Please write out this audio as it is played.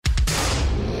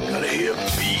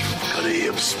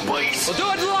spice. We'll do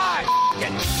it live.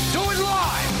 Do it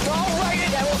live. Don't write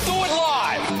it, and we'll do it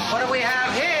live. What do we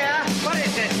have here? What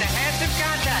is this, the handsome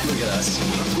contest? Look at us.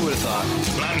 Who would have thought?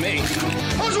 Not me.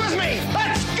 Who's with me?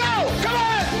 Let's go! Come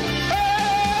on!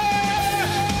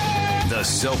 The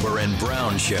Soper and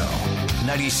Brown Show.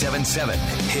 97.7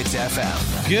 Hits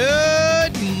FM.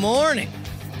 Good morning,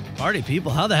 party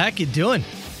people. How the heck you doing?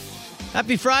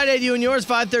 Happy Friday to you and yours,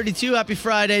 532. Happy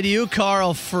Friday to you,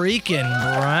 Carl freaking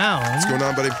Brown. What's going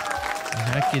on, buddy? What the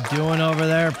heck you doing over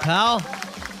there, pal?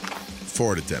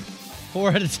 4 out of 10. 4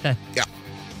 out of 10. Yeah.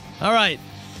 All right.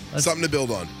 Something to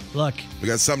build on. Look, We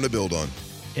got something to build on.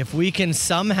 if we can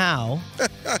somehow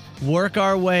work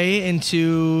our way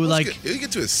into Let's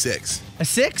get to a 6. a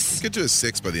 6? Let's get to a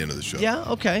 6 by the end of the show. Yeah,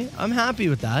 okay. I'm happy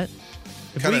with that.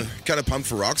 If Kind we- of pumped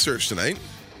for Rock Search tonight.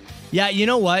 Yeah, you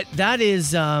know what? That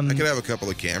is I could have a couple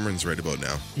of Camerons right about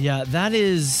now. Yeah, that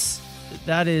is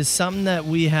something that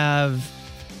we have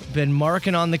been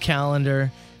marking on the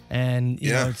calendar, and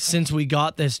you know, since we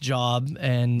got this job,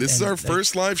 and This is our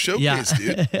first live showcase,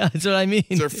 dude. That's what I mean.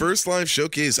 It's our first live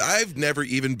showcase. I've never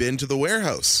even been to the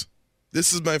warehouse.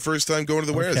 This is my first time going to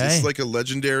the warehouse. This is like a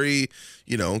legendary,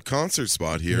 concert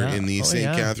spot here in the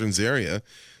St. Catharines area.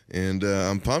 And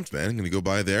I'm pumped, man. I'm going to go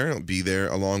by there. I'll be there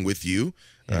along with you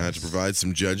to provide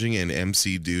some judging and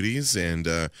MC duties. And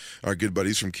our good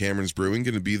buddies from Cameron's Brewing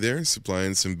going to be there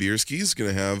supplying some beer skis.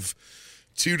 Going to have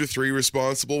 2 to 3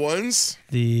 responsible ones.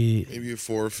 Maybe a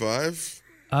 4 or 5.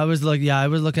 I was looking at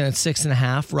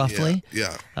 6.5 roughly.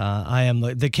 Yeah. I am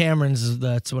the Camerons.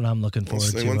 That's what I'm looking forward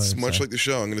to. Much like the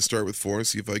show, I'm going to start with 4,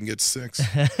 see if I can get to 6.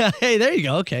 Hey, there you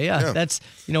go. Okay, yeah. That's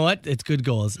what? It's good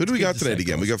goals. Who do we got tonight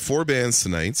again? We got 4 bands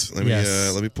tonight. Let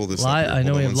me pull this up. I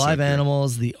know we have Live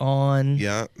Animals, The On.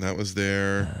 Yeah, that was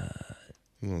there.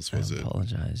 Who else was it?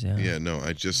 Apologize. Yeah. Yeah. No,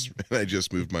 I just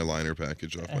moved my liner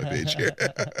package off my page here.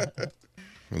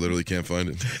 I literally can't find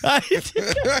it. I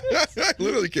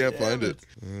literally can't find it.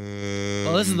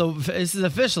 Well, this is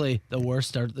officially the worst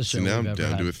start to the show. So now I'm we've ever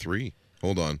down had. to a 3.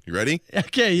 Hold on. You ready?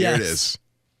 Okay. Yes. Here it is.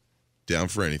 Down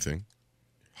for Anything,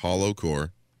 Hollow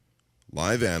Core,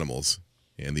 Live Animals,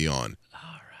 and The On. All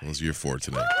right. Those are your 4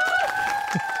 tonight.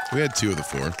 We had 2 of the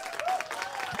 4.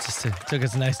 Just took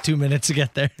us a nice 2 minutes to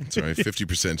get there. That's all right.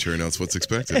 50% turnout's what's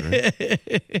expected,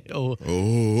 right? Oh,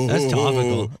 that's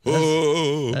topical.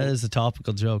 That is a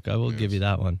topical joke. I will give you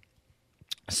that one.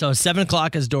 So 7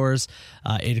 o'clock is doors.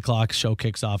 8 o'clock show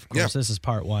kicks off. Of course, this is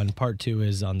part 1. Part 2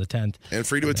 is on the 10th. And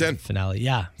free to attend. Finale.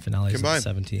 Yeah, finale is on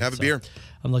the 17th. Have a beer.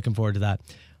 I'm looking forward to that.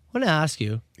 I want to ask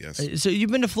you. Yes. So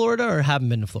you've been to Florida or haven't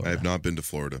been to Florida? I have not been to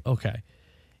Florida. Okay.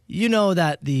 You know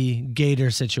that the gator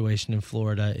situation in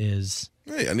Florida is...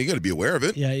 Hey, and you got to be aware of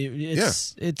it. Yeah,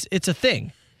 it's a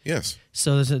thing. Yes.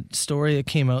 So there's a story that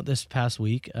came out this past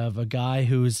week of a guy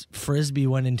whose frisbee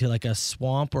went into like a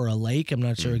swamp or a lake. I'm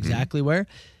not sure exactly where.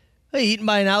 Eaten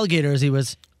by an alligator as he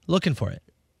was looking for it.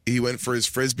 He went for his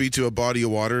frisbee to a body of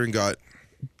water and got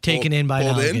taken in by an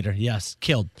alligator. Yes,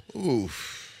 killed. Ooh.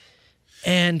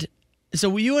 And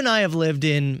so you and I have lived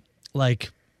in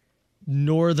like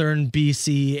northern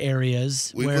BC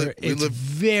areas where it's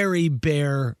very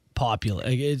bear popular.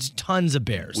 It's tons of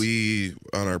bears. We,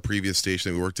 on our previous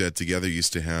station that we worked at together,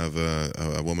 used to have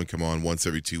a woman come on once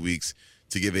every 2 weeks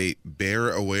to give a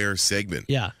bear-aware segment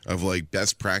of like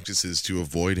best practices to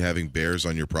avoid having bears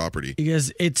on your property.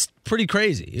 Because it's pretty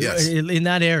crazy in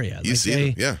that area. You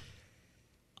see them,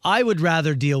 I would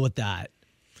rather deal with that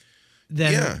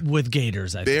than with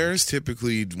gators, I Bears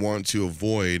typically want to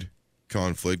avoid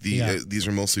conflict. These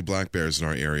are mostly black bears in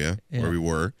our area where we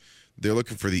were. They're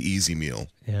looking for the easy meal.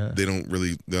 Yeah. They're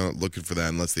not looking for that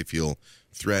unless they feel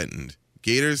threatened.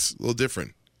 Gators, a little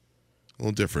different.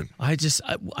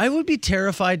 I would be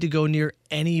terrified to go near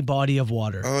any body of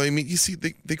water. Oh, I mean, you see,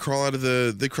 they crawl out of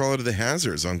the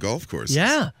hazards on golf courses.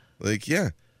 Yeah.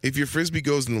 If your frisbee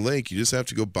goes in the lake, you just have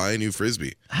to go buy a new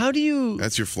frisbee. How do you?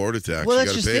 That's your Florida tax. Well, you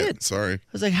that's got to just pay it. Sorry. I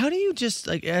was like, how do you just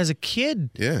as a kid?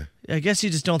 Yeah. I guess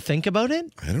you just don't think about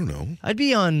it. I don't know. I'd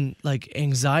be on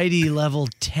anxiety level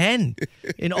 10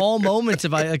 in all moments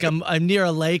if I'm near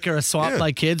a lake or a swamp.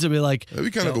 My kids would be like, I'd be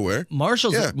kind of aware.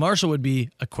 Marshall would be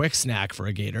a quick snack for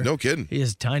a gator. No kidding. He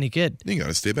is a tiny kid. You got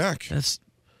to stay back. It's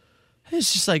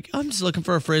just like, I'm just looking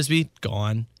for a frisbee.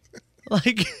 Gone.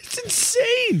 It's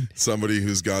insane. Somebody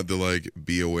who's got the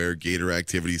be aware gator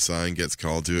activity sign gets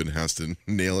called to it and has to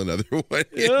nail another one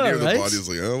near the body. It's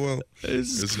like, oh well,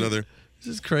 there's another. This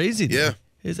is crazy. Yeah.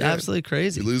 It's absolutely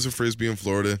crazy. You lose a frisbee in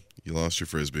Florida, You lost your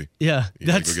Frisbee. Yeah.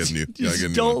 That's go get a new,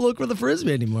 just don't look for the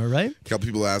Frisbee anymore, right? A couple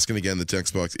people asking again, the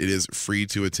text box. It is free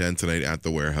to attend tonight at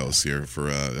the warehouse here. For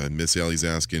Miss Ellie's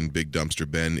asking, Big Dumpster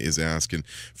Ben is asking.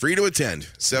 Free to attend.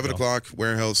 7 o'clock,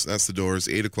 warehouse, that's the doors.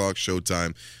 8 o'clock,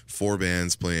 showtime. 4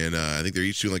 bands playing. I think they're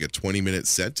each doing like a 20-minute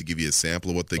set to give you a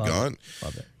sample of what they got.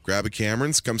 Love it. Grab a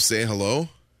Cameron's, come say hello.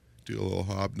 Do a little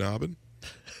hobnobbing.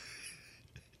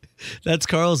 That's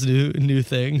Carl's new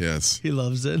thing. Yes. He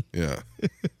loves it. Yeah.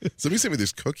 Somebody sent me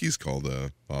there's cookies called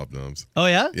hobnobs. Oh,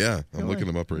 yeah? Yeah. I'm looking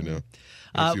them up right now. See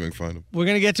if I can find them. We're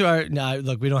going to get to our... No,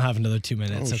 look, we don't have another 2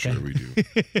 minutes, okay? Sure we do.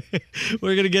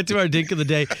 We're going to get to our dink of the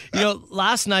day.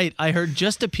 Last night I heard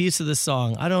just a piece of the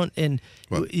song. When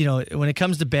it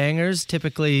comes to bangers,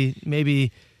 typically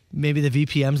maybe the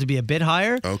VPMs would be a bit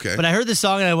higher. Okay. But I heard the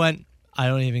song and I went, I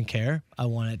don't even care. I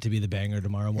want it to be the banger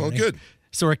tomorrow morning. Oh, good.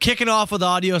 So we're kicking off with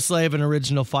Audio Slave and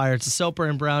Original Fire. It's the Soper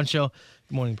and Brown Show.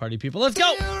 Good morning, party people. Let's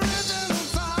go!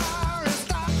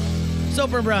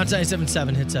 Soper and Brown,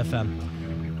 97.7 Hits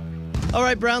FM. All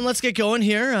right, Brown, let's get going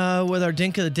here with our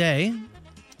dink of the day.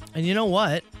 And you know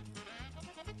what?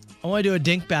 I want to do a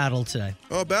dink battle today.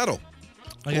 Oh, battle.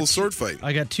 A little sword fight.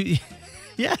 I got 2.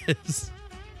 Yes.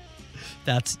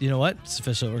 That's, you know what? It's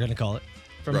official. We're going to call it.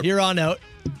 From here on out.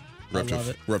 We're up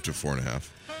to 4.5.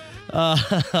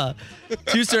 I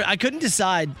couldn't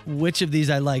decide which of these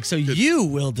I like, so good. You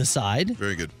will decide.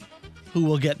 Very good. Who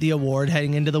will get the award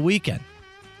heading into the weekend.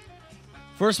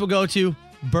 First, we'll go to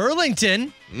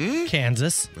Burlington,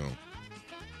 Kansas. No.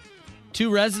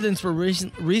 2 residents were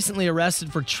recently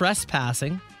arrested for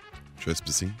trespassing.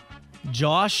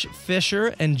 Josh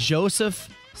Fisher and Joseph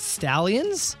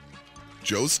Stallions.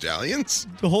 Joe Stallions?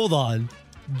 Hold on.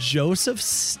 Joseph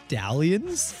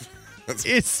Stallions?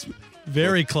 It's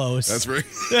very close. That's right.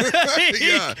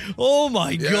 Yeah. Oh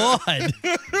my God.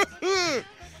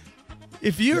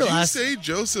 If you're Did you say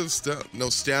Joseph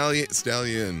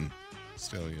Stallion.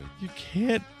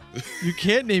 You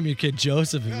can't name your kid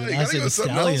Joseph if you ask him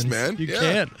Stallions. Else, man. You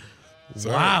can't.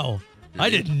 Sorry. Wow. I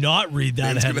did not read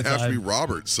that ahead of time. It's going to have to be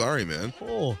Robert. Sorry, man. Oh.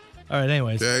 All right,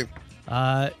 anyways. Okay.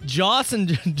 Josh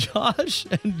and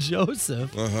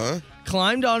Joseph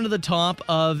climbed onto the top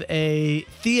of a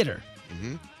theater.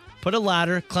 Put a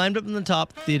ladder, climbed up in the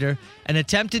top of the theater, and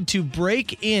attempted to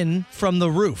break in from the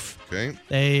roof.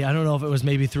 Okay. I don't know if it was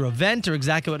maybe through a vent or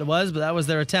exactly what it was, but that was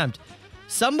their attempt.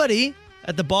 Somebody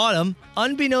at the bottom,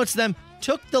 unbeknownst to them,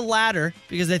 took the ladder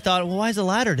because they thought, well, why is the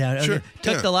ladder down? Sure. Okay,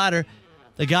 took the ladder.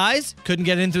 The guys couldn't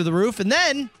get in through the roof and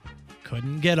then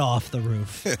couldn't get off the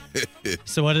roof.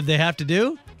 So what did they have to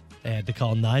do? They had to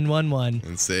call 911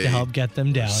 and say, to help get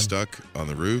them down. Stuck on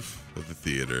the roof of the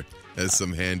theater as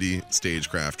some handy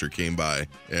stagecrafter came by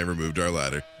and removed our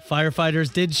ladder.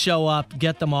 Firefighters did show up,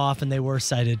 get them off, and they were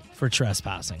cited for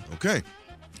trespassing. Okay.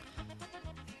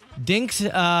 Dinks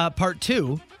part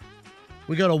 2.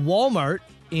 We go to Walmart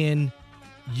in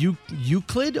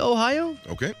Euclid, Ohio.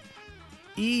 Okay.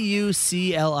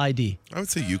 Euclid. I would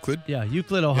say Euclid. Yeah,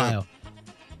 Euclid, Ohio.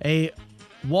 Yeah. A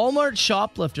Walmart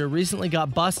shoplifter recently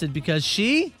got busted because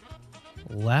she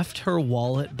left her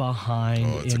wallet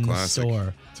behind in the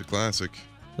store. It's a classic.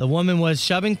 The woman was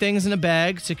shoving things in a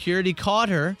bag. Security caught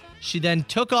her. She then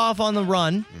took off on the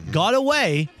run, got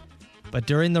away, but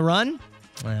during the run,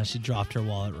 she dropped her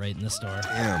wallet right in the store.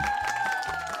 Damn.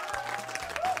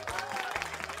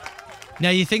 Now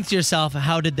you think to yourself,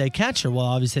 how did they catch her? Well,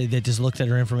 obviously they just looked at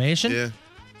her information. Yeah.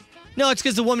 No, it's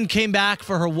because the woman came back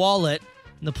for her wallet.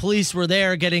 And the police were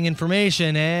there getting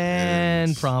information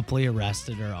and promptly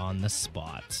arrested her on the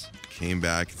spot. Came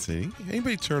back and said,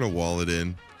 anybody turn a wallet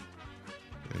in?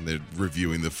 And they're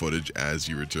reviewing the footage as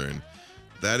you return.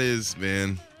 That is,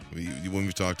 man, when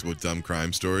we talked about dumb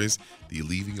crime stories, the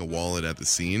leaving a wallet at the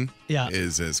scene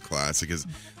is as classic as...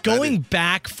 Going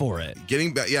back for it.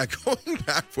 Going back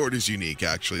for it is unique,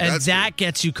 actually. And that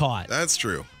gets you caught. That's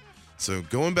true. So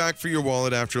going back for your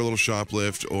wallet after a little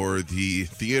shoplift, or the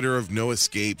theater of no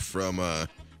escape from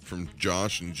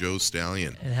Josh and Joe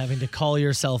Stallion, and having to call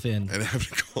yourself in. This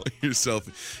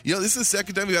is the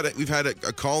second time we've had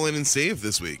a call in and save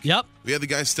this week. Yep. We had the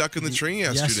guy stuck in the tree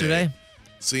yesterday.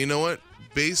 So you know what?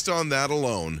 Based on that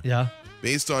alone,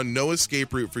 based on no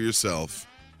escape route for yourself,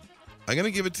 I'm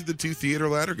gonna give it to the 2 theater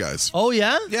ladder guys. Oh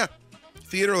yeah? Yeah.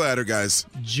 Theater ladder guys.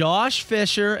 Josh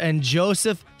Fisher and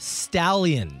Joseph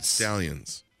Stallions.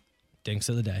 Dinks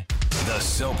of the day. The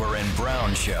Soper and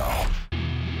Brown Show.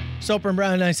 Soper and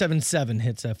Brown, 97.7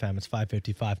 Hits FM. It's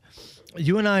 5:55.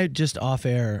 You and I just off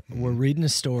air were reading a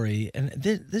story, and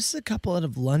this is a couple out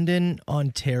of London,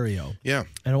 Ontario. Yeah.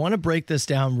 And I want to break this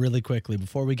down really quickly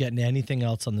before we get into anything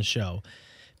else on the show.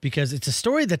 because it's a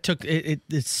story that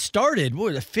it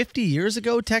started, 50 years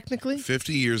ago, technically?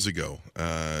 50 years ago.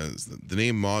 The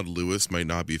name Maud Lewis might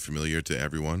not be familiar to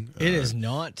everyone. It is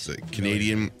not. It's a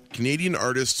Canadian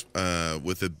artist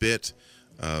with a bit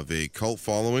of a cult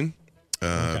following,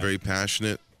 very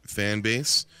passionate fan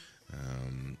base,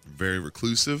 very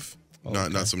reclusive,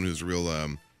 not someone who's a real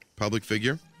public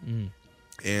figure.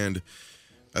 And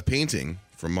a painting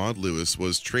from Maud Lewis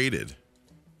was traded.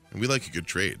 And we like a good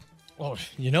trade. Oh,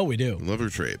 we do. We love a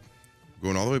trade.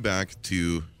 Going all the way back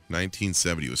to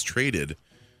 1970, it was traded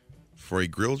for a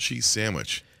grilled cheese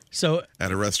sandwich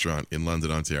at a restaurant in London,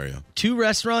 Ontario. 2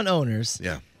 restaurant owners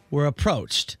were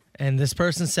approached, and this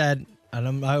person said, I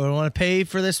don't want to pay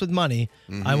for this with money.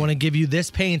 I want to give you this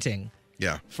painting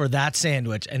for that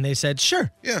sandwich. And they said,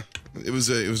 sure. Yeah. It was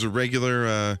a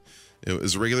regular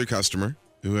customer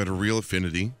who had a real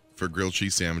affinity for grilled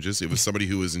cheese sandwiches. It was somebody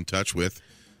who was in touch with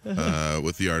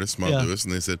the artist, Maud Lewis,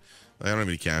 and they said, I don't have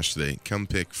any cash today. Come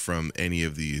pick from any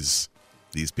of these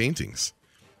paintings,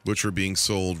 which were being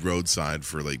sold roadside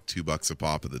for like $2 a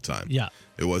pop at the time. Yeah.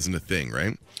 It wasn't a thing,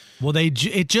 right? Well,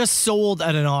 it just sold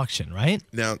at an auction, right?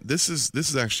 Now, this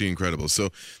is actually incredible.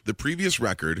 So the previous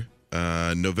record,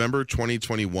 November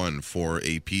 2021, for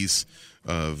a piece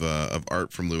of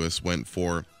art from Lewis went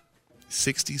for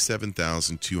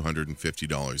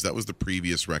 $67,250. That was the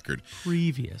previous record.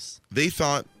 They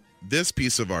thought this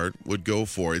piece of art would go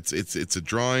for it's a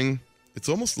drawing. It's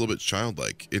almost a little bit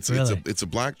childlike. It's a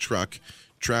black truck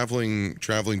traveling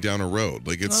down a road.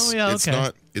 Like it's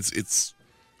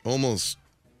almost.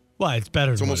 Well, it's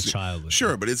better than what a child would.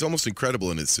 Sure, but it's almost incredible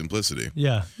in its simplicity.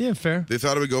 Yeah, fair. They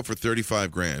thought it would go for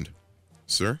 $35,000,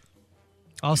 sir.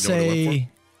 I'll say.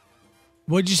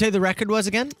 What did you say the record was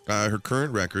again? Her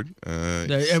current record,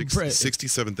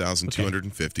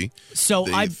 $67,250.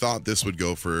 So I thought this would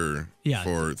go for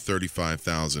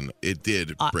 $35,000. It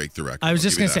did break the record. I was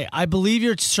just going to say, I believe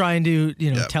you're trying to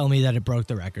tell me that it broke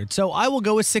the record. So I will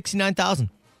go with $69,000.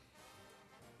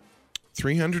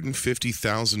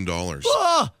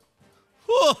 $350,000.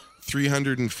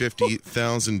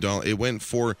 $350,000. It went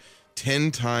for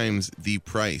 10 times the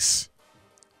price.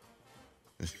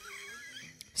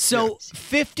 So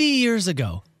 50 years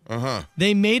ago,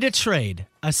 they made a trade,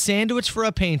 a sandwich for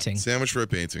a painting. And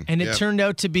it turned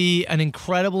out to be an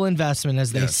incredible investment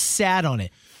as they sat on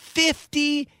it.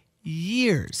 50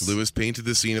 years. Lewis painted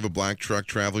the scene of a black truck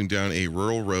traveling down a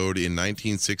rural road in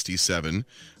 1967,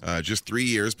 just 3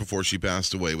 years before she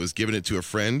passed away. Was given it to a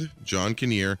friend, John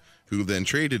Kinnear, who then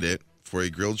traded it for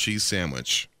a grilled cheese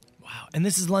sandwich. Wow. And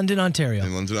this is London, Ontario.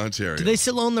 In London, Ontario. Do they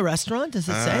still own the restaurant? Does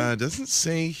it say? It doesn't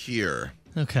say here.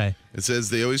 Okay. It says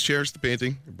they always cherish the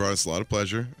painting. It brought us a lot of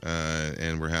pleasure,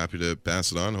 and we're happy to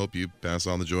pass it on. Hope you pass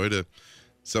on the joy to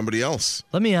somebody else.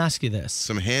 Let me ask you this.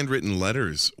 Some handwritten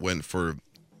letters went for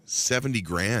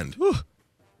 $70,000. Whew.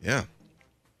 Yeah.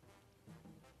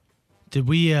 Did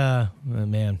we,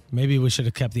 man, maybe we should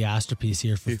have kept the Astropiece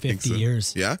here for 50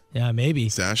 years. Yeah? Yeah, maybe.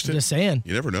 Stashed it? Just saying.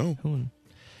 You never know.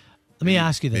 Let me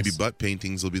ask you this. Maybe butt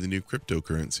paintings will be the new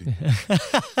cryptocurrency.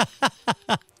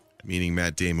 Meaning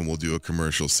Matt Damon will do a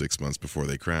commercial 6 months before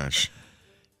they crash.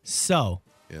 So,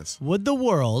 yes. Would the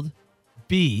world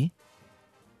be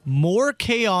more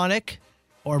chaotic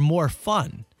or more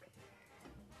fun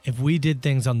if we did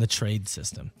things on the trade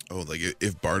system? Oh, like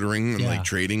if bartering and like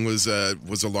trading was a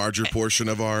larger portion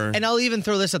of our... And I'll even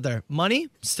throw this out there. Money,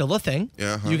 still a thing.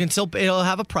 Yeah. You can still, it'll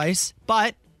have a price,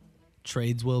 but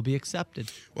trades will be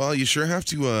accepted. Well, you sure have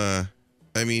to,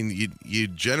 you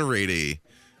generate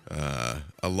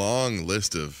a long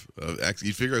list of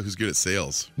you figure out who's good at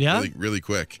sales really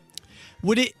quick.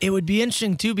 It would be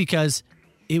interesting too, because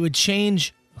it would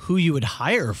change who you would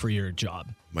hire for your job.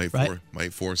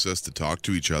 Might force us to talk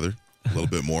to each other a little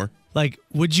bit more. Like,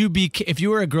 would you be, if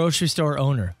you were a grocery store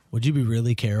owner, would you be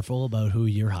really careful about who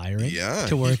you're hiring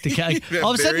to work the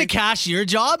all of a sudden the cashier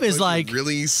job is like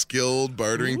really skilled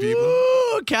bartering people.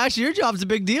 Ooh, cashier job's a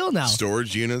big deal now.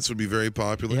 Storage units would be very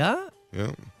popular. Yeah.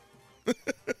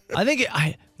 I think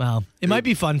it might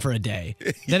be fun for a day.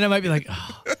 Then I might be like,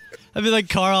 I'd be like,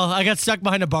 Carl, I got stuck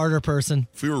behind a barter person.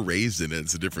 If we were raised in it,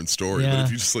 it's a different story. But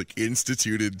if you just like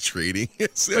instituted trading,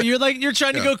 but you're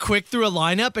trying to go quick through a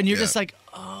lineup, and you're just like,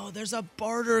 oh, there's a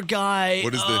barter guy.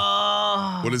 What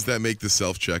does that make the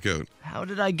self checkout? How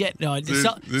did I get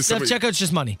self checkout's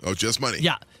just money? Oh, just money.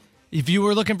 Yeah. If you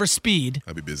were looking for speed,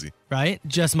 I'd be busy. Right?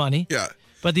 Just money. Yeah.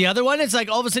 But the other one, it's like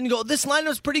all of a sudden you go, this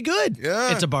lineup's pretty good.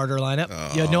 Yeah. It's a barter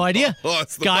lineup. You had no idea.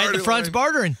 It's the guy at the front's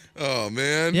bartering. Oh,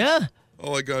 man. Yeah.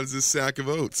 All I got is this sack of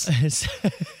oats.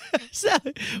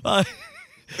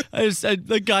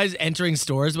 The guys entering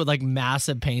stores with like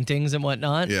massive paintings and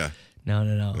whatnot. Yeah.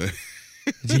 No.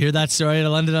 Did you hear that story out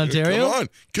of London, Ontario? Come on.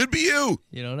 Could be you.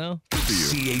 You don't know? Could be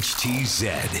you.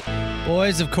 CHTZ.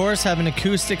 Boys, of course, have an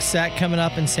acoustic set coming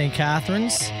up in St.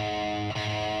 Catharines.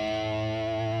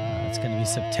 It's going to be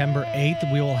September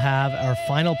 8th. We will have our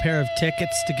final pair of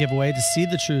tickets to give away to see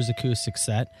the Trues acoustic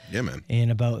set. Yeah, man. In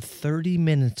about 30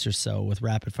 minutes or so with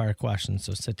rapid fire questions,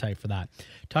 so sit tight for that.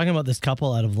 Talking about this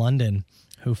couple out of London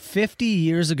who 50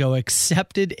 years ago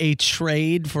accepted a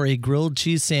trade for a grilled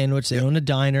cheese sandwich. They own a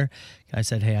diner. Guy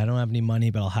said, hey, I don't have any money,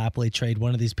 but I'll happily trade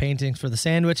one of these paintings for the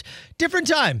sandwich. Different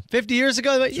time. 50 years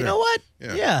ago, but you know what?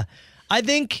 Yeah. I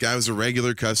think... Guy was a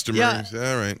regular customer. Yeah.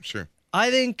 All right, sure.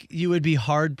 I think you would be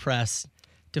hard-pressed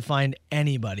to find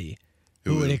anybody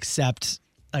who would accept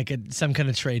like some kind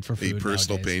of trade for food. A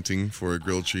personal nowadays. Painting for a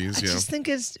grilled cheese, I just think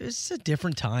it's a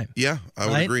different time. Yeah, I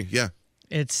would agree. Yeah.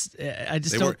 They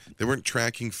weren't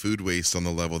tracking food waste on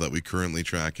the level that we currently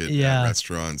track it at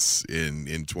restaurants in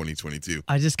 2022.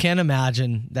 I just can't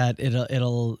imagine that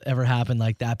it'll ever happen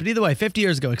like that. But either way, 50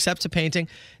 years ago, accepts a painting.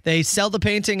 They sell the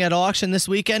painting at auction this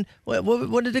weekend.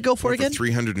 What did it go for again?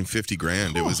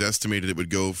 $350,000. It was estimated it would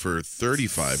go for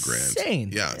 $35,000. Insane.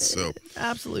 Yeah, so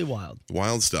absolutely wild.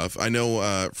 Wild stuff. I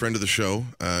know friend of the show,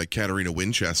 Katarina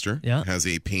Winchester, has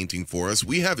a painting for us.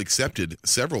 We have accepted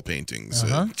several paintings,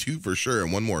 2 for sure.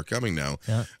 And one more coming now.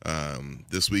 Yeah.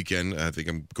 This weekend, I think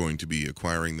I'm going to be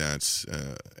acquiring that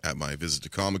at my visit to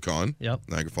Comic-Con. Yep.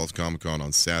 Niagara Falls Comic-Con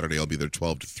on Saturday. I'll be there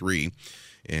 12 to 3.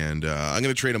 And I'm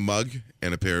going to trade a mug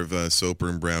and a pair of Soper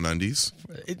and Brown undies.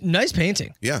 Nice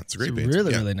painting. Yeah, it's a great painting.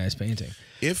 Really, really nice painting.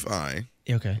 If I...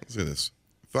 Okay. Let's say this.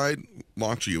 If I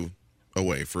locked you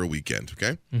away for a weekend,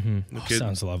 okay? Mm-hmm.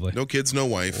 Sounds lovely. No kids, no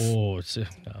wife. Oh,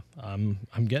 I'm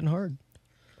getting hard.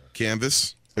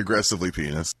 Canvas. Aggressively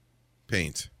penis.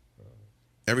 Paint.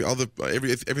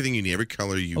 Everything you need, every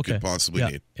color you could possibly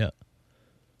need. Yeah.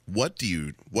 What do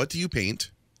you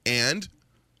paint? And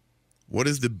what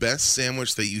is the best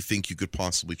sandwich that you think you could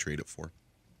possibly trade it for?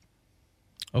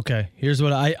 Okay, here's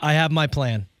what I have my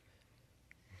plan.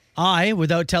 I,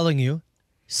 without telling you,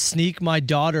 sneak my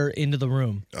daughter into the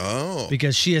room. Oh.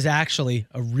 Because she is actually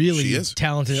a really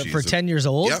talented, for 10 years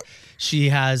old, yep. She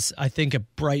has, I think, a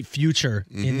bright future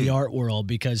in the art world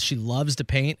because she loves to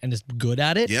paint and is good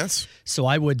at it. Yes. So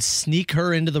I would sneak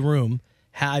her into the room.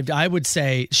 I would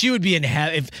say she would be in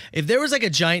heaven. If there was like a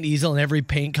giant easel in every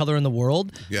paint color in the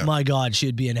world, my God, she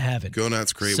would be in heaven. Go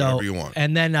nuts, create whatever you want.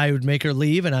 And then I would make her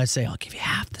leave, and I'd say, "I'll give you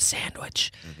half the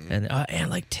sandwich, and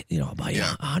like I'll buy you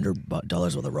 $100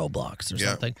 worth of Roblox or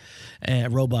something,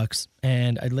 and Robux."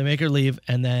 And I'd make her leave,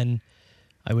 and then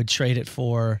I would trade it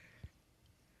for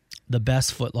the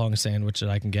best footlong sandwich that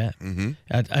I can get. Mm-hmm.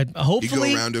 I'd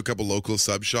hopefully you go around to a couple local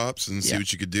sub shops and see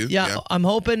what you could do. Yeah, I'm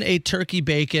hoping a turkey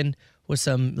bacon with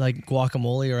some like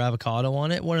guacamole or avocado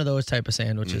on it. One of those type of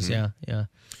sandwiches. Mm-hmm. Yeah.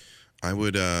 I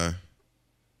would do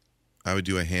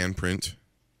a handprint,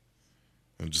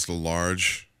 just a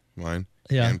large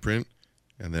handprint,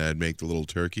 and then I'd make the little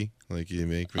turkey like you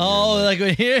make. Like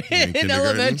when you're in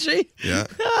elementary. Yeah.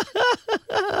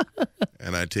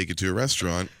 And I'd take it to a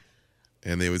restaurant,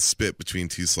 and they would spit between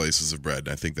 2 slices of bread.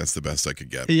 I think that's the best I could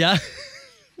get. Yeah.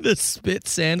 The spit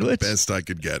sandwich? The best I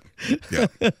could get. Yeah.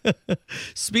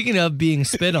 Speaking of being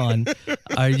spit on,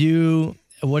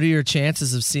 what are your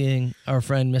chances of seeing our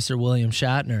friend Mr. William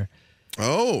Shatner?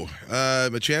 Oh,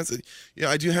 a chance.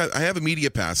 I have a media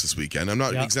pass this weekend. I'm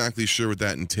not exactly sure what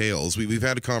that entails. We've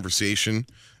had a conversation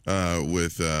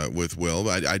with Will.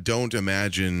 I don't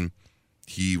imagine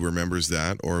he remembers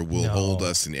that or will hold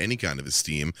us in any kind of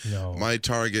esteem. No. My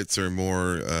targets are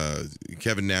more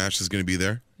Kevin Nash is going to be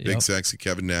there. Big sexy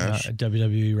Kevin Nash. A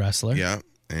WWE wrestler. Yeah.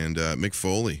 And Mick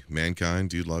Foley, Mankind,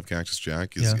 Dude Love, Cactus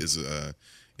Jack is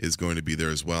going to be there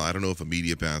as well. I don't know if a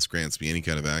media pass grants me any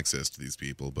kind of access to these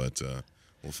people, but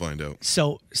we'll find out.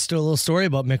 So, still a little story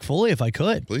about Mick Foley, if I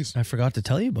could. Please. I forgot to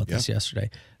tell you about this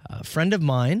yesterday. A friend of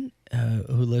mine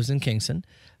who lives in Kingston,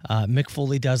 Mick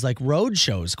Foley does like road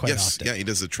shows quite often. Yeah, he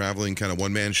does a traveling kind of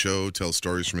one-man show, tells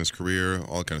stories from his career,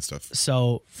 all kind of stuff.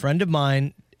 So, friend of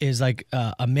mine is like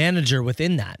a manager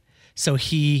within that. So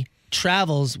he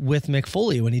travels with Mick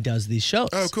Foley when he does these shows.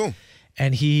 Oh, cool.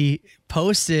 And he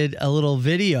posted a little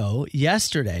video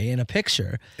yesterday in a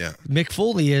picture. Yeah. Mick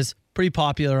Foley is pretty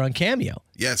popular on Cameo.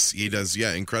 Yes, he does.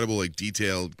 Yeah, incredible, like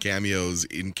detailed cameos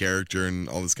in character and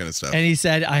all this kind of stuff. And he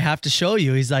said, I have to show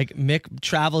you. He's like, Mick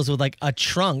travels with like a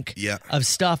trunk of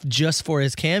stuff just for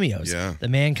his cameos. Yeah. The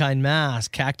Mankind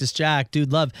Mask, Cactus Jack,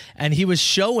 Dude Love. And he was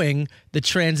showing the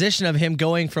transition of him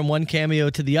going from one cameo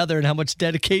to the other and how much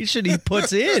dedication he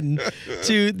puts in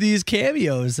to these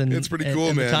cameos. And it's pretty cool,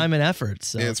 and man. The time and effort.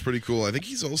 So. Yeah, it's pretty cool. I think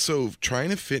he's also trying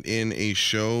to fit in a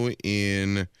show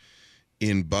in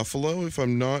in Buffalo, if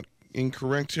I'm not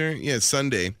incorrect here. Yeah,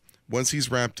 Sunday. Once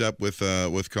he's wrapped up with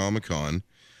Comic-Con,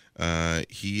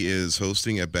 he is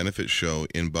hosting a benefit show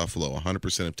in Buffalo.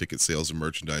 100% of ticket sales and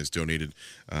merchandise donated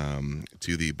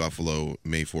to the Buffalo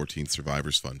May 14th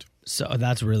Survivors Fund. So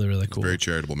that's really, really cool. Very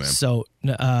charitable, man. So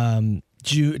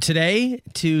today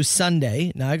to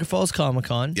Sunday, Niagara Falls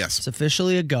Comic-Con. Yes. It's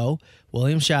officially a go.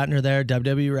 William Shatner there,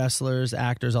 WWE wrestlers,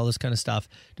 actors, all this kind of stuff.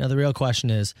 Now, the real question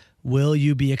is, will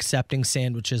you be accepting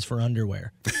sandwiches for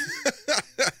underwear?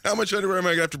 How much underwear am I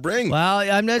going to have to bring? Well,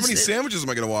 how many sandwiches am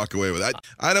I going to walk away with?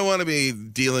 I don't want to be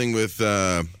dealing with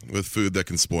food that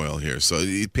can spoil here. So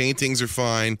paintings are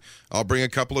fine. I'll bring a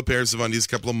couple of pairs of undies, a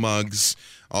couple of mugs.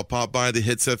 I'll pop by the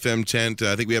Hits FM tent.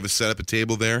 I think we have set up a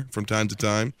table there from time to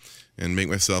time and make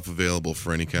myself available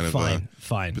for any kind of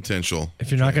potential. If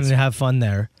you're not going to have fun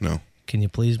there, no. Can you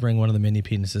please bring one of the mini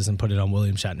penises and put it on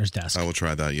William Shatner's desk? I will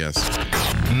try that, yes.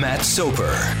 Matt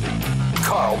Soper,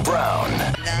 Carl Brown.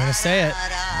 I'm going to say it.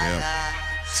 Yeah,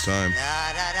 it's time.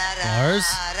 Lars?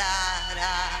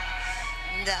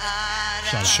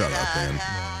 Shut up, man.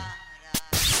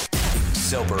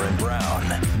 Soper and Brown,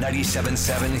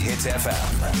 97.7 Hits FM.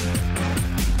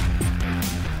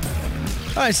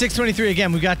 All right, 6:23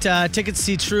 again. We got tickets to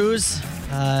see Trues.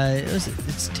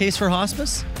 It's Taste for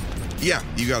Hospice? Yeah,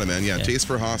 you got it, man. Yeah, Taste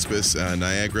for Hospice,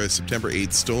 Niagara, September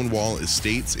 8th. Stonewall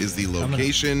Estates is the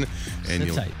location. And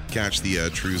you'll catch the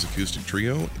Trues Acoustic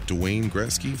Trio, Dwayne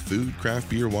Gretzky, food, craft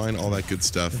beer, wine, all that good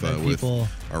stuff with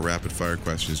our rapid fire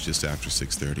questions just after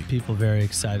 6:30. People very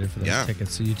excited for those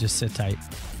tickets, so you just sit tight.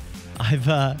 I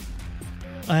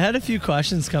had a few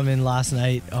questions come in last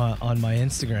night on my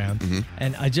Instagram,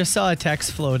 and I just saw a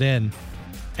text float in,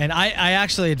 and I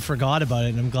actually had forgot about it,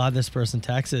 and I'm glad this person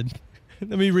texted.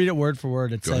 Let me read it word for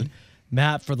word. It said,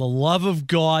 Matt, for the love of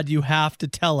God, you have to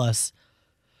tell us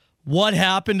what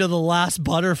happened to the last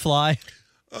butterfly.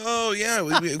 Oh, yeah.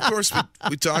 Of course,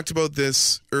 we talked about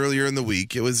this earlier in the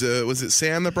week. It was it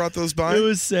Sam that brought those by? It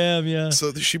was Sam, yeah.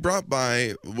 So she brought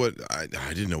by what I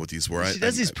didn't know what these were. She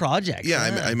does these projects.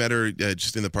 Yeah, I met her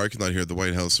just in the parking lot here at the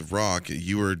White House of Rock.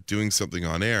 You were doing something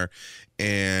on air,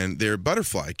 and they're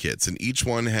butterfly kits, and each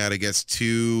one had, I guess,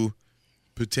 2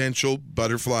 potential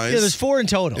butterflies. Yeah, there's 4 in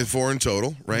total. There's 4 in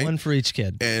total, right? 1 for each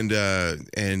kid. And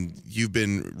you've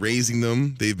been raising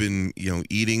them. They've been,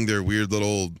 eating their weird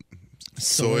little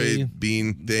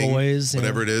soybean thing,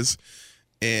 whatever it is.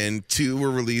 And 2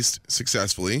 were released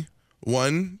successfully.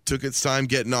 1 took its time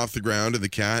getting off the ground, and the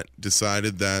cat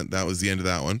decided that was the end of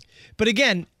that one. But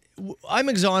again, I'm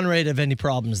exonerated of any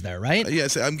problems there, right?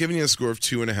 Yes, I'm giving you a score of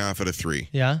 2.5 out of 3.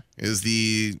 Yeah. Is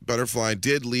the butterfly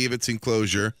did leave its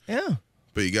enclosure. Yeah.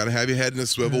 But you got to have your head in a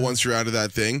swivel once you're out of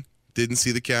that thing. Didn't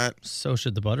see the cat. So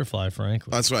should the butterfly, frankly.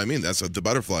 That's what I mean. That's what the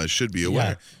butterflies should be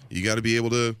aware. Yeah. You got to be able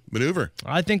to maneuver.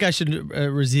 I think I should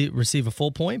receive a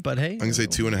full point, but hey. I'm going to say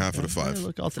 2.5 out of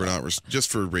 5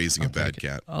 just for raising a bad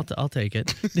cat. I'll take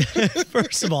it.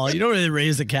 First of all, you don't really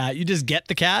raise a cat. You just get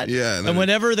the cat. Yeah. And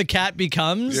whenever the cat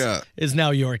becomes is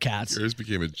now your cat. Yours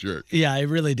became a jerk. Yeah, it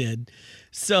really did.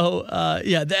 So,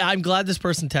 I'm glad this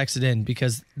person texted in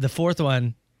because the 4th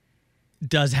one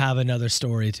does have another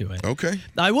story to it. Okay.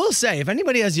 I will say, if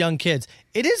anybody has young kids,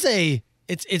 it's a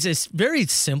very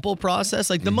simple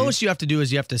process. Like the most you have to do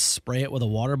is you have to spray it with a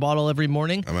water bottle every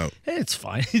morning. I'm out. It's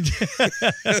fine.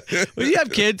 When you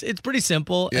have kids, it's pretty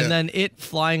simple. Yeah. And then it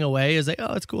flying away is like,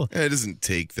 oh, it's cool. Yeah, it doesn't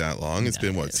take that long. It's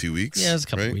been, 2 weeks? Yeah, it's a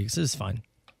couple of weeks. It's fine.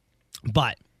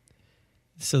 But,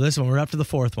 so this one, we're up to the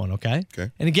 4th one, okay? Okay.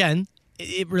 And again,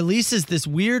 it releases this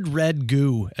weird red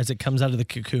goo as it comes out of the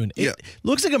cocoon. It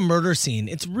looks like a murder scene.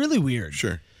 It's really weird.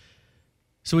 Sure.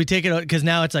 So we take it out because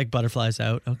now it's like butterflies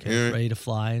out. Okay, ready to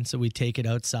fly. And so we take it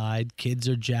outside. Kids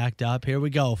are jacked up. Here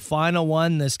we go. Final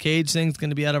one. This cage thing's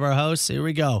going to be out of our house. Here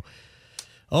we go.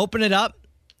 Open it up.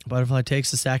 Butterfly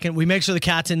takes a second. We make sure the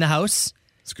cat's in the house.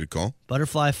 That's a good call.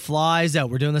 Butterfly flies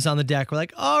out. We're doing this on the deck. We're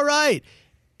like, all right.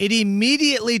 It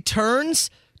immediately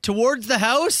turns towards the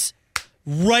house.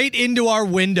 Right into our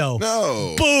window.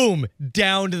 No. Boom.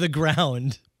 Down to the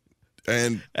ground.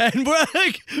 And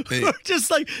we're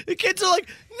just like, the kids are like,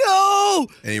 no.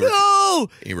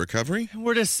 Any recovery? And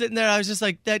we're just sitting there. I was just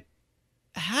like,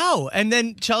 how? And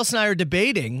then Chelsea and I are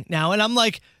debating now. And I'm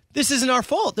like, this isn't our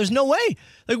fault. There's no way.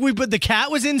 But the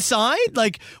cat was inside.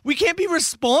 Like, we can't be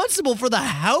responsible for the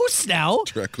house now.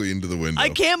 Directly into the window. I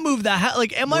can't move the house.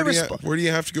 Like, am I responsible? Where do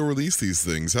you have to go release these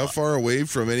things? How far away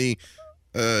from any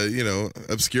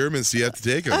obscurements you have to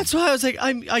take them. That's why I was like,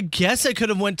 I guess I could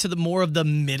have went to more of the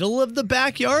middle of the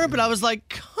backyard, but I was like,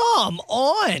 come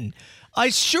on. I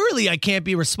can't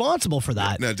be responsible for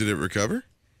that. Now, did it recover?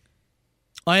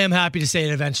 I am happy to say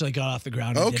it eventually got off the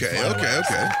ground. Okay.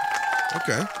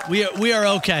 Okay. We are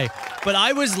okay. But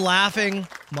I was laughing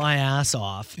my ass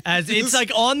off as it's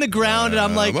like on the ground, and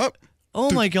I'm like, oh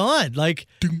my God. Like,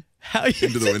 how you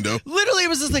into the window. Literally, it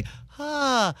was just like,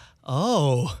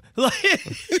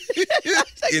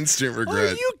 like, instant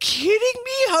regret. Are you kidding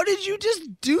me? How did you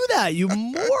just do that, you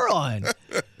moron?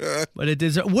 But it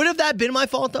did. Would have that been my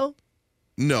fault, though?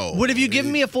 No. Would have you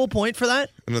given me a full point for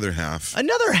that? Another half.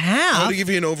 Another half? I would give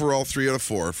you an overall 3 out of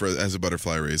 4 as a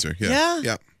butterfly raiser.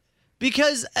 Yeah.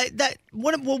 Because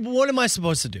what am I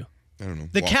supposed to do? I don't know.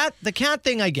 The cat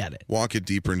thing, I get it. Walk it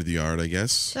deeper into the yard, I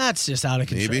guess. That's just out of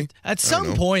control. Maybe. At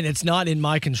some point, it's not in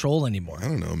my control anymore. I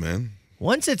don't know, man.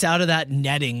 Once it's out of that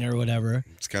netting or whatever.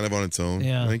 It's kind of on its own.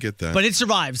 Yeah. I get that. But it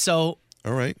survived, so.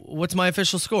 All right. What's my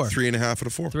official score? 3.5 out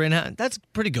of 4. 3.5. That's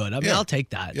pretty good. I mean, I'll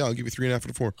take that. Yeah, I'll give you 3.5 out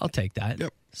of 4. I'll take that.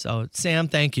 Yep. So, Sam,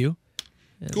 thank you.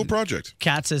 Cool project.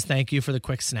 Kat says thank you for the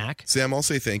quick snack. Sam, I'll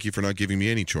say thank you for not giving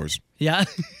me any chores. Yeah.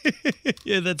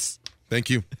 Yeah, that's. Thank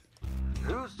you.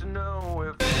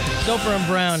 Soper and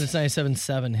Brown, it's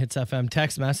 97.7 Hits FM.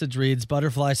 Text message reads,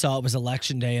 Butterfly saw it was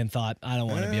election day and thought, I don't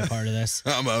want to be a part of this.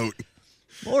 I'm out.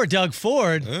 Or Doug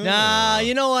Ford. Nah,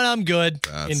 you know what? I'm good.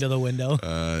 Into the window.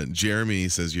 Jeremy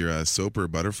says you're a Soper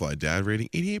Butterfly. Dad rating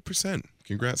 88%.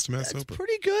 Congrats to Matt Soper. That's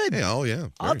pretty good. Hey, yeah.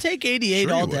 I'll take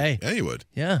 88 all day. Yeah, you would.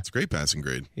 Yeah. It's a great passing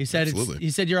grade. He said Absolutely. he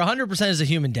said you're 100% as a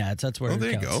human dad, so that's where it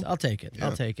there counts. you go. I'll take it. Yeah,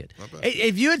 I'll take it. not bad.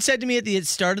 If you had said to me at the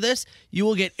start of this, you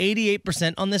will get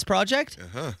 88% on this project,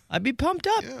 I'd be pumped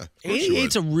up. Yeah,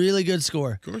 88's a really good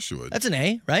score. Of course you would. That's an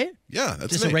A, right? Yeah,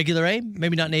 that's just an a regular A,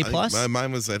 maybe not an A plus.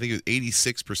 Mine was, I think, it was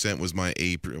 86% was my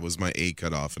A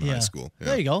cutoff in high school. Yeah.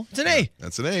 There you go. It's an A.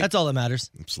 That's an A. That's all that matters.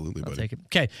 Absolutely, I'll buddy. take it.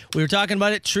 Okay, we were talking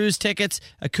about it. True's tickets,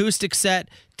 acoustic set,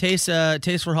 Taste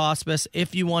for Hospice.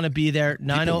 If you want to be there,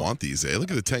 People want these. Look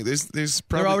at the text. There's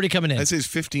probably, they're already coming in. I'd say there's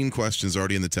 15 questions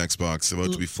already in the text box,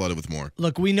 about to be flooded with more.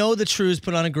 Look, we know the Trues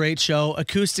put on a great show.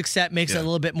 Acoustic set makes it a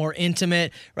little bit more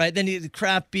intimate, right? Then you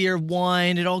craft beer,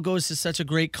 wine. It all goes to such a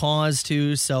great cause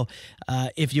too. So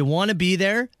if you want to be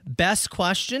there, best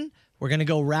question. We're going to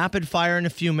go rapid fire in a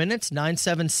few minutes.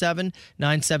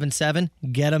 977-977.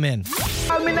 Get them in.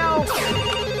 Let me know.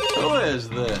 Who is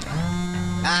this?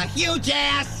 Huge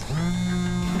ass.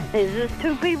 Is this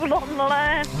 2 people on the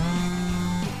line?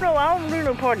 No, I don't do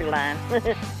no party line.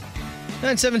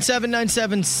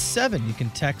 977-977. You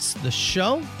can text the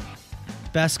show.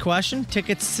 Best question.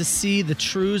 Tickets to see the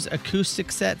Trues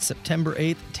acoustic set September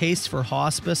 8th. Taste for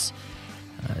Hospice.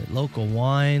 Local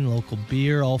wine, local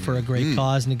beer, all for a great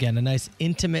cause. And again, a nice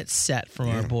intimate set from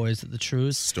our boys at the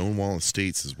Trues. Stonewall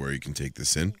Estates is where you can take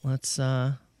this in. Let's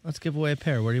give away a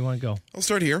pair. Where do you want to go? I'll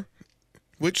start here.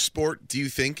 Which sport do you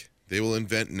think they will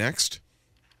invent next?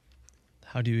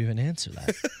 How do you even answer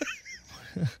that?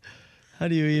 How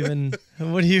do you even?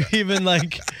 What do you even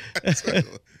like? That's kind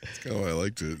of why I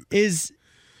liked it.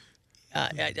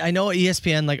 I know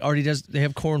ESPN already does. They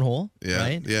have cornhole. Yeah,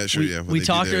 right? Yeah, sure. We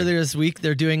talked earlier this week.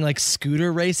 They're doing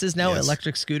scooter races now,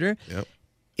 electric scooter. Yep.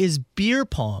 Is beer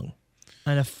pong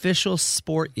an official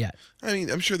sport yet? I mean,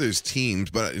 I'm sure there's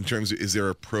teams, but in terms of, is there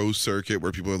a pro circuit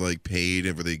where people are paid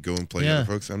and where they go and play other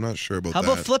folks? I'm not sure about that.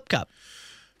 How about Flip Cup?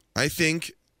 I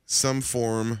think some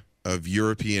form of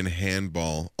European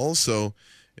handball, also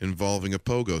involving a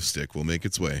pogo stick, will make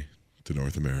its way to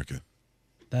North America.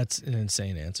 That's an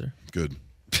insane answer. Good.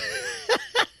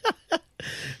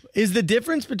 Is the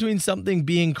difference between something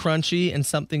being crunchy and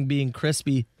something being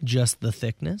crispy just the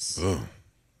thickness? Oh,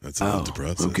 that's a lot to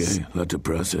process. Okay, a lot to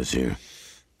process here.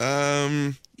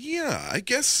 Yeah, I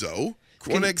guess so.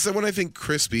 When I think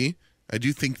crispy, I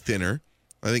do think thinner.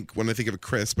 I think when I think of a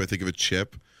crisp, I think of a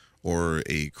chip or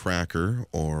a cracker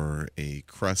or a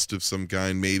crust of some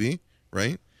kind, maybe,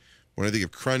 right? When I think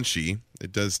of crunchy,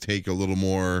 it does take a little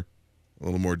more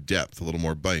depth, a little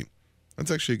more bite.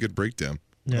 That's actually a good breakdown.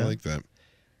 Yeah. I like that.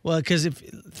 Well, because if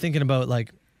thinking about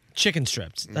chicken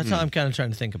strips, that's how I'm kind of trying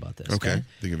to think about this. Okay.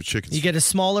 Think of a chicken strip. You get a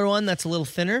smaller one that's a little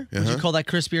thinner. Would you call that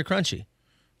crispy or crunchy?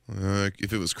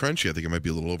 If it was crunchy, I think it might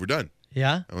be a little overdone.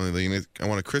 Yeah? I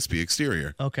want a crispy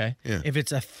exterior. Okay. Yeah. If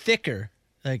it's a thicker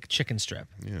chicken strip.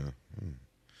 Yeah.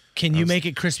 Can you make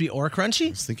it crispy or crunchy? I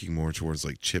was thinking more towards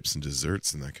chips and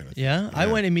desserts and that kind of thing. Yeah? I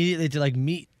went immediately to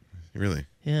meat. Really?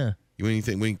 Yeah.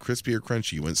 When crispy or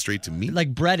crunchy, you went straight to meat?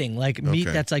 Like breading, meat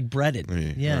that's breaded.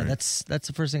 Yeah, right. that's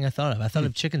the first thing I thought of. I thought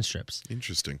of chicken strips.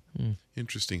 Interesting.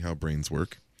 Interesting how brains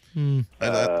work.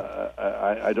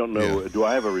 I don't know. Yeah. Do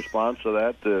I have a response to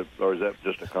that, or is that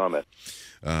just a comment?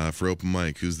 For open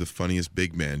mic, who's the funniest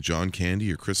big man, John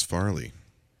Candy or Chris Farley?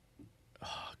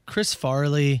 Chris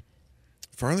Farley.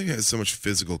 Farley has so much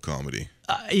physical comedy.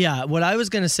 Yeah, what I was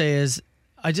going to say is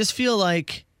I just feel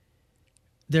like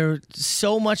there's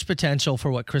so much potential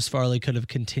for what Chris Farley could have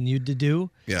continued to do.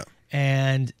 Yeah.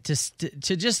 And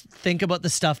to just think about the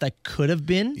stuff that could have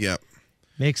been. Yeah.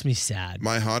 Makes me sad.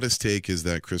 My hottest take is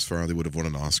that Chris Farley would have won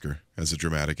an Oscar as a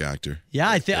dramatic actor. Yeah,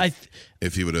 I think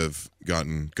if he would have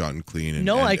gotten clean.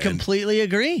 I completely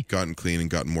agree. Gotten clean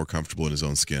and gotten more comfortable in his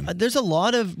own skin. There's a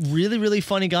lot of really, really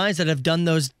funny guys that have done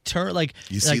those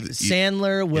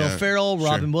Sandler, Will Ferrell,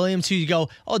 Robin Williams, who you go,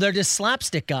 oh, they're just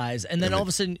slapstick guys, and then all of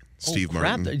a sudden, Steve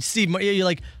Martin. You're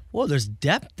like, whoa, there's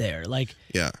depth there. Like,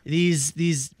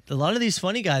 a lot of these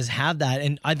funny guys have that,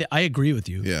 and I agree with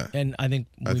you. Yeah. And I think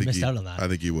we missed out on that. I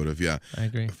think you would have, yeah. I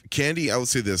agree. Candy, I would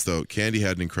say this, though. Candy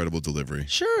had an incredible delivery.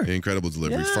 Sure. Incredible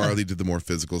delivery. Yeah. Farley did the more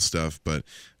physical stuff, but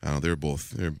I don't know, they're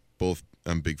both,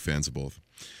 I'm big fans of both.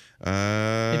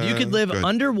 If you could live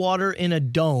underwater in a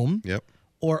dome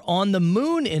or on the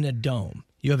moon in a dome,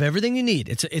 you have everything you need.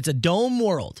 It's a dome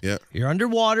world. Yeah. You're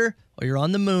underwater or you're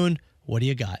on the moon. What do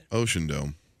you got? Ocean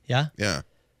Dome. Yeah? Yeah.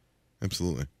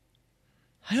 Absolutely.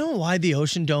 I don't know why the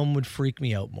Ocean Dome would freak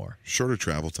me out more. Shorter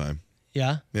travel time.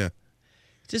 Yeah? Yeah.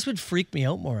 It just would freak me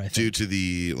out more, I think. Due to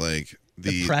the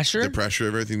pressure? The pressure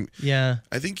of everything. Yeah.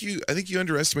 I think you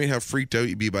underestimate how freaked out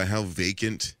you'd be by how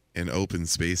vacant and open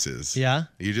space is. Yeah.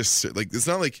 You just like it's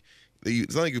not like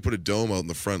you put a dome out in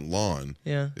the front lawn.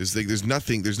 Yeah. There's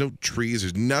nothing. There's no trees.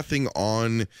 There's nothing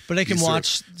on. But I can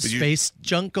watch space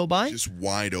junk go by. Just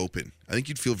wide open. I think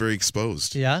you'd feel very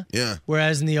exposed. Yeah. Yeah.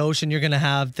 Whereas in the ocean, you're gonna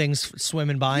have things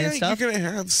swimming by and stuff. You're gonna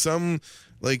have some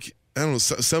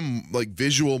some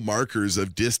visual markers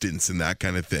of distance and that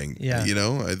kind of thing. Yeah.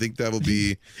 I think that will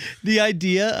be the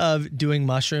idea of doing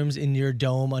mushrooms in your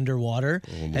dome underwater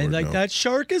and that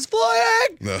shark is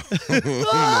flying. No.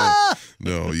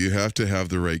 No, you have to have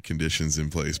the right conditions in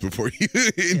place before you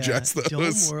ingest those.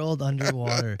 Dome world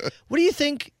underwater. What do you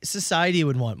think society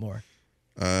would want more?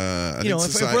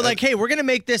 If we're like, hey, we're going to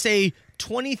make this a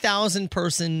 20,000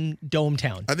 person dome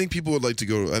town. I think people would like to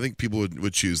go. I think people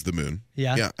would choose the moon.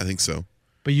 Yeah. Yeah, I think so.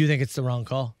 But you think it's the wrong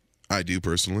call? I do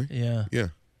personally. Yeah. Yeah.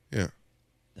 Yeah.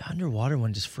 The underwater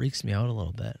one just freaks me out a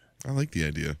little bit. I like the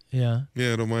idea. Yeah.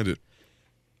 Yeah, I don't mind it.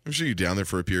 I'm sure you're down there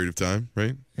for a period of time,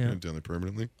 right? Yeah. You're down there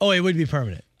permanently. Oh, it would be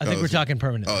permanent. I think we're talking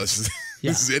permanent. Oh, this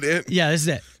is it? Yeah, this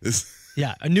is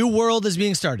it. A new world is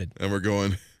being started. And we're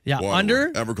going. Yeah,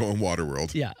 under. And we're going water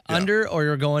world. Yeah, under or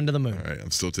you're going to the moon. All right, I'm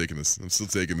still taking this. I'm still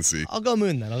taking the sea. I'll go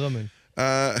moon then. I'll go moon.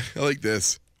 I like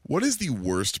this. What is the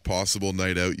worst possible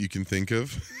night out you can think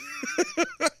of?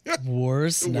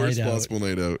 Worst possible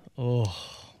night out.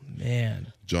 Oh,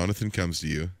 man. Jonathan comes to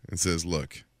you and says,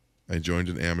 look, I joined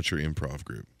an amateur improv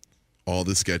group. All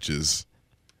the sketches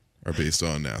are based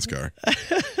on NASCAR.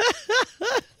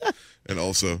 And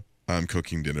also, I'm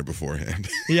cooking dinner beforehand.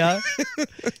 Yeah.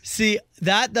 See,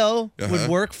 that though would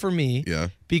work for me. Yeah.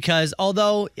 Because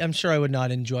although I'm sure I would not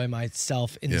enjoy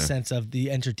myself in the sense of the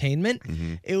entertainment,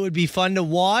 it would be fun to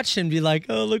watch and be like,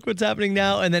 oh, look what's happening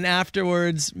now. And then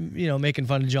afterwards, making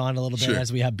fun of John a little bit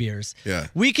as we have beers. Yeah.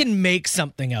 We can make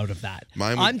something out of that.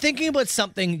 I'm thinking about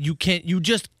something you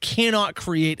just cannot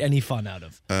create any fun out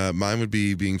of. Mine would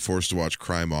be being forced to watch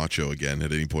Cry Macho again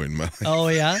at any point in my life. Oh,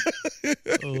 yeah?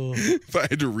 If I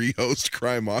had to re-host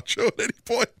Cry Macho at any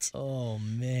point. Oh,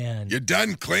 man. You're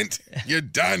done, Clint. You're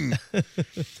done.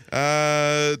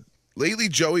 Lately,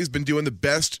 Joey's been doing the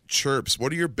best chirps.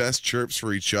 What are your best chirps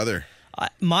for each other?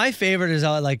 My favorite is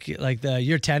like the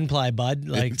 "You're 10 ply, bud."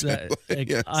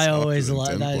 I always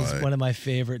love that. Is one of my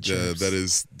favorite chirps.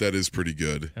 That is pretty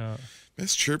good.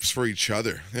 Best chirps for each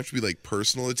other. They have to be like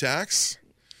personal attacks.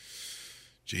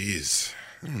 Jeez,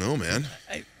 I don't know, man.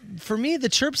 For me, the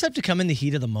chirps have to come in the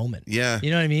heat of the moment. Yeah,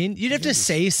 you know what I mean. You'd have to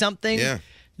say something. Yeah.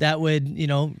 That would,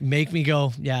 make me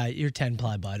go, yeah, you're 10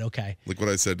 ply, bud. Okay. Look what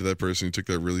I said to that person who took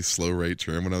that really slow right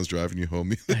turn when I was driving you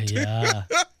home. Yeah.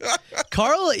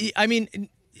 Carl, I mean,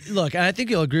 look, and I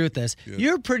think you'll agree with this. Yeah.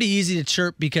 You're pretty easy to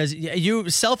chirp because you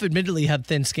self-admittedly have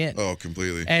thin skin. Oh,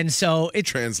 completely. And so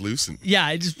it's translucent. Yeah,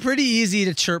 it's pretty easy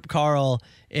to chirp Carl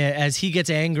as he gets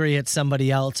angry at somebody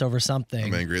else over something.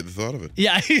 I'm angry at the thought of it.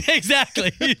 Yeah,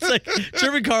 exactly. It's like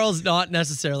chirping Carl's not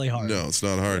necessarily hard. No, it's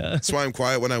not hard. Yeah. That's why I'm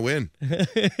quiet when I win.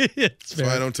 That's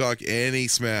why I don't talk any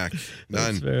smack.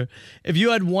 None. That's fair. If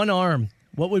you had one arm,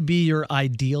 what would be your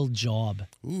ideal job?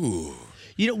 Ooh.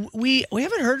 We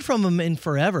haven't heard from him in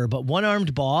forever, but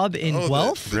One-Armed Bob in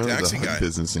Guelph. The taxi guy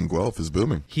business in Guelph is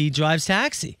booming. He drives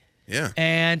taxi. Yeah.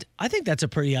 And I think that's a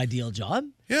pretty ideal job.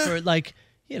 Yeah. For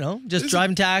just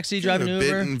driving taxi, driving Uber.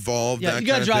 A bit involved. Yeah, you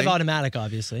got to drive automatic,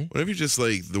 obviously. What if you're just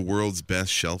like the world's best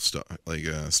shelf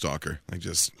stalker? Like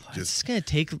just it's gonna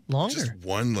take longer. Just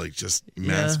one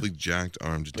massively jacked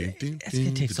arm. That's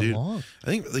gonna take so long. I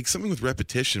think like something with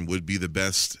repetition would be the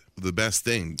best the best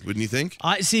thing, wouldn't you think?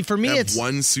 For me, it's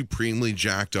one supremely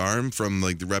jacked arm from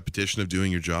like the repetition of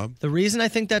doing your job. The reason I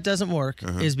think that doesn't work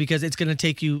is because it's going to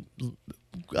take you,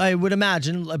 I would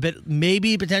imagine, a bit,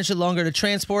 maybe potentially longer to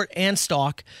transport and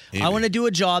stock. Maybe. I want to do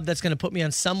a job that's going to put me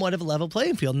on somewhat of a level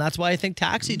playing field, and that's why I think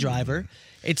taxi driver.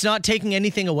 It's not taking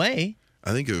anything away.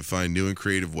 I think it would find new and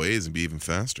creative ways and be even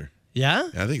faster. Yeah?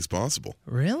 I think it's possible.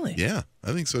 Really? Yeah,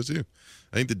 I think so too.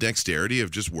 I think the dexterity of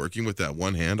just working with that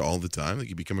one hand all the time, that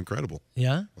could become incredible.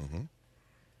 Yeah?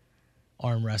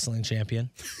 Arm wrestling champion.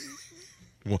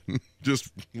 Just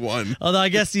one. Although I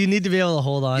guess you need to be able to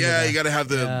hold on. Yeah, you got to have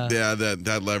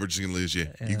that leverage is going to lose you.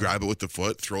 Yeah. You grab it with the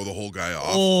foot, throw the whole guy off.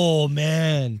 Oh,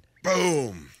 man.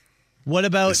 Boom. What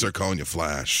about... They start calling you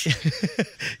Flash.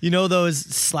 You know those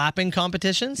slapping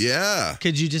competitions? Yeah.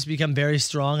 Could you just become very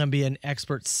strong and be an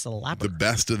expert slapper? The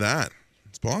best of that.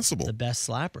 It's possible. The best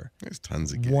slapper. There's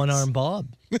tons of gigs. One-arm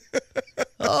Bob.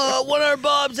 One-arm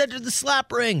Bob's entered the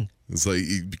slap ring. It's like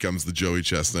he becomes the Joey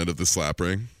Chestnut of the slap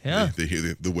ring. Yeah. They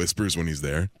hear the whispers when he's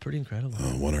there. Pretty incredible.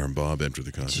 Oh, One-Arm Bob entered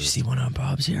the contest. Did you see One-Arm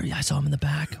Bob's here? Yeah, I saw him in the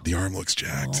back. The arm looks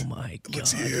jacked. Oh, my God. It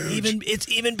looks huge. It's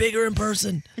even bigger in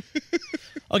person.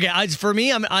 Okay, for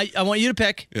me, I want you to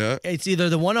pick. Yeah. It's either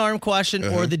the one-arm question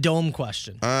or the dome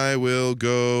question. I will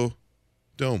go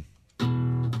dome.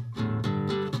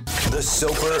 The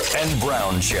Soper and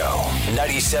Brown Show.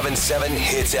 97.7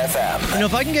 Hits FM. You know,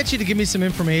 if I can get you to give me some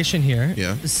information here.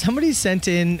 Yeah. Somebody sent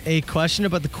in a question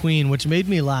about the Queen, which made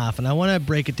me laugh, and I want to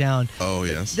break it down. Oh,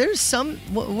 yes. There's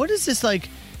what is this, like,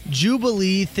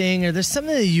 Jubilee thing, or there's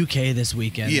something in the UK this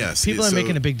weekend. Yes. People are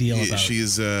making a big deal about.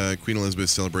 She's Queen Elizabeth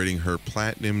celebrating her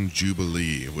Platinum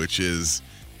Jubilee, which is...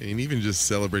 And even just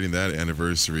celebrating that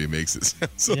anniversary makes it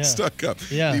sound so stuck up.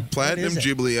 Yeah. The Platinum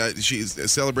Jubilee,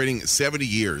 she's celebrating 70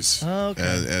 years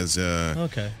as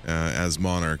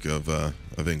monarch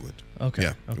of England. Okay.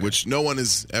 Yeah. Okay. Which no one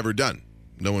has ever done.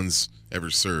 No one's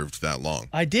ever served that long.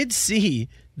 I did see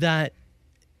that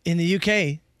in the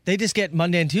UK, they just get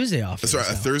Monday and Tuesday off. That's right.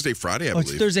 Thursday, Friday, I believe.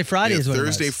 It's Thursday, Friday is what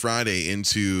Thursday, it was. Friday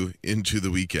into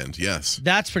the weekend. Yes.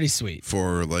 That's pretty sweet.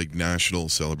 For like national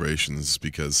celebrations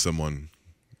because someone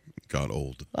got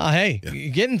old. Oh, hey,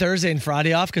 getting Thursday and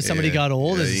Friday off because somebody got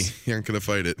old is... You aren't going to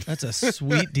fight it. That's a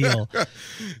sweet deal.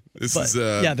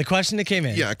 The question that came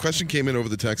in. Yeah, a question came in over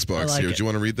the text box here. Do you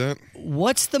want to read that?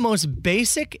 What's the most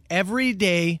basic,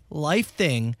 everyday life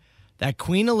thing that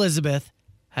Queen Elizabeth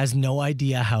has no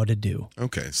idea how to do?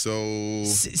 Okay, so...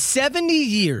 70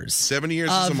 years. 70 years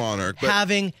as a monarch. But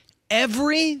having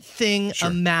everything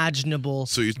imaginable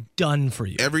done for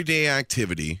you. Everyday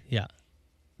activity. Yeah.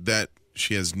 That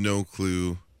she has no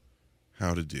clue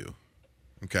how to do.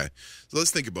 Okay, so let's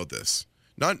think about this.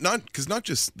 Not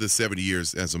just the 70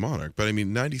 years as a monarch, but I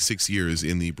mean 96 years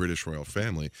in the British royal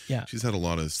family. Yeah, she's had a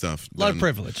lot of stuff. A lot of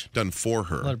privilege done for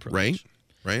her. A lot of privilege.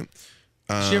 Right.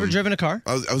 Has she ever driven a car?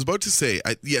 I was about to say,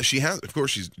 she has. Of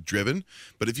course, she's driven.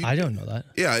 But if you, I don't know that.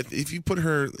 Yeah, if you put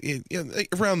her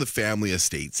around the family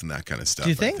estates and that kind of stuff. Do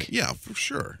you think? Yeah, for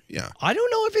sure. Yeah. I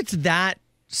don't know if it's that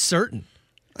certain.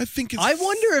 I think it's... I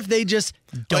wonder if they just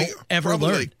don't ever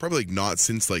learn. Probably not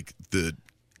since like the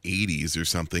 80s or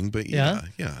something, but yeah,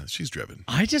 she's driven.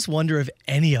 I just wonder if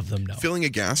any of them know. Filling a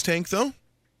gas tank, though?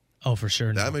 Oh, for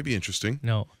sure no. That might be interesting.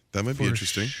 No. That might be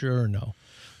interesting. For sure no.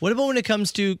 What about when it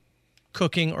comes to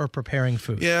cooking or preparing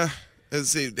food? Yeah.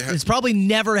 It's probably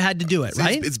never had to do it,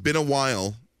 right? It's been a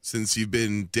while since you've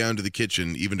been down to the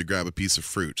kitchen even to grab a piece of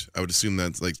fruit. I would assume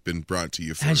that's like been brought to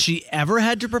you first. Has she ever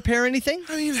had to prepare anything?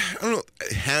 I mean, I don't know.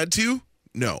 Had to?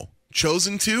 No.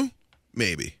 Chosen to?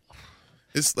 Maybe.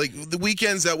 It's like the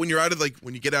weekends that when you're out of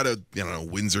when you get out of, I don't know,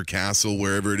 Windsor Castle,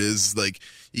 wherever it is, like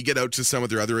you get out to some of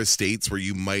their other estates where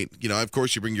you might, of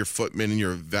course you bring your footmen and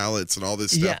your valets and all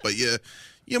this stuff, but you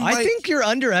might. I think you're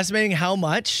underestimating how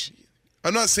much.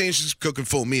 I'm not saying she's cooking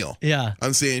full meal. Yeah.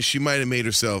 I'm saying she might have made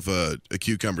herself a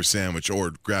cucumber sandwich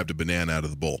or grabbed a banana out of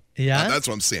the bowl. Yeah. That's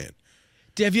what I'm saying.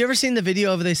 Have you ever seen the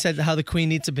video of they said how the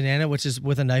Queen eats a banana, which is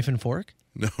with a knife and fork?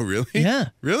 No, really? Yeah.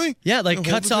 Really? Yeah,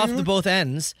 cuts off the both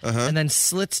ends and then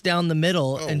slits down the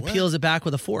middle and peels it back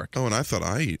with a fork. Oh, and I thought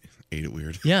I ate it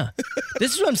weird. Yeah.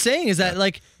 This is what I'm saying is that,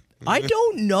 I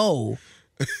don't know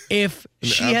if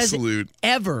she has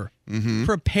ever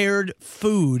prepared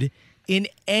food in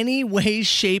any way,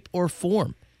 shape, or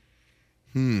form.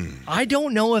 I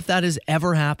don't know if that has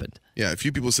ever happened. Yeah, a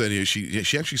few people said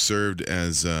she actually served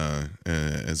as a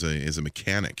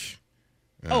mechanic.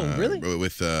 Oh, really?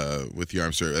 With the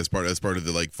armed service as part of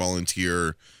the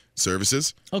volunteer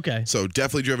services. Okay. So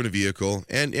definitely driven a vehicle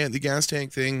and the gas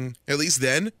tank thing. At least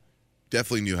then,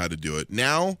 definitely knew how to do it.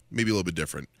 Now, maybe a little bit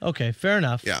different. Okay, fair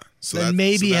enough. Yeah. So then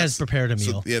maybe has prepared a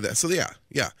meal.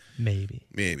 Yeah.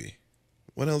 Maybe.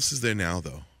 What else is there now,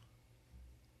 though?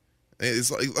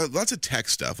 It's like lots of tech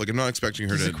stuff. Like, I'm not expecting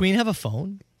her Does to. the Queen have a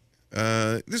phone?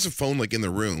 There's a phone like in the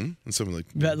room, and someone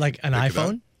like an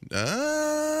iPhone.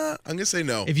 I'm gonna say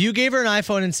no. If you gave her an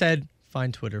iPhone and said,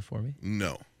 "Find Twitter for me,"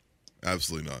 no,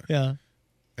 absolutely not. Yeah.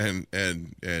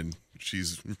 And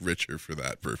she's richer for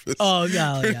that purpose. Oh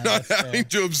no, for not having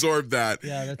to absorb that.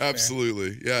 Yeah, that's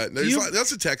absolutely. Fair. Yeah, there's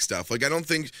lots of tech stuff. Like I don't.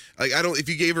 If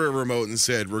you gave her a remote and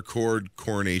said record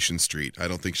Coronation Street, I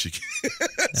don't think she can.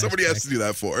 Somebody has to do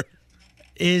that for her.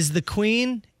 Is the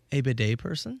Queen a bidet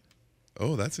person?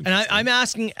 Oh, that's interesting. And I'm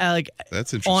asking, that's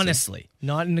interesting. Honestly,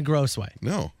 not in a gross way.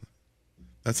 No,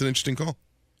 that's an interesting call.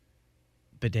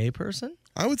 Bidet person?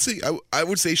 I would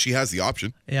say she has the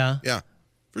option. Yeah. Yeah,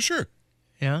 for sure.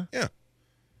 Yeah? Yeah,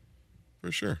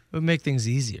 for sure. It would make things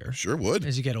easier. Sure would.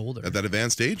 As you get older. At that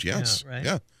advanced age, yes. Yeah, right?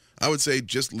 Yeah. I would say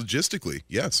just logistically,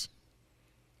 yes.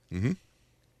 Mm-hmm.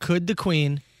 Could the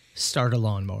Queen start a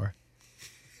lawnmower?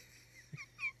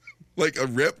 Like a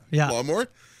lawnmower?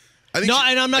 I think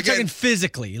and I'm not talking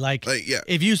physically. Like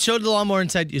if you showed the lawnmower and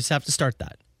said, you just have to start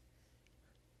that.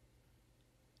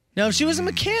 Now, if she was a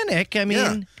mechanic, I mean...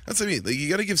 Yeah, that's what I mean. Like, you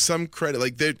got to give some credit.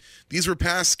 Like, these were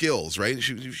past skills, right?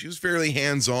 She was fairly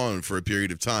hands-on for a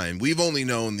period of time. We've only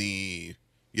known the,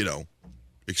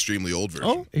 extremely old version.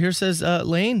 Oh, here says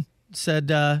Lane said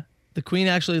the Queen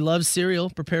actually loves cereal,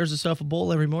 prepares herself a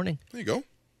bowl every morning. There you go.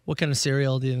 What kind of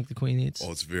cereal do you think the Queen eats?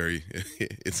 Oh, it's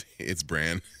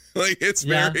bran. Like, it's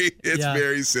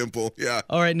very simple. Yeah.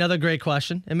 All right, another great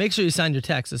question. And make sure you sign your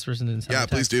text. This person didn't sign their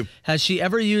text. Please do. Has she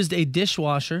ever used a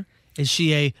dishwasher? Is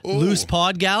she a loose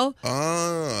pod gal?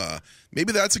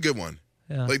 Maybe that's a good one.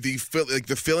 Yeah. Like the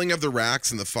filling of the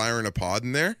racks and the fire in a pod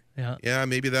in there. Yeah. Yeah,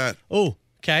 maybe that. Oh,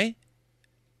 okay.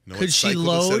 Could she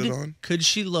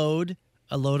load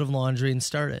a load of laundry and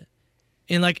start it?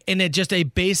 In just a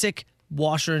basic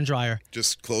washer and dryer.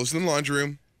 Just close in the laundry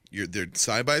room. They're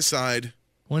side by side.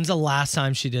 When's the last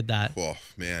time she did that? Oh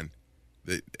man,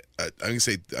 I'm gonna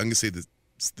say the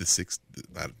sixth.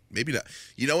 Maybe not.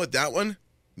 You know what? That one,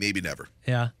 maybe never.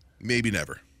 Yeah, maybe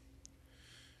never.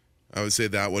 I would say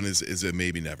that one is a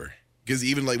maybe never, because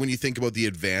even like when you think about the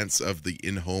advance of the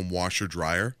in-home washer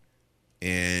dryer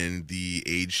and the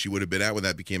age she would have been at when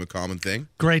that became a common thing.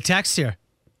 Great text here.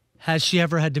 Has she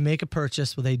ever had to make a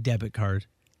purchase with a debit card?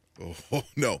 Oh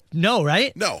no. No,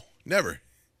 right? No, never.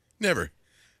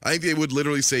 I think they would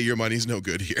literally say your money's no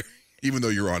good here, even though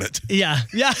you're on it. Yeah.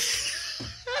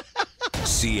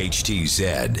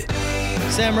 CHTZ.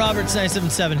 Sam Roberts,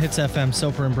 977 Hits FM,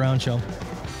 Soper and Brown Show.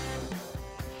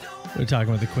 We were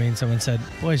talking with the Queen. Someone said,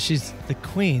 "Boy, she's the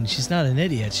Queen. She's not an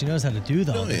idiot. She knows how to do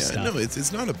all this stuff." No,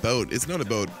 it's not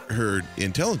about her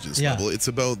intelligence level. It's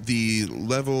about the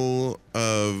level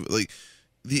of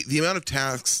the amount of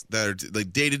tasks that are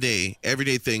like day-to-day,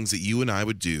 everyday things that you and I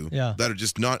would do that are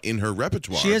just not in her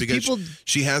repertoire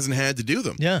she hasn't had to do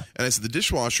them. Yeah. And I said the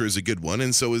dishwasher is a good one,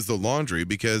 and so is the laundry,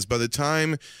 because by the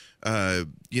time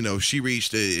she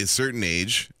reached a certain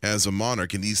age as a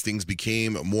monarch and these things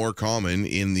became more common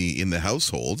in the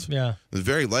household, it's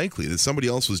very likely that somebody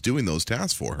else was doing those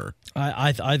tasks for her.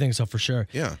 I think so for sure.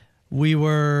 Yeah. We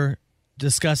were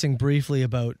discussing briefly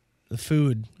about the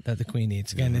food that the Queen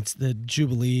eats. Again, it's the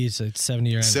Jubilee, so it's 70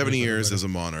 years. 70 years as a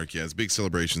monarch, it's big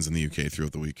celebrations in the UK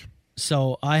throughout the week.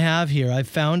 So I've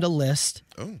found a list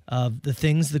of the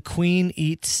things the Queen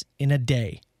eats in a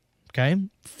day. Okay?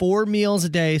 4 meals a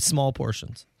day, small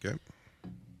portions. Okay.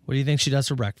 What do you think she does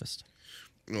for breakfast?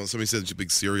 Well, somebody said it's a big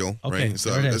cereal, okay, right?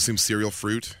 So I assume cereal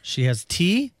fruit. She has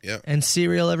tea and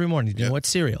cereal every morning. Do you know what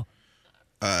cereal?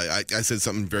 I said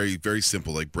something very, very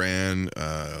simple, like bran,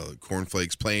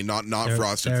 cornflakes, plain, not frosted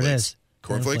flakes. There it is.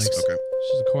 Cornflakes? Okay.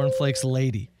 She's a cornflakes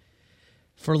lady.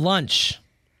 For lunch,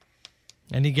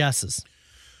 any guesses?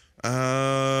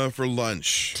 For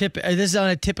lunch. This is on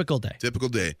a typical day. Typical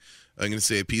day. I'm going to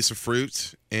say a piece of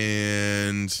fruit,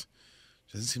 and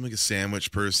doesn't seem like a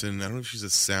sandwich person. I don't know if she's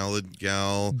a salad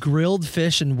gal. Grilled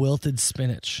fish and wilted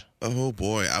spinach. Oh,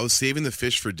 boy. I was saving the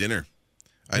fish for dinner.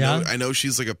 I know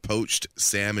she's like a poached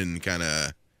salmon kind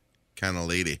of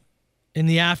lady. In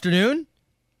the afternoon,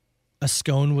 a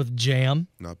scone with jam.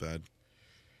 Not bad.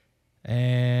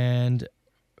 And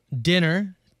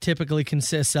dinner typically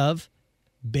consists of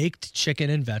baked chicken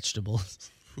and vegetables.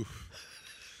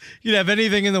 You'd have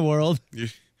anything in the world.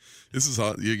 This is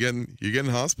you're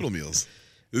getting hospital meals.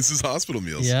 This is hospital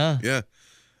meals. Yeah.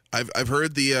 I've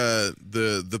heard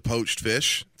the poached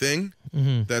fish thing.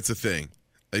 Mm-hmm. That's a thing.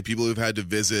 Like people who've had to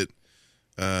visit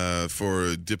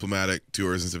for diplomatic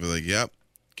tours and stuff are like, yep,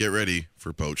 Get ready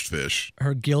for poached fish.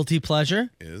 Her guilty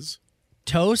pleasure is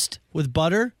toast with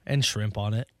butter and shrimp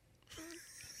on it.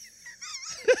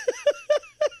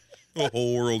 The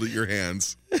whole world at your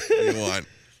hands. What do you want?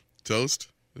 Toast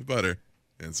with butter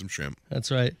and some shrimp.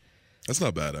 That's right. That's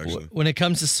not bad, actually. When it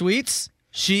comes to sweets,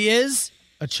 she is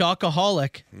a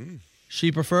chocoholic.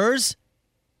 She prefers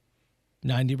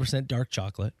 90% dark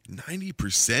chocolate.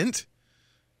 90%?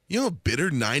 You know how bitter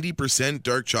 90%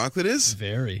 dark chocolate is?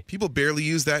 Very. People barely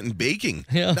use that in baking.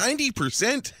 Yeah.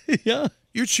 90%? Yeah.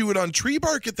 You're chewing on tree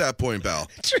bark at that point, pal.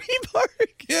 Tree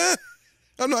bark? Yeah.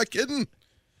 I'm not kidding.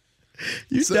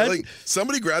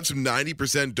 Somebody grab some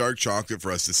 90% dark chocolate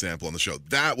for us to sample on the show.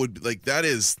 That would that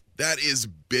is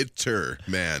bitter,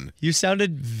 man. You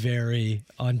sounded very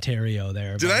Ontario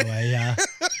there, Did by I? the way. Yeah.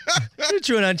 You're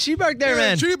chewing on tree bark there,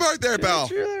 man. Tree bark there, pal.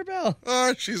 Tree there, pal.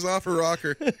 Oh, she's off her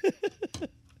rocker.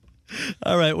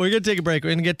 All right, we're going to take a break.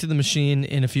 We're going to get to the machine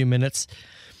in a few minutes.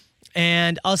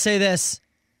 And I'll say this.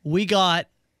 We got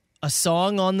a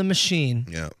song on the machine.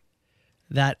 Yeah.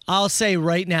 That I'll say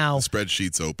right now. The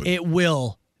spreadsheet's open. It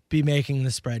will be making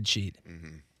the spreadsheet.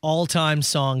 Mm-hmm. All-time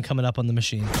song coming up on the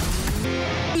machine.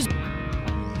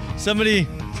 Somebody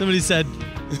said,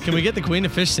 can we get the Queen a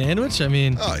fish sandwich? I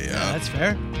mean, oh, yeah. That's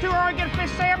fair. Do I get a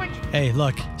fish sandwich? Hey,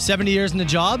 look, 70 years in the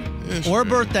job or a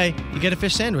birthday, you get a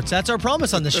fish sandwich. That's our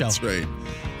promise on the show. That's right.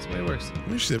 That's the way it works. I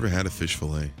wonder if she's ever had a fish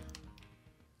fillet.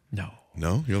 No.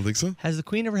 No? You don't think so? Has the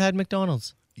Queen ever had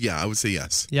McDonald's? Yeah, I would say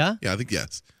yes. Yeah? Yeah, I think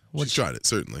yes. She's tried it,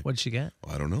 certainly. What'd she get?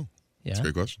 Well, I don't know. Yeah. That's a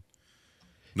great question.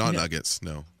 Not nuggets,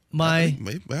 no. I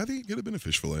think it could have been a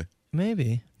fish fillet.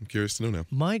 Maybe. I'm curious to know now.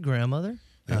 My grandmother,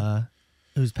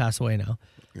 who's passed away now,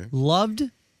 loved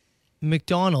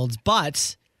McDonald's,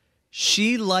 but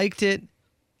she liked it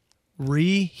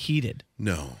reheated.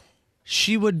 No.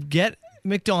 She would get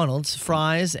McDonald's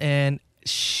fries, and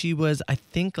she was, I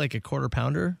think, like a quarter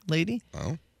pounder lady.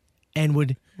 Oh. And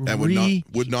would not eat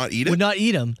it? Would not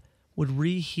eat them. Would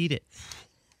reheat it.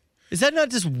 Is that not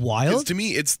just wild? To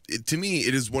me, it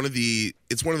is one of the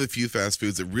few fast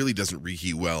foods that really doesn't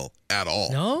reheat well at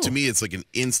all. No. To me, it's like an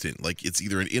instant. Like it's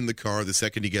either in the car the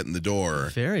second you get in the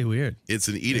door. Very weird. It's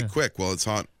an eat it quick while it's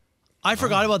hot. I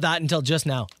forgot about that until just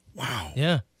now. Wow.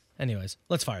 Yeah. Anyways,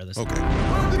 let's fire this. Okay.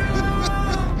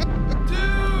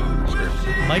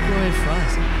 Microwave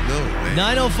fries. No way.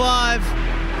 905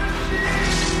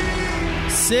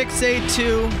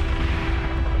 682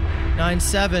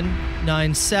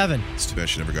 9797. It's too bad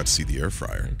she never got to see the air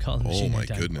fryer. Oh my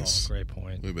goodness. Great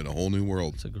point. It would have been a whole new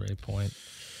world. That's a great point.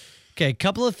 Okay, a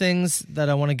couple of things that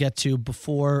I want to get to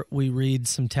before we read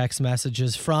some text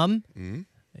messages from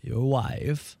your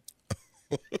wife.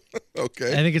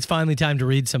 Okay. I think it's finally time to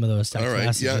read some of those text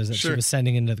messages that sure. she was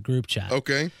sending into the group chat.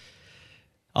 Okay.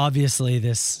 Obviously,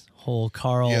 this whole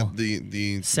Carl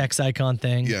the sex icon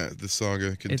thing. Yeah, the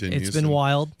saga continues. It's been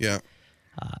wild. Yeah.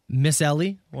 Miss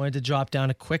Ellie wanted to drop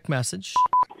down a quick message.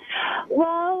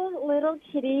 Well, little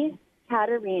kitty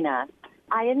Katerina,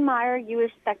 I admire you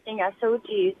respecting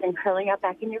SOGs and curling up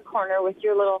back in your corner with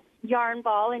your little yarn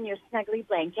ball and your snuggly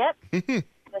blanket.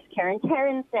 Miss Karen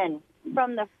Terrenson,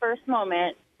 from the first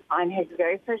moment on his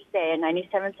very first day in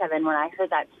 97.7 when I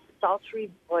heard that sultry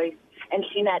voice and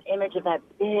seen that image of that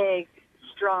big,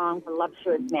 strong,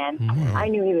 voluptuous man, I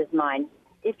knew he was mine.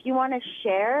 If you want to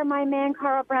share my man,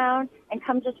 Carl Brown, and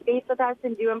come to space with us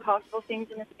and do impossible things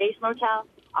in a space motel,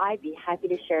 I'd be happy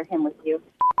to share him with you.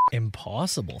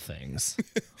 Impossible things.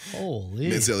 Holy.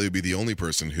 Miss Ellie would be the only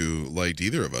person who liked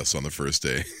either of us on the first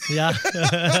day. Yeah.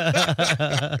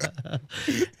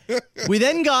 We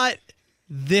then got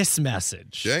this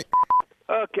message. Okay.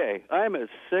 Okay, I'm as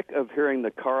sick of hearing the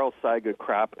Carl Saga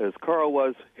crap as Carl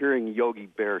was hearing Yogi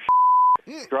Bear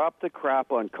Drop the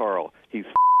crap on Carl. He's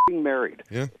married.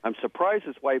 Yeah. I'm surprised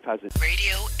his wife has a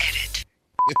radio edit.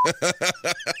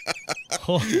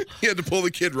 He had to pull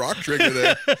the Kid Rock trigger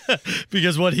there.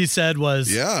 Because what he said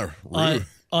was rude.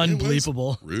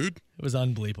 Unbelievable. Rude. It was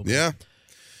unbelievable. Yeah.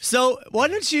 So why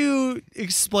don't you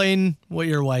explain what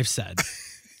your wife said? I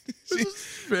think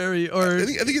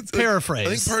it's paraphrase.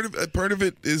 I think part of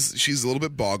it is she's a little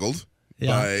bit boggled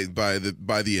by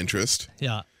the interest.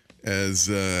 Yeah. As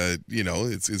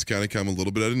it's kind of come a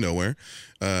little bit out of nowhere.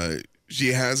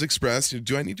 She has expressed,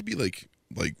 do I need to be like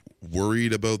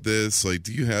worried about this? Like,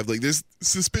 do you have there's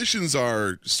suspicions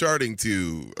are starting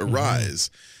to arise.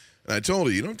 And I told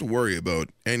her, you don't have to worry about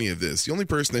any of this. The only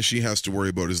person that she has to worry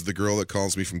about is the girl that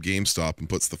calls me from GameStop and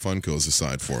puts the Funkos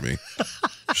aside for me.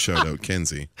 Shout out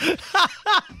Kenzie.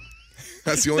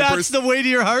 That's the only That's person. the way to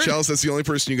your heart? Chelsea, that's the only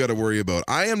person you got to worry about.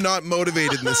 I am not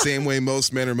motivated in the same way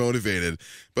most men are motivated.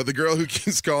 But the girl who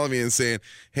keeps calling me and saying,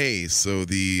 hey, so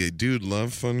the Dude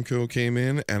Love Funko came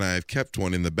in and I've kept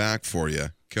one in the back for you.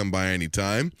 Come by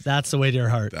anytime. That's the way to your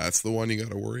heart. That's the one you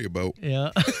got to worry about.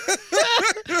 Yeah.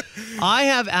 I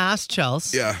have asked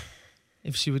Chelsea Yeah.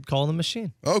 if she would call the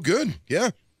machine. Oh, good.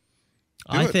 Yeah.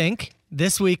 I think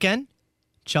this weekend,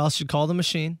 Chelsea should call the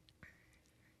machine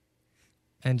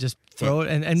and just throw it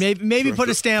and maybe put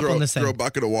a stamp on this thing. Throw a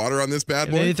bucket of water on this bad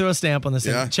boy. Maybe throw a stamp on this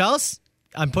Yeah. thing. Chelsea,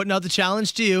 I'm putting out the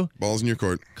challenge to you. Ball's in your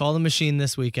court. Call the machine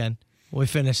this weekend. We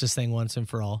finish this thing once and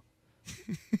for all.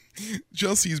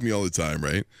 Jill sees me all the time,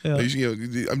 right? Yeah.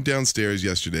 I'm downstairs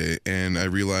yesterday and I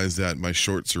realized that my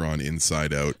shorts are on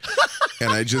inside out.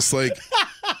 And I just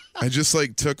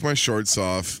took my shorts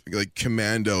off like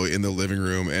commando in the living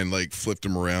room and like flipped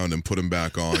them around and put them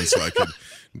back on so I could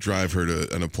drive her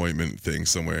to an appointment thing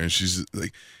somewhere. And she's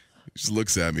like, she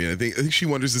looks at me and I think she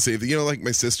wonders the same thing. You know, like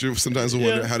my sister sometimes will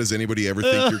wonder, how does anybody ever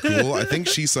think you're cool? I think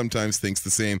she sometimes thinks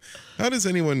the same. How does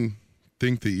anyone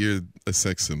think that you're a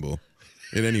sex symbol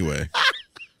in any way? I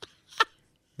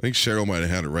think Cheryl might have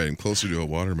had it right. I'm closer to a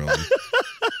watermelon.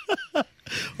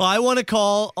 Well, I want to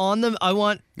call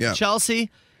Chelsea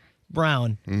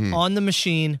Brown on the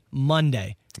machine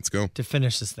Monday. Let's go. To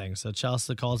finish this thing. So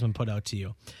Chelsea, the call's been put out to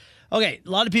you. Okay, a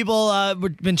lot of people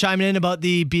been chiming in about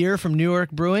the beer from Newark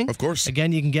Brewing. Of course.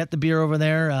 Again, you can get the beer over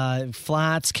there,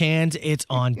 flats, cans. It's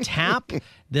on tap.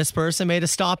 This person made a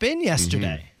stop in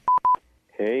yesterday.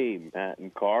 Hey, Matt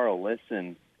and Carl,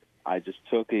 listen. I just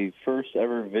took a first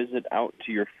ever visit out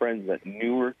to your friends at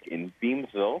Newark in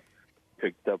Beamsville.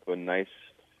 Picked up a nice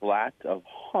flat of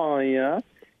Hoya,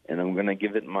 and I'm going to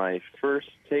give it my first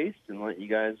taste and let you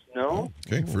guys know.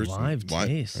 Okay, first live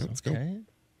taste. Right, let's go.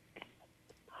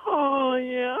 Oh,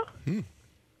 yeah.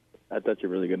 I thought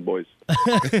you're really good, boys.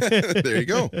 There you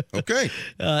go. Okay.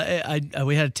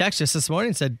 We had a text just this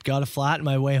morning, said, got a flat on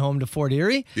my way home to Fort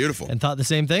Erie. Beautiful. And thought the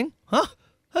same thing. Huh?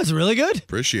 That's really good.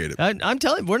 Appreciate it. I'm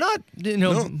telling you, we're not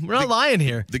lying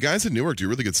here. The guys at Newark do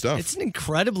really good stuff. It's an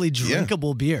incredibly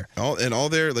drinkable beer. All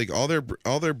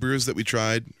their brews that we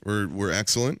tried were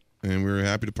excellent, and we were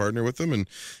happy to partner with them, and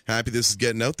happy this is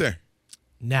getting out there.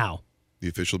 Now, the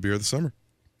official beer of the summer.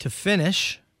 To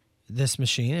finish this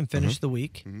machine and finish the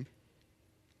week,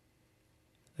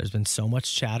 there's been so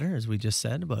much chatter, as we just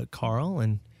said, about Carl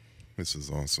and this is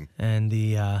awesome, and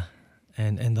the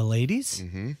and the ladies.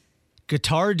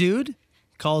 Guitar Dude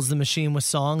calls the machine with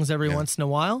songs every once in a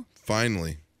while.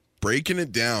 Finally, breaking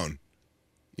it down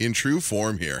in true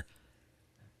form here.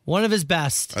 One of his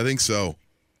best. I think so.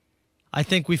 I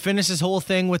think we finish this whole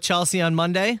thing with Chelsea on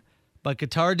Monday, but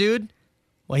Guitar Dude,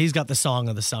 well, he's got the song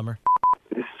of the summer.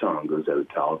 This song goes out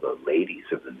to all the ladies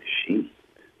of the machine.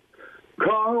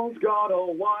 Carl's got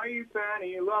a wife and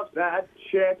he loves that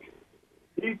chick.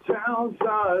 He tells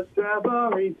us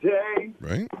every day.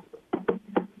 Right.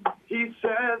 He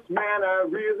says, man, I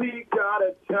really got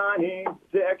a tiny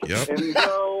dick in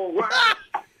the worst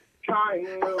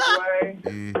kind of way.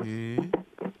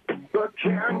 But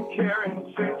Karen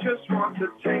said just wants a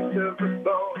taste of the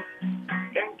bone.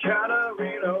 And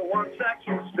Katarina wants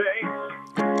actual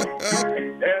space.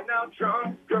 And now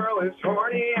drunk girl is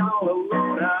horny all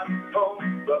alone at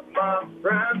home. But my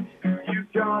friend, you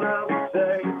gotta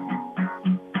say,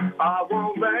 I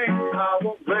won't lay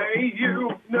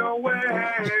you, no way.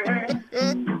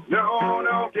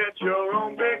 No, get your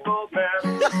own big old man.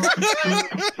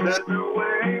 Said no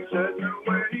way,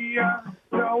 yeah,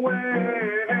 no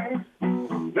way.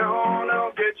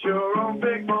 No, get your own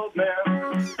big old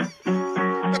man.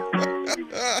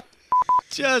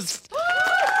 Just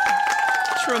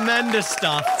tremendous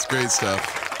stuff. It's great stuff.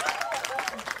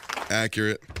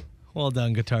 Accurate. Well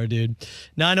done, Guitar Dude.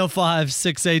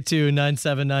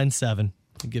 905-682-9797.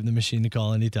 Give the machine a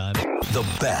call anytime. The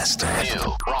best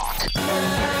new rock.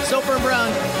 Soper and Brown.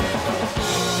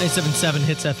 877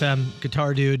 Hits FM.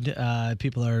 Guitar Dude.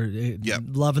 People are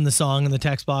loving the song in the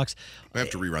text box. I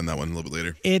have to rerun that one a little bit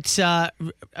later. It's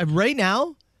right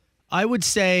now, I would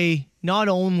say not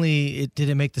only did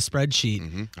it make the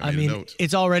spreadsheet, I mean,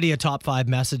 it's already a top 5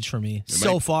 message for me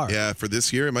far. Yeah, for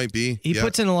this year, it might be. He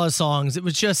puts in a lot of songs. It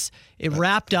was just,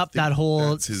 wrapped up that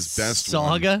whole his best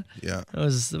saga. One. Yeah. It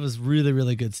was really,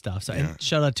 really good stuff. So and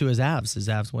shout out to his Avs. His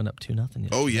Avs went up 2-0.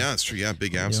 Oh, yeah, it's true. Yeah,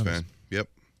 big Avs fan. Yep.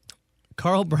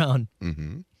 Carl Brown.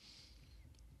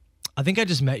 I think I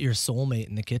just met your soulmate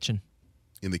in the kitchen.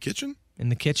 In the kitchen? In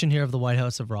the kitchen here of the White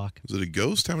House of Rock. Is it a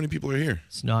ghost? How many people are here?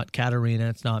 It's not Katarina.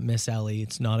 It's not Miss Ellie.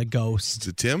 It's not a ghost. Is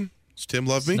it Tim? Does Tim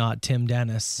love me? It's not Tim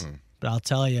Dennis. But I'll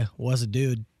tell you, was a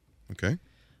dude. Okay.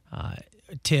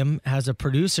 Tim has a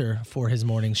producer for his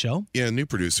morning show. Yeah, new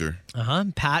producer.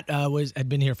 Pat had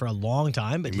been here for a long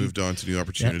time, but he moved on to new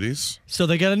opportunities. Yeah. So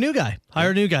they got a new guy.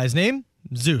 Hired a new guy. His name,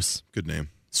 Zeus. Good name.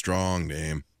 Strong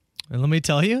name. And let me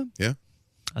tell you. Yeah.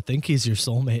 I think he's your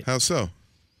soulmate. How so?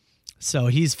 So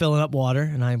he's filling up water,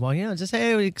 and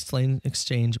we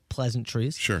exchange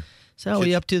pleasantries. Sure. So what are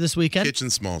you up to this weekend? Kitchen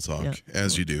small talk,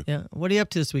 as you do. Yeah. What are you up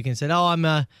to this weekend? He said, I'm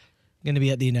going to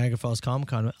be at the Niagara Falls Comic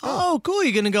Con. Oh, cool.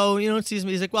 You're going to go, see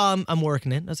me. He's like, well, I'm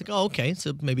working it. I was like, oh, okay.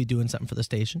 So maybe doing something for the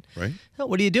station. Right. So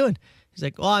what are you doing? He's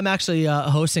like, well, I'm actually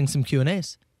hosting some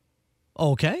Q&As.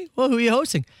 Okay. Well, who are you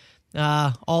hosting?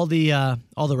 All the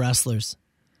wrestlers.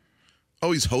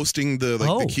 Oh, he's hosting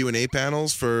the Q&A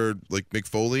panels for like Mick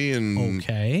Foley and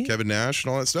Kevin Nash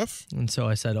and all that stuff? And so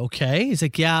I said, okay. He's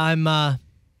like, yeah, I'm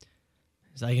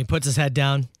he's like, he puts his head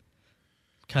down.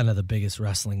 Kind of the biggest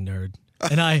wrestling nerd.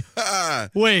 And I,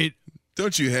 wait.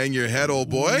 Don't you hang your head, old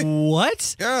boy.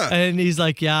 What? Yeah. And he's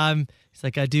like, yeah, he's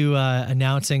like, I do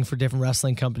announcing for different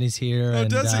wrestling companies here. Oh, and,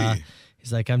 does he?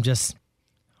 He's like,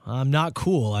 I'm not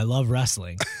cool. I love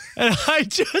wrestling. And I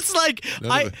just like,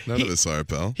 none of us are,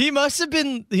 pal. He must have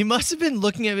been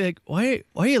looking at me like, why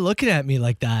are you looking at me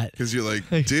like that? Because you're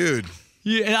like, dude.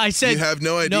 And I said, you have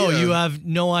no idea. No, you have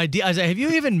no idea. I was like, have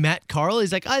you even met Carl?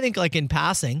 He's like, I think like in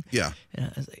passing. Yeah. And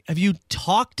I was like, have you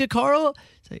talked to Carl?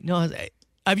 He's like, no. I was like,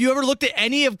 have you ever looked at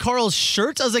any of Carl's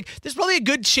shirts? I was like, there's probably a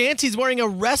good chance he's wearing a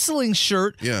wrestling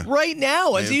shirt right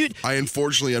now. I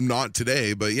unfortunately am not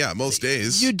today, but yeah, most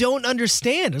days. You don't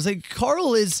understand. I was like,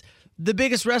 Carl is the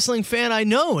biggest wrestling fan I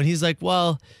know. And he's like,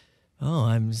 well... Oh,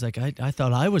 I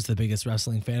thought I was the biggest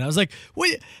wrestling fan. I was like,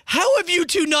 wait, how have you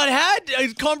two not had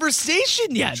a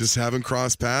conversation yet? Just haven't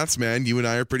crossed paths, man. You and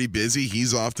I are pretty busy.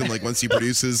 He's often like, once he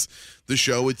produces the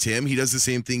show with Tim, he does the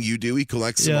same thing you do. He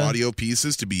collects some audio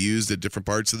pieces to be used at different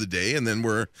parts of the day. And then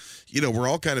we're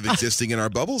all kind of existing in our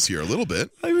bubbles here a little bit.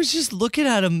 I was just looking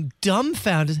at him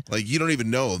dumbfounded. Like, you don't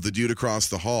even know the dude across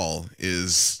the hall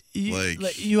is...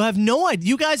 You have no idea.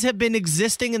 You guys have been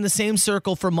existing in the same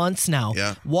circle for months now.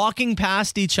 Yeah. Walking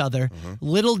past each other.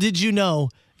 Little did you know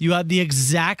you have the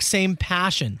exact same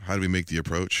passion. How do we make the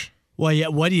approach? Well, yeah.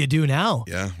 What do you do now?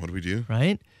 Yeah. What do we do?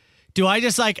 Right. Do I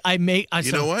just like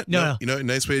you know what? No. You know, a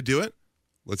nice way to do it.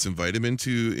 Let's invite him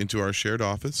into our shared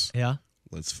office. Yeah.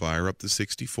 Let's fire up the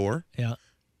 64. Yeah.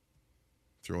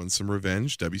 Throw in some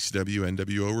revenge, WCW,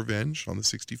 NWO revenge on the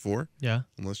 64. Yeah.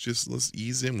 And let's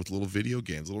ease in with little video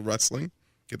games, little wrestling,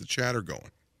 get the chatter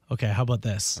going. Okay, how about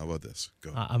this?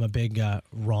 Go. I'm a big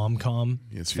rom-com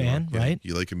fan, right?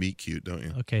 You like a meet cute, don't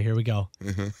you? Okay, here we go.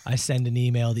 I send an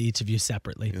email to each of you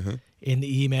separately. In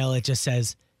the email, it just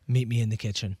says, meet me in the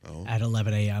kitchen at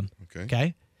 11 a.m.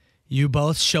 Okay? You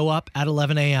both show up at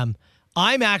 11 a.m.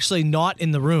 I'm actually not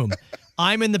in the room.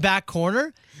 I'm in the back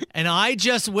corner, and I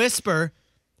just whisper...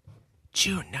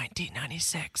 June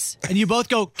 1996. And you both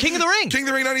go, King of the Ring. King of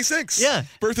the Ring 96. Yeah.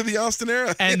 Birth of the Austin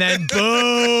era. And then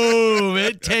boom,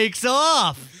 it takes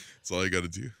off. That's all you got to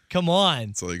do. Come on.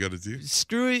 That's all you got to do.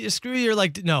 Screw you're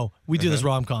like, no, we do this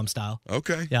rom-com style.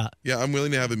 Okay. Yeah. Yeah, I'm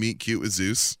willing to have a meet cute with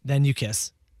Zeus. Then you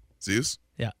kiss. Zeus?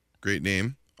 Yeah. Great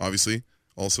name. Obviously,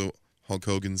 also Hulk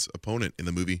Hogan's opponent in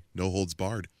the movie No Holds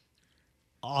Barred.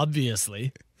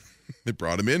 Obviously. They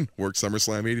brought him in. Worked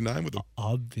SummerSlam 89 with him.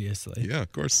 Obviously. Yeah,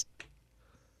 of course.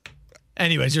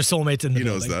 Anyways, your soulmate's in the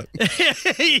building. He knows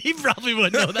that. He probably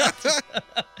wouldn't know that.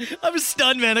 I was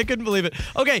stunned, man. I couldn't believe it.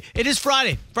 Okay, it is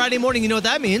Friday. Friday morning, you know what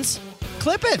that means?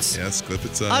 Clip It. Yes, Clip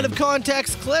It time. Out of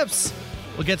context clips.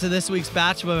 We'll get to this week's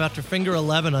Bachelor after Finger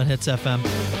 11 on Hits FM.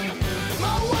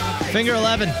 Finger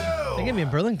 11. They're going to be in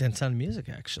Burlington Sound of Music,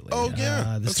 actually. Oh,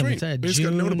 yeah. That's right. We just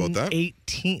got a note about that.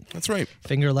 18th. That's right.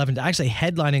 Finger 11. Actually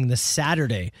headlining the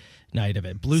Saturday night of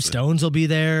it. Blue Stones will be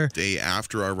there. Day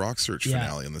after our Rock Search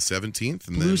finale on the 17th.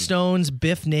 And Blue Stones,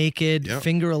 Biff Naked,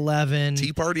 Finger 11.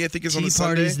 Tea Party, I think, is on the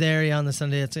Sunday. Tea Party's there, on the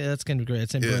Sunday. That's going to be great.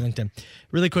 It's in Burlington.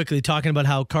 Really quickly, talking about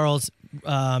how Carl's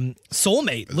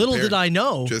soulmate, little did I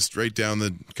know. Just right down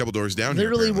the couple doors down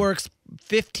literally here. Works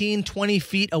 15, 20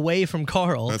 feet away from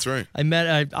Carl. That's right.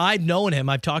 I've known him.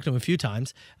 I've talked to him a few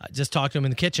times. Just talked to him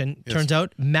in the kitchen. Yes. Turns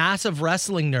out, massive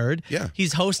wrestling nerd. Yeah.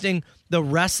 He's hosting the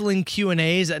wrestling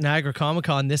Q&As at Niagara Comic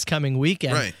Con this coming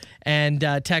weekend. Right. And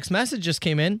text message just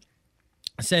came in.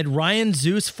 Said, Ryan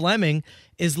Zeus Fleming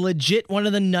is legit one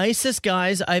of the nicest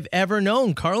guys I've ever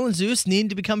known. Carl and Zeus need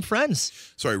to become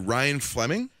friends. Sorry, Ryan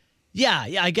Fleming? Yeah,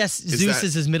 I guess Zeus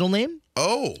is his middle name.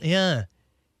 Oh. Yeah.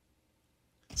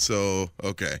 So,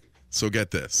 okay. So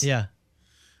get this. Yeah.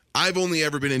 I've only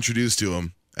ever been introduced to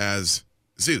him as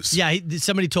Zeus. Yeah,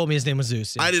 somebody told me his name was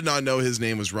Zeus. Yeah. I did not know his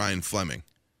name was Ryan Fleming.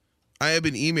 I have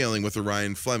been emailing with a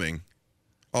Ryan Fleming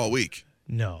all week.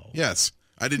 No. Yes.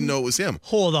 I didn't know it was him.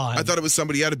 Hold on. I thought it was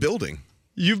somebody at a building.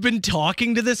 You've been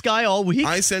talking to this guy all week?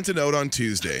 I sent a note on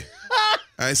Tuesday.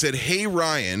 I said, hey,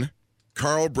 Ryan,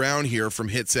 Carl Brown here from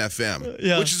Hits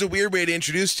FM, which is a weird way to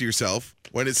introduce to yourself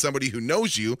when it's somebody who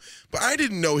knows you. But I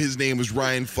didn't know his name was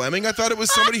Ryan Fleming. I thought it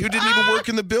was somebody who didn't even work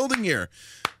in the building here.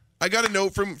 I got a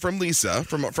note from Lisa,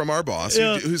 from our boss,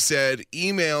 who said,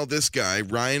 email this guy,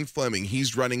 Ryan Fleming.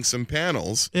 He's running some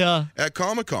panels at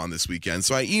Comic-Con this weekend.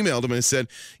 So I emailed him and I said,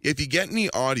 if you get any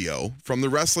audio from the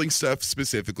wrestling stuff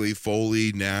specifically,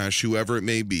 Foley, Nash, whoever it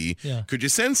may be, could you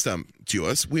send some to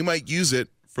us? We might use it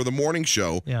for the morning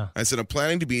show. I said, I'm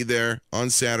planning to be there on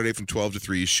Saturday from 12 to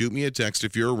 3. Shoot me a text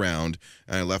if you're around.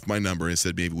 And I left my number and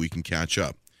said, maybe we can catch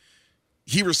up.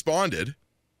 He responded,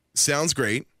 sounds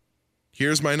great.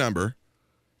 Here's my number.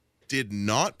 Did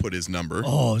not put his number in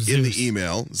the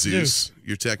email. Zeus,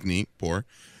 your technique, poor.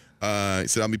 He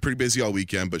said, I'll be pretty busy all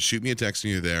weekend, but shoot me a text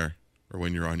when you're there or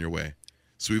when you're on your way.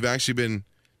 So we've actually been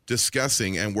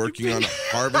discussing and working on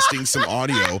harvesting some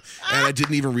audio, and I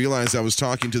didn't even realize I was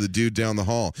talking to the dude down the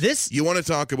hall. You want to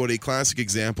talk about a classic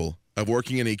example of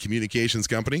working in a communications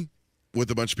company with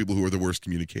a bunch of people who are the worst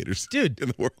communicators in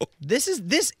the world. This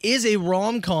is a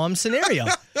rom-com scenario.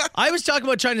 I was talking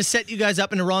about trying to set you guys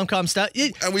up in a rom-com stuff.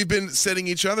 And we've been setting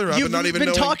each other up and not even knowing.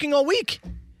 You've been talking all week.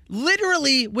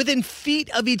 Literally within feet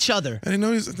of each other. I didn't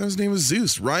know his name was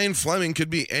Zeus. Ryan Fleming could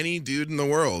be any dude in the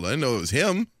world. I didn't know it was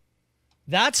him.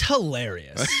 That's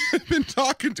hilarious. We've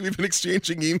been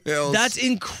exchanging emails. That's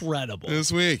incredible. This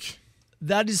week.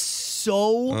 That is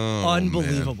so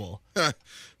unbelievable.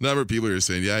 Number of people are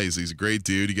saying, he's a great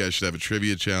dude. You guys should have a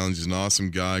trivia challenge. He's an awesome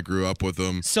guy. Grew up with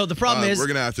him. So the problem is we're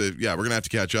gonna have to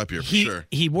catch up here for sure.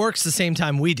 He works the same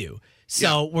time we do.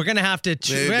 So we're gonna have to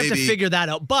figure that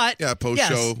out. But post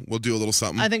show we'll do a little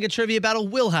something. I think a trivia battle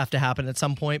will have to happen at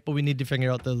some point, but we need to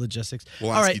figure out the logistics.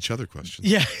 We'll ask each other questions.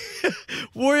 Yeah.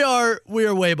 we are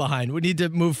way behind. We need to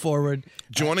move forward.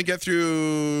 Do you want to get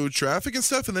through traffic and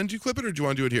stuff and then do you clip it, or do you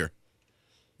want to do it here?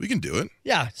 We can do it.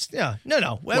 Yeah.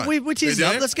 No. We teased it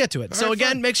up. Let's get to it. So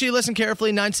again, make sure you listen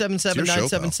carefully.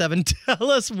 977-977.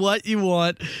 Tell us what you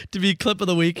want to be clip of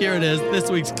the week. Here it is. This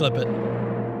week's Clip It.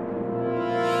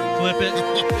 Clip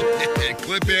it.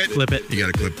 Clip it. Clip it. You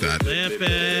got to clip that. Clip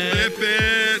it. Clip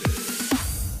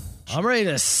it. I'm ready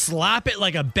to slap it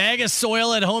like a bag of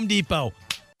soil at Home Depot.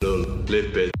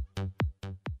 Clip it.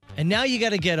 And now you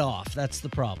got to get off. That's the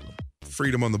problem.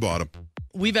 Freedom on the bottom.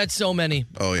 We've had so many.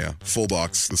 Oh, yeah. Full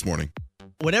box this morning.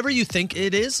 Whatever you think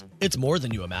it is, it's more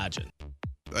than you imagine.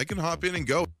 I can hop in and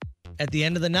go. At the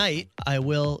end of the night, I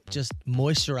will just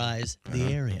moisturize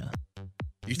the area.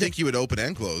 You think you would open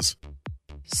and close?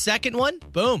 Second one,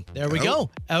 boom. There we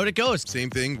go. Out it goes. Same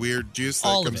thing, weird juice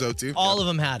that comes out too. All of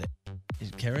them had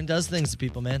it. Karen does things to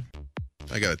people, man.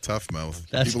 I got a tough mouth.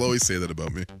 People always say that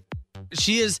about me.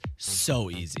 She is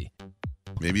so easy.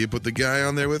 Maybe you put the guy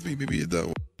on there with me, maybe you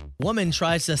don't. Woman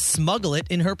tries to smuggle it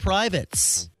in her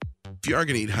privates. If you are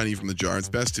going to eat honey from the jar, it's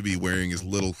best to be wearing as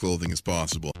little clothing as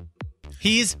possible.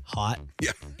 He's hot.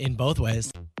 Yeah. In both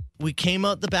ways. We came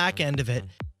out the back end of it.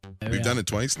 We've done it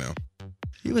twice now.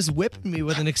 He was whipping me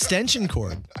with an extension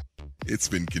cord. It's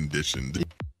been conditioned.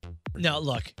 No,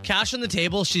 look. Cash on the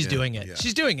table, she's doing it. Yeah.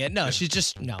 She's doing it. No, she's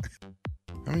just, no.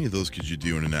 How many of those could you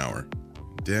do in an hour?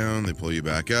 Down, they pull you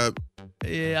back up.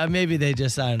 Yeah, maybe they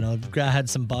just, I don't know, had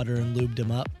some butter and lubed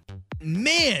him up.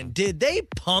 Man, did they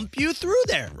pump you through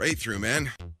there? Right through,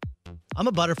 man. I'm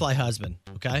a butterfly husband,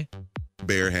 okay?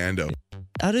 Bare hando.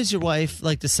 How does your wife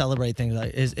like to celebrate things?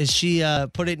 Like, is she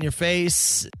put it in your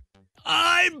face?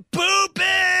 I'm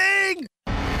pooping!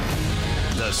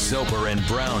 The Soper and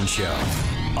Brown Show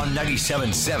on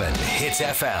 97.7 Hits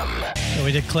FM. So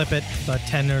we did clip it about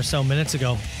 10 or so minutes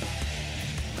ago.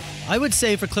 I would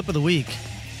say for clip of the week,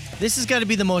 this has got to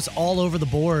be the most all over the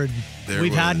board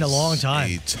we've had in a long time.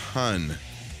 A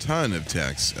ton of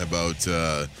texts about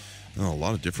a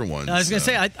lot of different ones. I was going to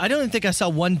say, I don't even think I saw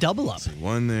one double up.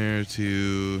 One there,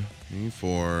 2, 3,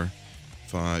 4,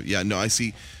 5. Yeah, no, I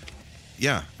see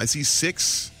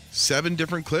 6, 7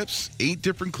 different clips, 8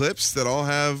 different clips that all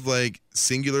have like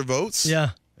singular votes.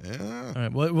 Yeah. Yeah. All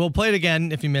right. We'll play it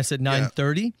again if you miss it,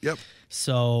 9:30. Yep.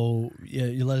 So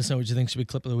you let us know what you think should be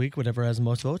clip of the week. Whatever has the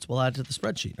most votes, we'll add it to the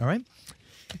spreadsheet. All right.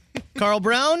 Carl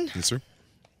Brown. Yes, sir.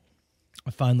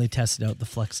 I finally tested out the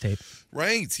flex tape.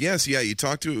 Right. Yes. Yeah. You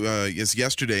talked to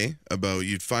yesterday about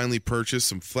you'd finally purchased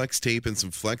some flex tape and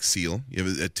some flex seal. You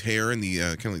have a tear in the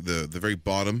kind of like the very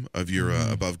bottom of your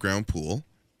above ground pool.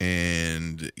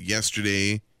 And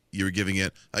yesterday you were giving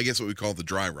it, I guess, what we call the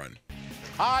dry run.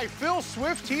 Hi, Phil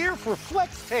Swift here for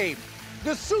Flex Tape,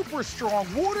 the super strong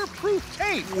waterproof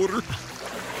tape. Water.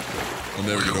 I'll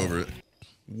never get over it.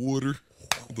 Water.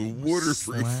 The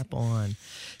waterproof. Slap on.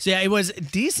 So yeah, it was a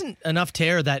decent enough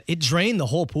tear that it drained the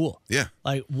whole pool. Yeah.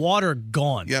 Like water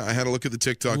gone. Yeah, I had a look at the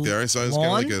TikTok there. I saw it was kind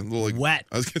of like a little wet.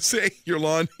 I was gonna say your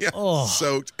lawn,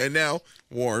 soaked and now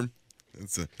warm.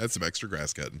 That's some extra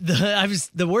grass cutting.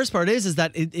 The worst part is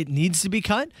that it needs to be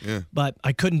cut. Yeah. But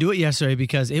I couldn't do it yesterday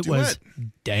because it was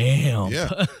damp.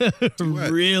 Yeah.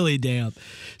 Really damp.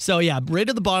 So yeah, right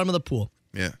at the bottom of the pool.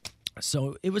 Yeah.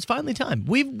 So it was finally time.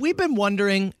 We've been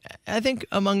wondering, I think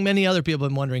among many other people have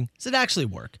been wondering, does it actually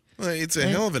work? Well, it's a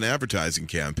hell of an advertising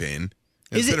campaign.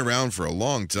 It's been around for a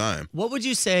long time. What would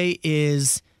you say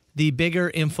is the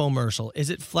bigger infomercial? Is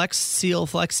it Flex Seal,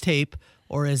 Flex Tape,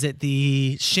 or is it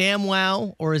the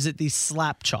ShamWow, or is it the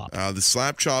Slap Chop? The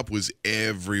Slap Chop was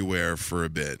everywhere for a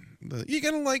bit. You're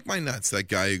going to like my nuts, that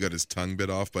guy who got his tongue bit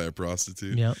off by a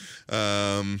prostitute. Yep.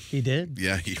 He did.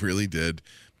 Yeah, he really did.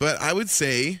 But I would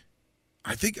say,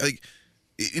 I think, like,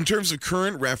 in terms of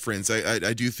current reference,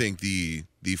 I do think the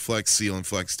Flex Seal and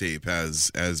Flex Tape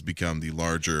has become the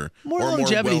larger, more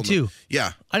longevity too.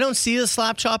 Yeah, I don't see the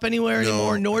Slap Chop anywhere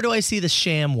anymore, nor do I see the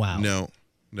ShamWow.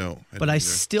 No. But I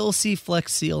still see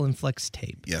Flex Seal and Flex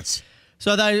Tape. Yes.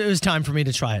 So I thought it was time for me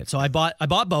to try it. So I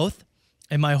bought both,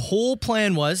 and my whole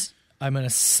plan was I'm going to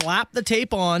slap the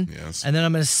tape on, and then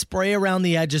I'm going to spray around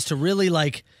the edges to really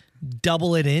like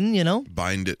double it in,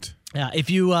 bind it. Yeah, if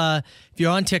you're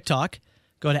on TikTok,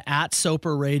 go to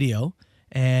 @SoperRadio,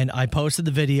 and I posted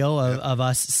the video of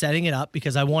us setting it up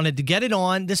because I wanted to get it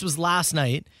on. This was last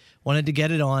night. Wanted to get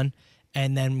it on,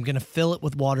 and then I'm going to fill it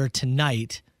with water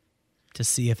tonight to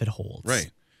see if it holds.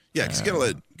 Right. Yeah, because you gotta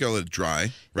let it dry.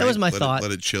 Right? That was my thought.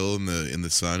 Let it chill in the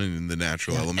sun and in the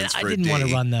natural elements and for a day. I didn't want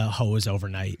to run the hose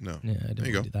overnight. No. Yeah, I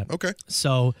didn't want to do that. Okay.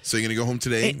 So you're gonna go home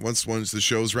today once the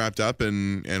show's wrapped up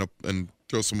and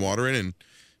throw some water in and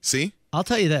see? I'll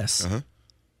tell you this.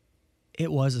 It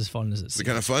was as fun as it seemed. Was it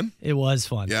kind of fun? It was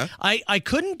fun. Yeah? I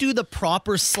couldn't do the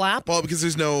proper slap. Well, because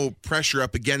there's no pressure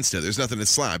up against it. There's nothing to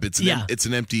slap. It's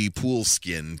an empty pool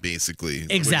skin, basically.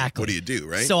 Exactly. What do you do,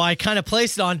 right? So I kind of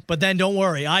placed it on, but then don't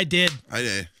worry. I did.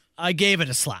 I gave it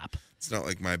a slap. It's not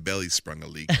like my belly sprung a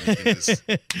leak.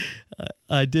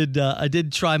 I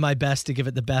did try my best to give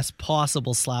it the best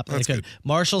possible slap that I could. Good.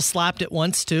 Marshall slapped it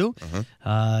once too,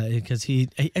 because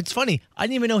it's funny. I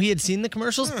didn't even know he had seen the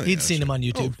commercials. He'd seen them on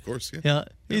YouTube. Oh, of course, yeah.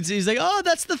 He's like, oh,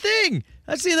 that's the thing.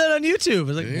 I've seen that on YouTube. I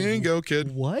was like, there you go,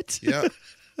 kid. What? Yeah.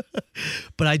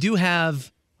 But I do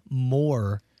have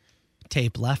more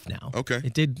tape left now.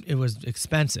 Okay. It was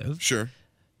expensive. Sure.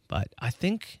 But I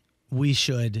think we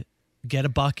should get a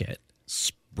bucket.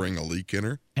 Spring a leak in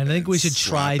her. And I think we should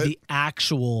try the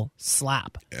actual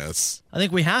slap. Yes. I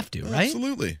think we have to, right?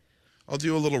 Absolutely. I'll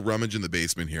do a little rummage in the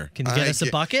basement here. Can you get us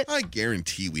a bucket? I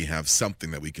guarantee we have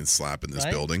something that we can slap in this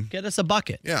building. Get us a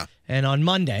bucket. Yeah. And on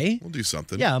Monday, we'll do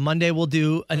something. Yeah, Monday we'll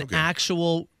do an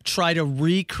actual try to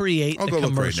recreate the commercial. I'll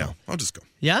go look right now. I'll just go.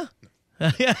 Yeah?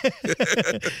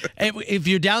 If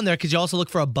you're down there, could you also look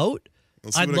for a boat?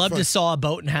 I'd love to saw a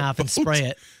boat in half and spray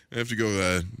it. I have to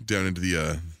go down into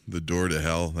the door to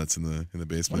hell that's in the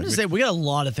basement. I'm going to say, we got a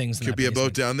lot of things in Could be a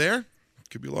boat down there.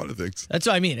 Could be a lot of things. That's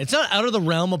what I mean. It's not out of the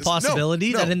realm of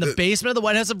possibility that in the basement of the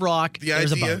White House of Rock,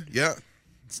 there's a boat. Yeah.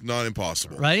 It's not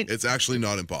impossible. Right? It's actually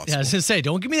not impossible. Yeah, I was going to say,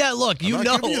 don't give me that look. I'm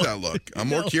not giving you that look. I'm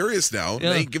more curious now.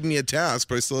 Yeah. They ain't giving me a task,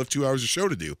 but I still have 2 hours of show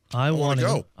to do. I want to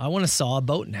go. I want to saw a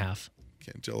boat in half.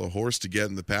 Can't tell a horse to get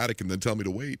in the paddock and then tell me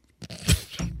to wait.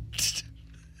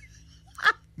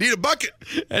 Need a bucket.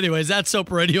 Anyways, that's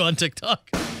Soper Radio on TikTok.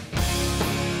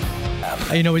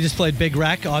 We just played Big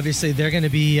Wreck. Obviously, they're going to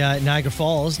be Niagara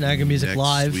Falls, Niagara Music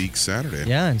Live. Next week, Saturday.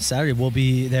 Yeah, and Saturday we'll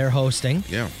be there hosting.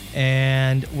 Yeah.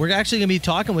 And we're actually going to be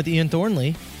talking with Ian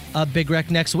Thornley of Big Wreck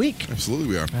next week. Absolutely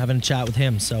we are. Having a chat with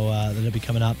him, so that'll be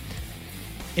coming up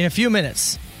in a few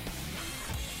minutes.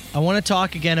 I want to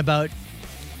talk again about, do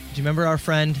you remember our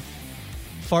friend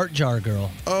Fart Jar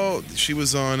Girl? Oh, she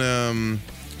was on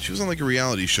like a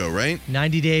reality show, right?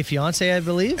 90 Day Fiancé, I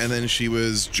believe. And then she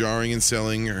was jarring and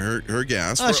selling her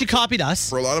gas. She copied us.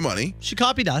 For a lot of money. She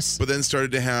copied us. But then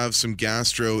started to have some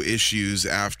gastro issues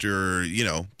after,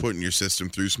 putting your system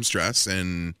through some stress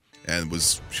and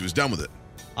she was done with it.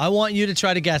 I want you to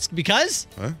try to guess because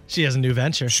she has a new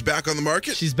venture. She's back on the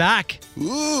market? She's back.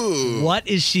 Ooh. What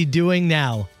is she doing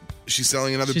now? She's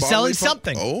selling another She's bottle. She's selling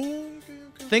something. Oh,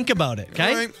 okay. Think about it,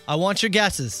 okay? Right. I want your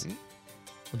guesses.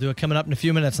 We'll do it coming up in a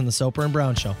few minutes on the Soper and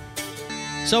Brown Show.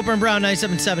 Soper and Brown,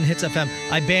 97.7 Hits FM.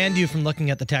 I banned you from looking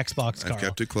at the text box, Carl. I've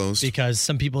kept it closed. Because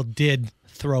some people did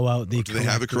throw out the Do they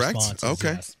have it correct? responses.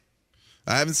 Okay. Yes.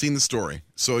 I haven't seen the story.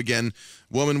 So again,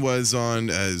 woman was on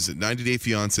as 90 Day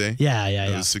Fiance.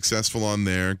 Yeah. Was successful on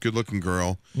there. Good looking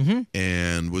girl. Mm-hmm.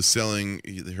 And was selling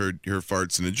her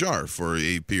farts in a jar for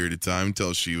a period of time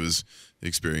until she was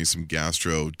experiencing some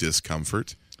gastro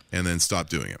discomfort and then stopped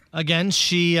doing it. Again,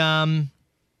 she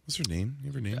what's her name? You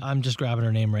have her name? I'm just grabbing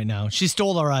her name right now. She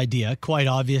stole our idea, quite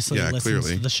obviously,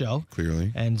 listens to the show.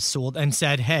 Clearly. And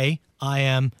said, hey, I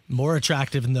am more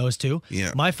attractive than those two.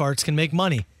 Yeah. My farts can make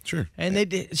money. Sure. And they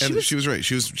did. She was right.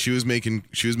 She was making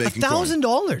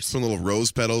 $1,000. Some little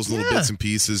rose petals, little bits and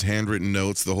pieces, handwritten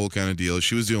notes, the whole kind of deal.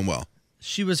 She was doing well.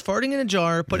 She was farting in a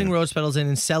jar, putting rose petals in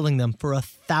and selling them for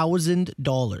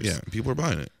 $1,000. Yeah, people are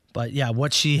buying it. But yeah,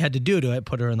 what she had to do to it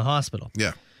put her in the hospital.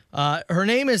 Yeah. Her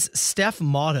name is Steph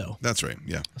Motto. That's right.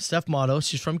 Yeah. Steph Motto.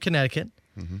 She's from Connecticut.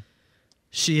 Mm-hmm.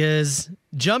 She has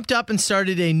jumped up and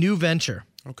started a new venture.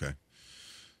 Okay.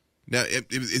 Now,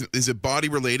 is it body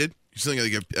related? Something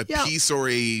like a piece or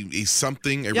a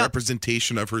something, a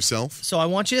representation of herself? So I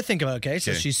want you to think about it, okay?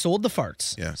 So she sold the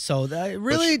farts. Yeah. So that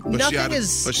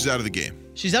But she's out of the game.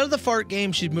 She's out of the fart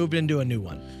game. She's moved into a new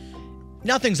one.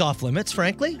 Nothing's off limits,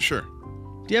 frankly. Sure.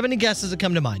 Do you have any guesses that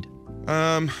come to mind?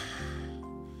 I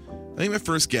think my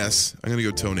first guess, I'm going to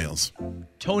go toenails.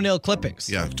 Toenail clippings?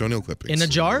 Yeah, toenail clippings. In a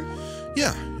jar?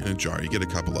 Yeah, in a jar. You get a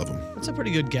couple of them. That's a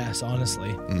pretty good guess, honestly.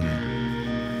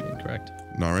 Incorrect.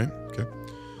 All right. Okay.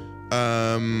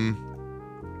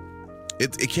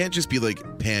 It can't just be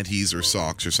like panties or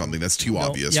socks or something. That's too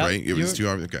obvious, right? It was too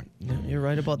obvious. Okay. You're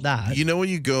right about that. You know when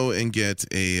you go and get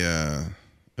a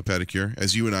pedicure,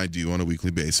 as you and I do on a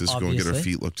weekly basis, go and get our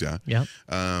feet looked at. Yeah.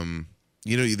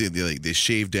 You know, they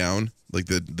shave down like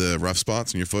the rough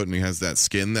spots in your foot, and it has that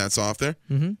skin that's off there.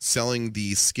 Mm-hmm. Selling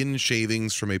the skin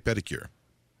shavings from a pedicure.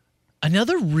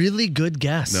 Another really good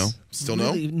guess. No, still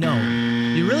really, no.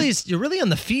 You're really on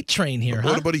the feet train here,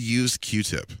 What about a used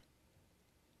Q-tip?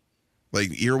 Like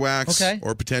earwax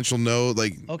or potential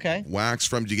wax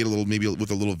from? Do you get a little, maybe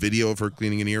with a little video of her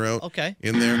cleaning an ear out? Okay.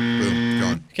 In there, boom,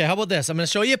 gone. Okay, how about this? I'm going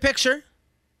to show you a picture.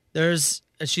 Because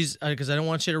I don't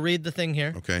want you to read the thing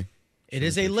here. Okay. It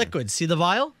is a liquid. See the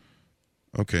vial?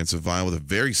 Okay, it's a vial with a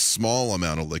very small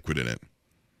amount of liquid in it.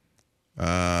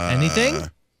 Anything?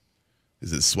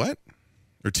 Is it sweat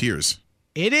or tears?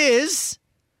 It is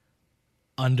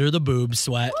under the boob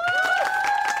sweat.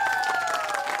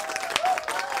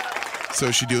 So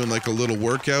is she doing like a little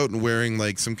workout and wearing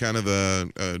like some kind of a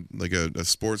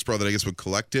sports bra that I guess would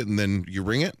collect it and then you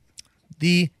ring it?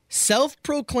 The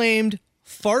self-proclaimed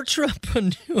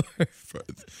fartrepreneur.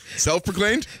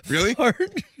 Self-proclaimed? Really?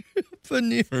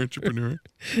 Fartrepreneur.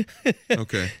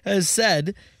 Okay. Has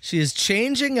said she is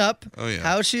changing up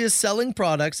how she is selling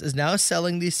products, is now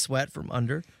selling the sweat from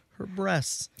under her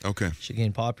breasts. Okay. She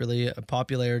gained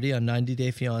popularity on 90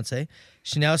 Day Fiance.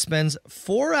 She now spends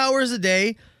 4 hours a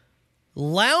day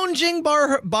lounging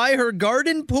by her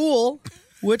garden pool,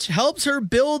 which helps her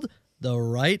build the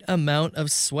right amount of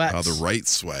sweat. Oh, the right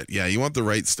sweat. Yeah, you want the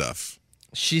right stuff.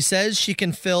 She says she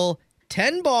can fill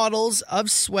 10 bottles of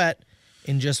sweat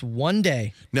in just one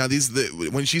day. Now,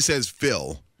 when she says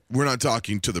fill, we're not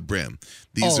talking to the brim.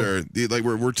 These are like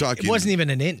we're talking. It wasn't even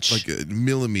an inch. Like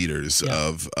millimeters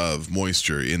of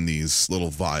moisture in these little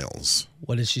vials.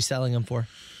 What is she selling them for?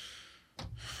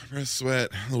 Breast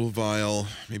sweat, little vial,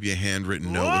 maybe a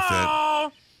handwritten note with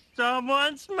it.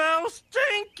 Someone smells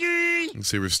stinky. Let's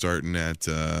say we're starting at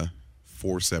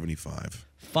 $475.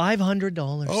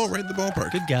 $500. Oh, right in the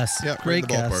ballpark. Good guess. Yeah, great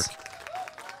right in the guess.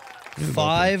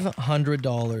 Ballpark.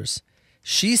 $500.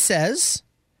 She says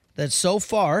that so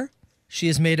far she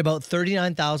has made about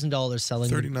 $39,000 selling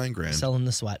 $39,000 selling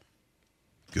the sweat.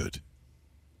 Good.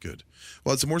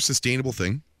 Well, it's a more sustainable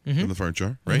thing than the fart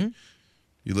jar, right? Mm-hmm.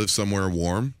 You live somewhere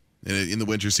warm, and in the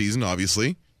winter season,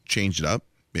 obviously, change it up.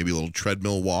 Maybe a little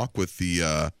treadmill walk with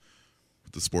the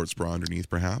sports bra underneath,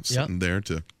 perhaps, sitting there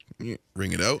to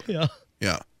ring it out. Yeah.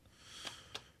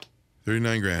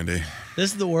 $39,000, eh?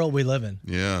 This is the world we live in.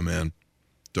 Yeah, man.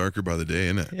 Darker by the day,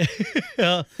 isn't it?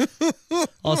 Yeah.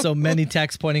 Also, many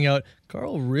texts pointing out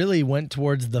Carl really went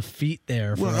towards the feet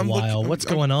there for a while. What's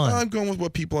going on? I'm going with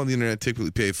what people on the internet typically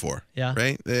pay for. Yeah.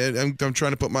 Right? I'm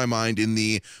trying to put my mind in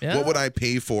what would I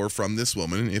pay for from this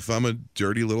woman if I'm a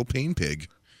dirty little pain pig?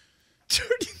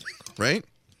 Right?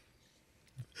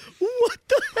 What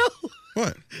the hell?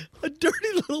 What? A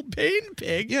dirty little pain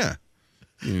pig? Yeah.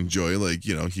 You enjoy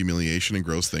humiliation and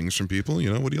gross things from people.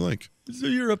 What do you like? So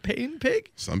you're a pain pig?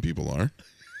 Some people are.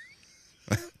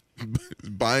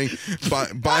 Buying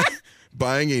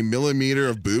a millimeter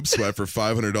of boob sweat for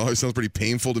 $500 sounds pretty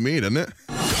painful to me, doesn't it?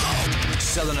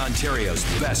 Southern Ontario's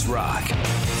best rock.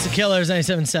 It's the Killers,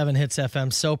 97.7 Hits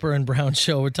FM, Soper and Brown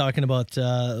Show. We're talking about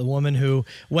the woman who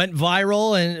went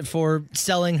viral and for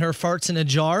selling her farts in a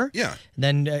jar. Yeah.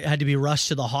 Then had to be rushed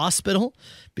to the hospital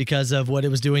because of what it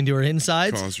was doing to her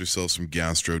insides. Caused herself some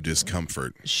gastro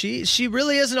discomfort. She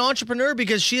really is an entrepreneur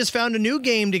because she has found a new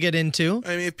game to get into.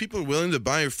 I mean, if people are willing to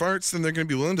buy your farts, then they're going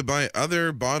to be willing to buy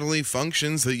other bodily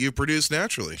functions that you produce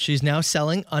naturally. She's now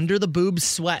selling under-the-boob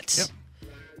sweats. Yep.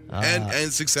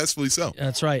 And successfully so.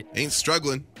 That's right. Ain't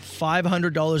struggling.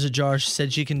 $500 a jar. She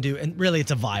said she can do, and really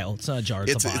it's a vial. It's not a jar.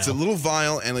 It's a vial. It's a little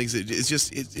vial, and like it's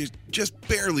just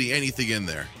barely anything in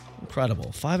there. Incredible.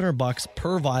 $500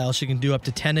 per vial. She can do up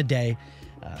to 10 a day.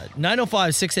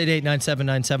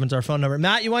 905-688-9797 is our phone number.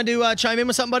 Matt, you want to chime in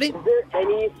with something, buddy? Is there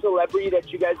any celebrity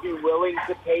that you guys be willing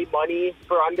to pay money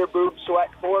for under-boob sweat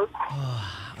for?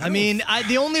 I mean,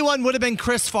 the only one would have been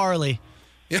Chris Farley.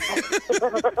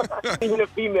 Even a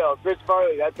female, Chris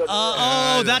Farley. That's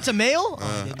that's a male?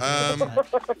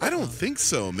 I don't think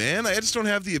so, man. I just don't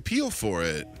have the appeal for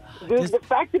it. The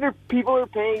fact that people are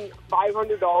paying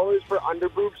 $500 for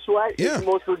underboob sweat is the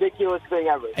most ridiculous thing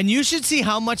ever. And you should see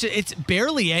how much it's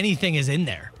barely anything is in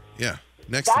there. Yeah,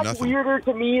 next to nothing. That's weirder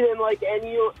to me than like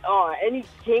any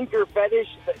kink or fetish.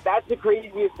 That's the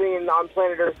craziest thing on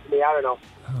planet Earth to me. I don't know.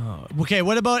 Oh, okay,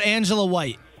 what about Angela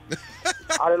White?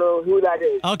 I don't know who that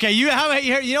is. Okay, you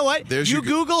know what? You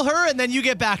Google her and then you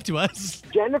get back to us.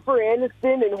 Jennifer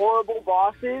Aniston in Horrible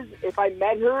Bosses. If I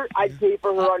met her, I'd pay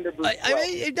for her underboob sweat. I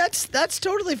mean, that's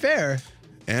totally fair.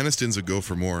 Aniston's a go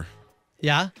for more.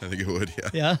 Yeah? I think it would,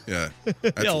 yeah. Yeah?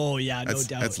 No doubt.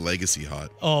 That's legacy hot.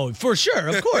 Oh, for sure,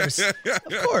 of course. Of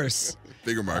course.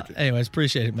 Bigger market. Anyways,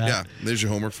 appreciate it, Matt. Yeah, there's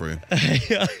your homework for you.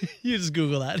 You just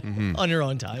Google that on your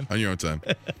own time. On your own time.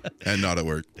 And not at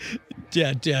work.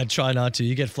 Yeah, try not to.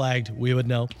 You get flagged. We would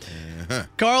know.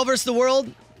 Carl versus the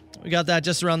world. We got that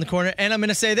just around the corner. And I'm going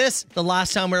to say this, the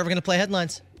last time we're ever going to play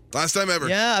headlines. Last time ever.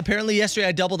 Yeah, apparently yesterday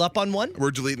I doubled up on one.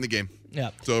 We're deleting the game.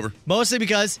 Yeah. It's over. Mostly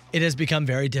because it has become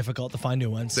very difficult to find new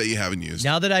ones. That you haven't used.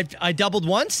 Now that I doubled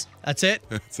once, that's it.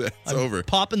 That's it. It's I'm over.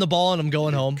 Popping the ball and I'm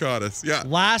going home. Caught us. Yeah.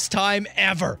 Last time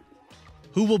ever.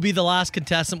 Who will be the last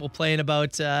contestant? We'll play in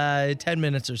about 10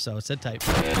 minutes or so. Sit tight.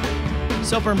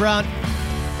 Soper and Brown,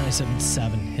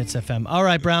 97.7 Hits FM. All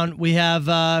right, Brown, we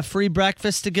have free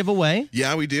breakfast to give away.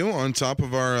 Yeah, we do. On top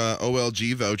of our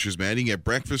OLG vouchers, man, you can get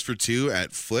breakfast for two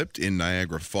at Flipped in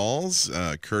Niagara Falls,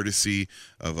 courtesy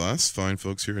of us, fine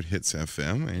folks here at Hits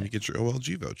FM, and you get your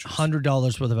OLG vouchers.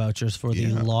 $100 worth of vouchers for the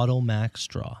Lotto Max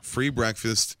draw. Free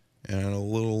breakfast and a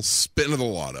little spin of the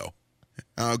lotto.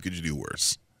 How could you do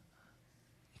worse?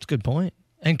 That's a good point.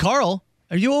 And Carl,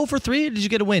 are you 0 for 3? Or did you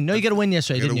get a win? No, you got a win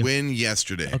yesterday, didn't you? Got a win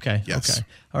yesterday. Okay. Yes. Okay.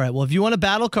 All right. Well, if you want to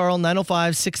battle Carl,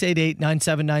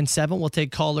 905-688-9797. We'll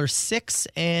take caller 6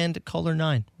 and caller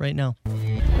 9 right now.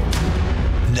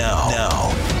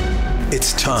 Now,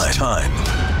 it's time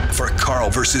for Carl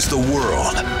versus the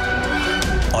world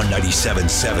on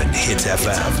 97.7 Hits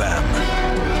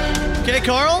FM. Okay,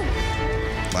 Carl.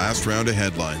 Last round of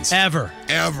headlines. Ever.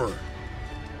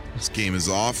 This game is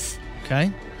off.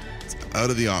 Okay. It's out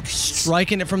of the options.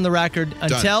 Striking it from the record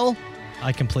until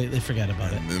I completely forget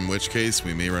about it. In which case,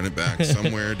 we may run it back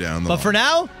somewhere down the line. But for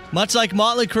now, much like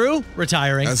Motley Crue,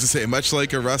 retiring. As I say, much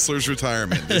like a wrestler's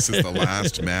retirement, this is the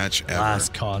last match ever.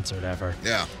 Last concert ever.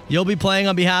 Yeah. You'll be playing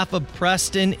on behalf of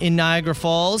Preston in Niagara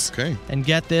Falls. Okay. And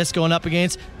get this, going up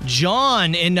against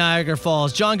John in Niagara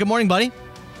Falls. John, good morning, buddy.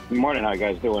 Good morning. How you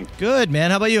guys doing? Good,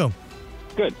 man. How about you?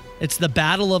 Good. It's the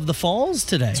Battle of the Falls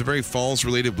today. It's a very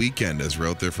Falls-related weekend as we're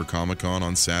out there for Comic-Con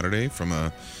on Saturday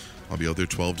I'll be out there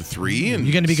 12 to 3. And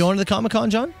you going to be going to the Comic-Con,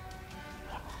 John?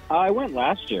 I went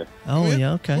last year. Oh,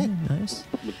 yeah. Okay. Cool. Nice.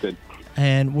 It was good.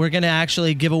 And we're going to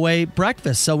actually give away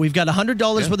breakfast. So we've got $100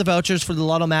 worth of vouchers for the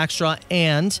Lotto Max draw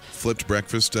and Flipped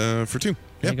breakfast for two.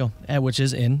 There you go. Which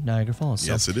is in Niagara Falls.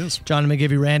 Yes, it is. John, I'm going to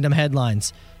give you random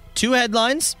headlines. 2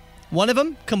 headlines. One of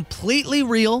them, completely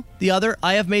real. The other,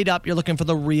 I have made up. You're looking for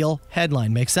the real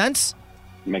headline. Make sense?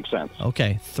 Makes sense.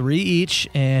 Okay, 3 each,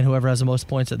 and whoever has the most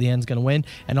points at the end is going to win.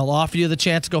 And I'll offer you the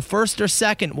chance to go first or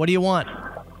second. What do you want?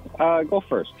 Go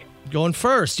first. Going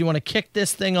first. You want to kick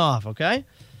this thing off, okay?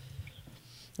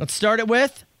 Let's start it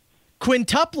with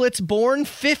quintuplets born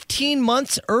 15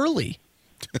 months early.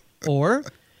 Or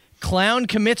clown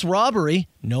commits robbery,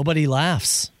 nobody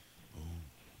laughs.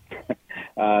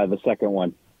 The second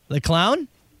one. The clown?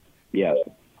 Yes.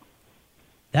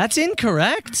 That's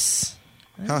incorrect.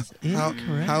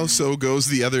 Incorrect. How so goes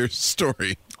the other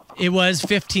story? It was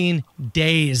 15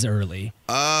 days early.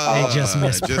 They just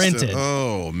misprinted.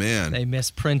 Oh, man. They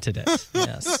misprinted it.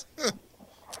 Yes.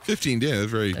 15 days.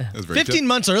 That's very 15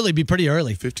 months early would be pretty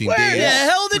early. 15 Where days. the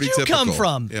hell did Pretty you come typical.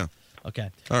 from? Yeah. Okay.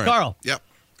 All right. Carl. Yep.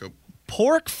 Go.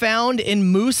 Pork found in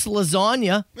moose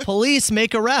lasagna. Police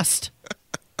make arrest.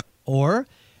 Or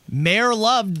mayor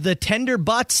loved the tender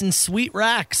butts and sweet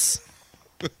racks.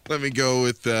 Let me go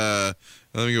with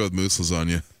moose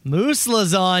lasagna. Moose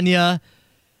lasagna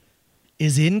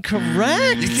is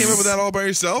incorrect. You came up with that all by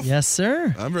yourself? Yes,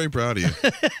 sir. I'm very proud of you.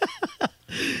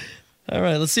 All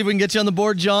right, let's see if we can get you on the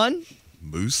board, John.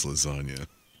 Moose lasagna.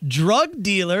 Drug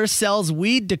dealer sells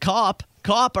weed to cop.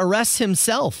 Cop arrests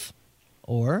himself.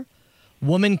 Or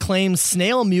woman claims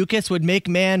snail mucus would make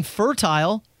man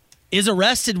fertile. Is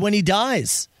arrested when he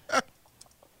dies.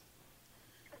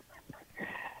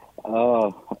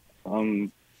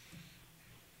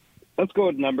 Let's go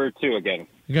with number 2 again.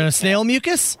 You're going to snail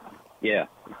mucus? Yeah.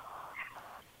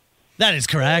 That is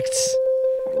correct.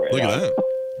 Look at that.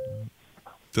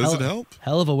 Does it help?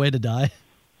 Hell of a way to die.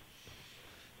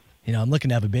 You know, I'm looking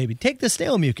to have a baby. Take the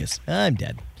snail mucus. I'm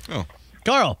dead. Oh.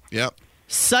 Carl. Yep.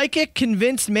 Psychic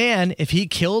convinced man if he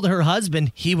killed her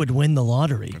husband, he would win the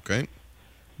lottery. Okay.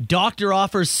 Doctor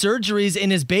offers surgeries in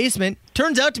his basement.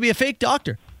 Turns out to be a fake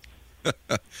doctor.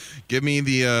 Give me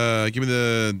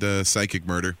the psychic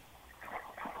murder.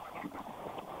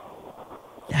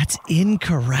 That's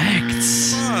incorrect.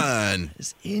 Fun.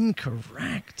 It's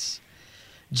incorrect.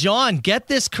 John, get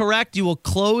this correct. You will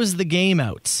close the game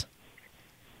out.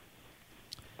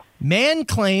 Man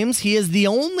claims he is the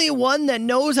only one that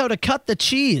knows how to cut the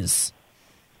cheese.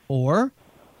 Or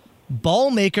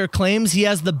ball maker claims he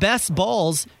has the best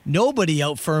balls. Nobody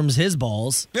outfirms his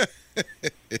balls.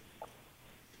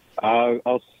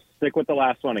 I'll stick with the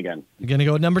last one again. You're going to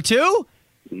go with number 2?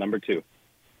 Number 2.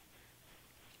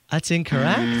 That's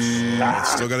incorrect.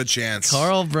 Still got a chance.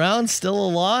 Carl Brown's still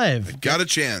alive. Got a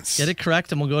chance. Get it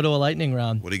correct and we'll go to a lightning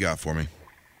round. What do you got for me?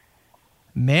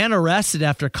 Man arrested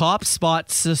after cops spot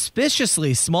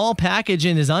suspiciously small package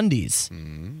in his undies.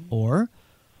 Or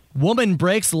woman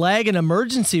breaks leg in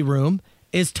emergency room,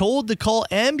 is told to call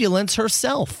ambulance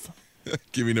herself.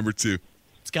 Give me number 2.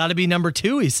 It's got to be number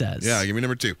 2, he says. Yeah, give me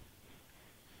number 2.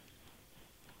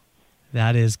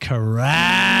 That is correct.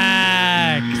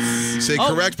 You say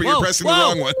correct, but you're pressing the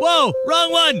wrong one. Whoa,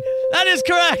 wrong one. That is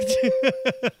correct.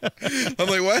 I'm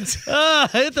like, what? I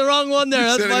hit the wrong one there.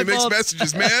 That's my Sending fault. mixed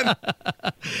messages, man.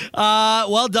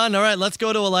 Well done. All right, let's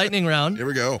go to a lightning round. Here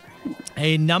we go.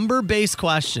 A number-based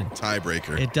question.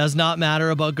 Tiebreaker. It does not matter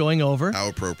about going over. How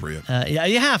appropriate. Yeah,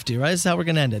 you have to, right? This is how we're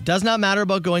going to end it. Does not matter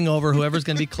about going over. Whoever's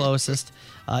going to be closest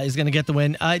is going to get the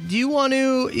win. Do you want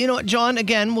to, John,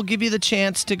 again, we'll give you the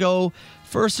chance to go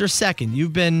first or second.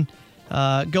 You've been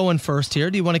going first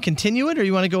here. Do you want to continue it or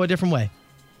you want to go a different way?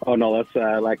 Oh, no, let's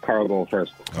let Carl go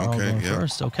first. Okay, yeah.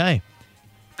 First, okay.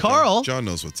 Carl. John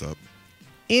knows what's up.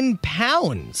 In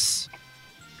pounds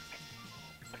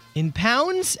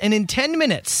and in 10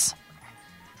 minutes,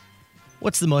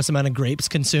 what's the most amount of grapes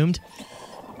consumed?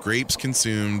 Grapes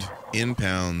consumed in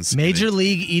pounds. Major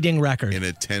League eating record. In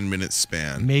a 10-minute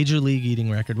span. Major League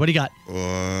eating record. What do you got?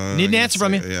 Need an answer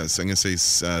from you. Yes, I'm going to say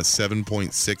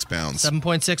 7.6 pounds.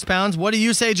 7.6 pounds. What do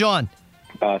you say, John?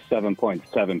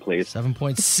 7.7, please.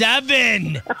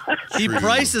 7.7. See,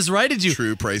 Price is right. Did you?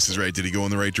 True, Price is right. Did he go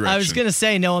in the right direction? I was going to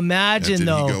say, no, imagine,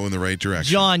 though. Did he go in the right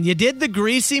direction? John, you did the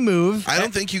greasy move. I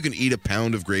don't think you can eat a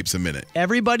pound of grapes a minute.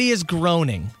 Everybody is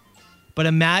groaning. But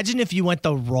imagine if you went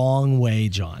the wrong way,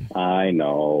 John. I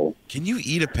know. Can you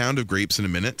eat a pound of grapes in a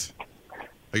minute?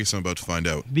 I guess I'm about to find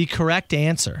out. The correct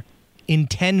answer in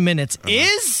 10 minutes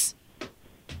is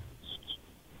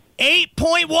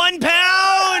 8.1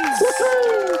 pounds.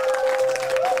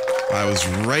 I was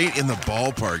right in the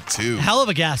ballpark, too. Hell of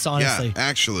a guess, honestly. Yeah,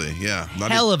 actually, yeah.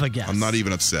 Hell of a guess. I'm not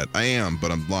even upset. I am,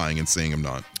 but I'm lying and saying I'm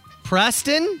not.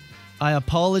 Preston, I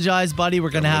apologize, buddy. We're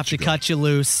going to have to cut you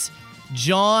loose.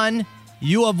 John,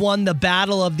 you have won the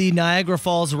Battle of the Niagara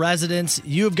Falls residents.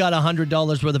 You've got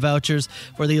 $100 worth of vouchers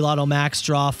for the Lotto Max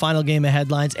draw, final game of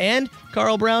headlines, and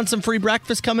Carl Brown, some free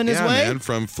breakfast coming his way. Yeah, man,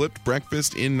 from Flipped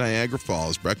Breakfast in Niagara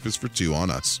Falls. Breakfast for 2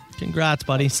 on us. Congrats,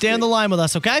 buddy. Stay on the line with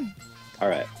us, okay? All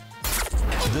right.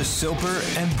 The Soper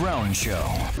and Brown Show.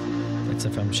 It's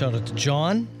FM. Shout out to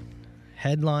John.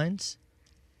 Headlines.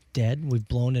 Dead. We've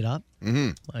blown it up.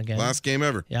 Mm-hmm. Again. Last game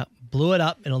ever. Yeah. Blew it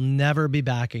up. It'll never be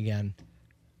back again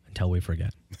until we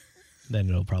forget. Then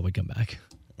it'll probably come back.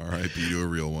 All right, be to a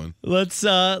real one.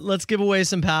 Let's give away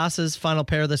some passes. Final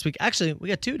pair this week. Actually, we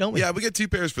got 2, don't we? Yeah, we got 2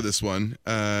 pairs for this one.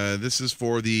 This is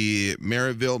for the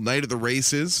Merrittville Night of the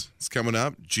Races. It's coming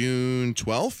up June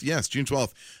 12th. Yes, June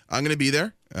 12th. I'm going to be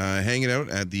there, hanging out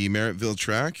at the Merrittville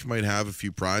track. Might have a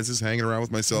few prizes hanging around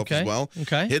with myself as well.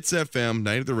 Okay. Hits FM,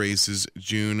 Night of the Races,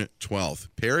 June 12th.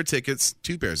 Pair of tickets,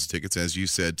 2 pairs of tickets, as you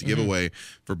said, to give away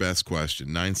for Best Question.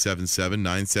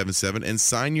 977-977. And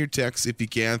sign your text if you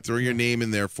can. Throw your name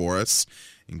in there for us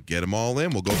and get them all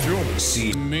in. We'll go through them.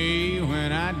 See me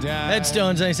when I die.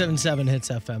 Headstones 97.7 Hits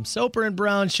FM. Soper and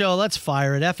Brown Show. Let's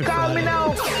fire it. F it Call me Friday.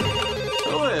 now.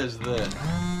 Who is this?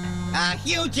 A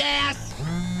huge ass.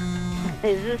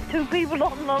 Is this 2 people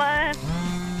on the line?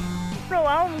 No,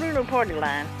 I don't do no party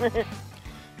line.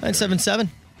 977.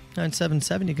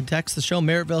 You can text the show.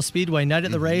 Merrittville Speedway, Night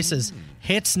at the Races.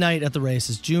 Hits Night at the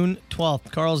Races, June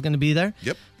 12th. Carl's going to be there.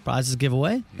 Yep. Prizes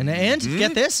giveaway. And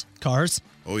get this, cars.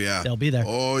 Oh, yeah. They'll be there.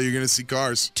 Oh, you're going to see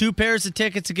cars. 2 pairs of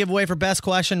tickets to give away for Best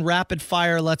Question. Rapid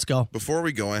fire. Let's go. Before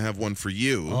we go, I have one for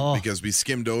you because we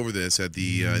skimmed over this at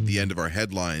the end of our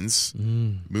headlines.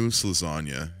 Moose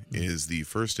Lasagna is the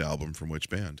first album from which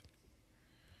band?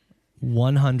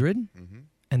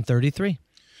 133.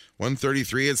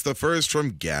 133. It's the first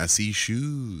from Gassy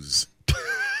Shoes.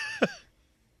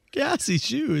 Gassy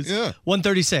Shoes. Yeah.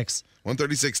 136.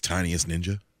 136. Tiniest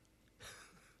Ninja.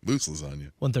 Moose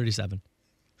Lasagna. 137.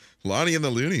 Lonnie and the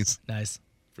Loonies. Nice.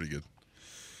 Pretty good.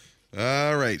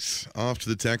 All right. Off to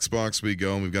the text box we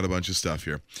go, and we've got a bunch of stuff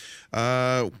here.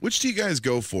 Which do you guys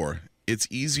go for? It's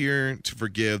easier to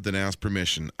forgive than ask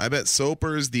permission. I bet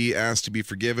Soper's the ask to be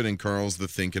forgiven, and Carl's the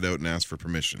think it out and ask for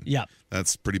permission. Yeah.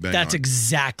 That's pretty bang That's on.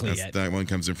 exactly it. That one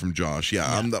comes in from Josh. Yeah.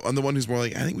 I'm the one who's more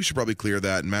like, I think we should probably clear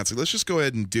that. And Matt's like, let's just go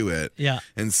ahead and do it. Yeah.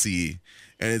 And see.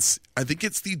 And I think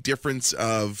it's the difference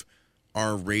of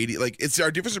our radio, like it's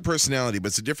our difference in personality, but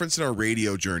it's a difference in our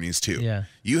radio journeys too. Yeah.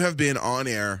 You have been on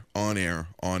air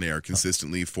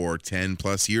consistently for 10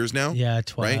 plus years now. Yeah,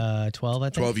 12, I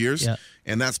think. 12 years. Yeah.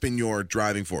 And that's been your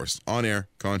driving force. On air,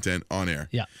 content, on air.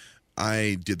 Yeah.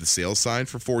 I did the sales side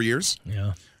for 4 years.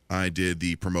 Yeah. I did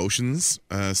the promotions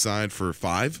side for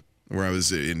 5, where I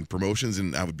was in promotions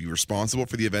and I would be responsible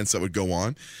for the events that would go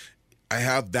on. I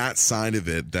have that side of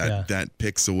it that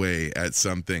picks away at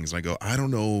some things. And I go, I don't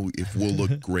know if we'll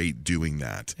look great doing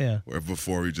that. Yeah. Or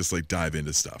before we just like dive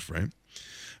into stuff, right?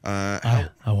 I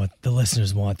want the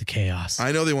listeners want the chaos.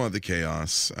 I know they want the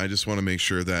chaos. I just want to make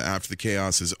sure that after the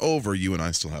chaos is over, you and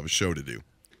I still have a show to do.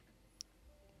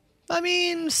 I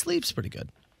mean, sleep's pretty good.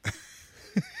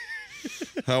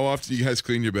 How often do you guys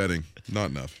clean your bedding?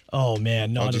 Not enough. Oh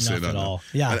man, not enough at all.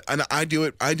 Yeah. And I do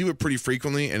it pretty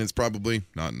frequently, and it's probably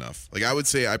not enough. Like I would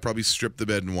say I probably strip the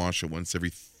bed and wash it once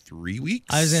every 3 weeks.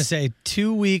 I was going to say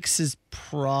 2 weeks is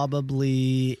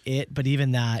probably it, but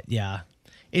even that, yeah.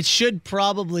 It should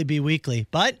probably be weekly,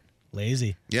 but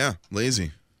lazy. Yeah,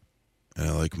 lazy. And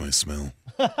I like my smell.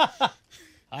 I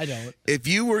don't. If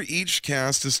you were each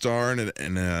cast to star in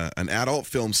an adult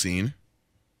film scene,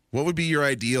 what would be your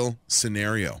ideal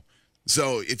scenario?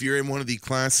 So if you're in one of the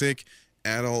classic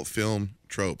adult film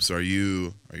tropes, are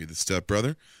you the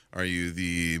stepbrother? Are you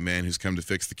the man who's come to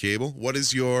fix the cable? What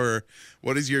is your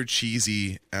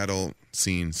cheesy adult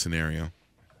scene scenario?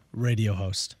 Radio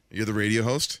host. You're the radio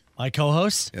host? My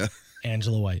co-host? Yeah.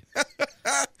 Angela White.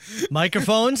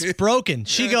 Microphone's broken.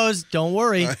 She goes, don't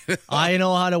worry. I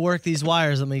know how to work these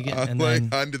wires. Let me get Okay,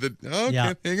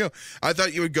 yeah. Here you go. I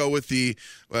thought you would go with the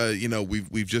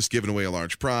we've just given away a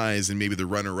large prize and maybe the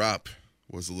runner-up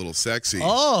was a little sexy.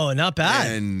 Oh, not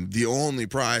bad. And the only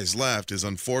prize left is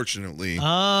unfortunately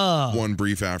One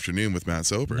Brief Afternoon with Matt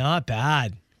Soper. Not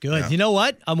bad. Good. Yeah. You know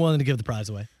what? I'm willing to give the prize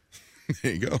away.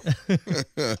 There you go.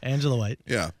 Angela White.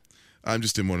 Yeah. I'm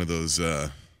just in one of those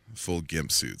full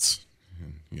gimp suits.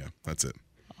 Yeah, that's it.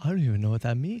 I don't even know what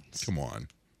that means. Come on.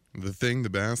 The thing, the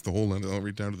bass, the whole end, all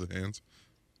right down to the hands.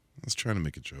 I was trying to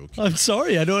make a joke. I'm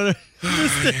sorry. I don't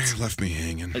It left me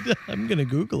hanging. I'm going to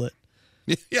Google it.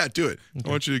 Yeah, do it. Okay.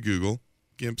 I want you to Google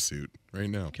gimp suit right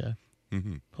now. Okay.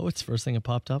 Mm-hmm. Oh, it's the first thing that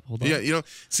popped up. Hold on. Yeah,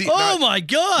 see. Oh, my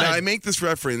God. Now, I make this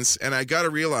reference, and I got to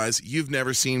realize you've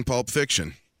never seen Pulp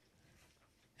Fiction.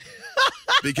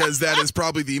 Because that is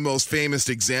probably the most famous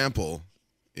example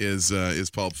is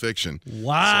Pulp Fiction.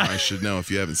 Wow. So I should know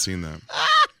if you haven't seen that.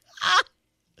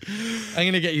 I'm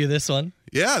going to get you this one.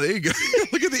 Yeah, there you go.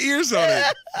 Look at the ears on it.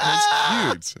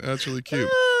 That's cute. That's really cute.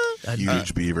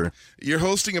 Huge beaver. You're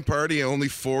hosting a party and only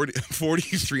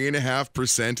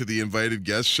 43.5% of the invited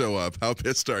guests show up. How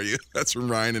pissed are you? That's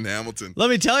from Ryan in Hamilton. Let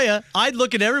me tell you, I'd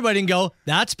look at everybody and go,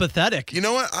 that's pathetic. You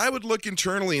know what? I would look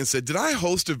internally and say, did I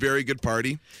host a very good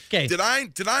party? Okay. Did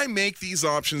I make these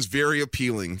options very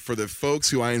appealing for the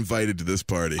folks who I invited to this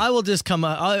party? I will just come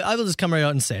right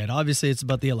out and say it. Obviously, it's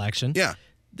about the election. Yeah.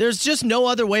 There's just no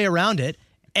other way around it.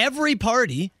 Every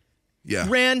party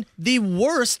ran the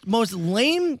worst, most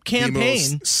lame campaign.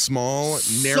 The most small,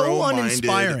 narrow-minded,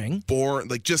 uninspiring, boring,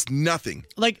 like just nothing.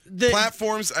 Like the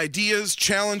platforms, ideas,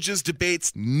 challenges,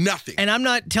 debates, nothing. And I'm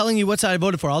not telling you what side I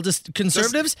voted for.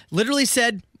 Conservatives literally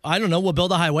said, I don't know, we'll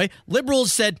build a highway.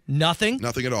 Liberals said nothing.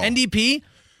 Nothing at all. NDP,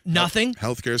 nothing.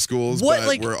 Healthcare schools,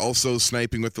 but we're also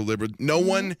sniping with the Liberal. No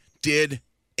one did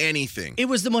anything. It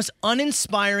was the most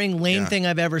uninspiring, lame thing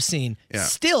I've ever seen. Yeah.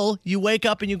 Still, you wake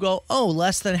up and you go, oh,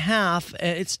 less than half.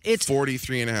 It's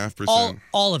 43.5%.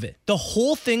 All of it. The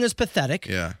whole thing is pathetic.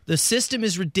 Yeah. The system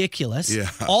is ridiculous. Yeah.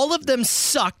 All of them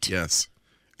sucked. Yes.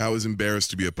 I was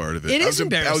embarrassed to be a part of it. It is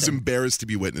embarrassing. I was embarrassed to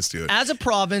be witness to it. As a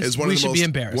province, we should be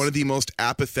embarrassed. One of the most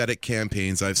apathetic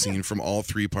campaigns I've seen from all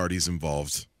three parties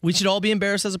involved. We should all be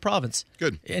embarrassed as a province.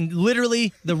 Good. And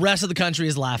literally, the rest of the country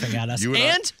is laughing at us.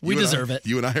 We deserve it.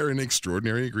 You and I are in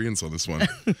extraordinary agreement on this one.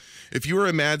 If you were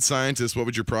a mad scientist, what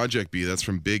would your project be? That's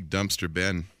from Big Dumpster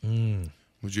Ben.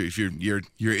 Would you, if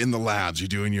you're in the labs, you're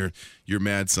doing your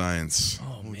mad science.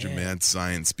 What would your mad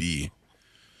science be?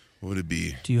 What would it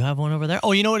be? Do you have one over there?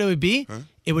 Oh, you know what it would be? Huh?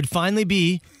 It would finally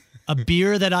be a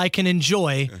beer that I can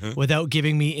enjoy without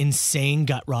giving me insane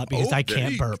gut rot because I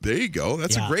can't burp. There you go.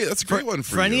 That's a great one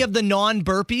for you. For any of the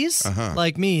non-burpies,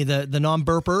 like me, the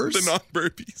non-burpers. The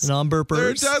non-burpies. The non-burpers. There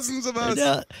are dozens of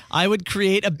us. I would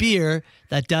create a beer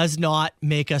that does not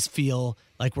make us feel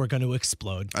like we're going to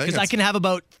explode. Because I can have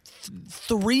about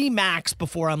 3 max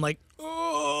before I'm like,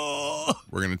 oh.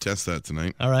 We're going to test that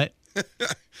tonight. All right.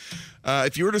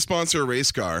 If you were to sponsor a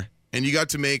race car and you got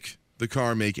to make the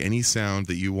car make any sound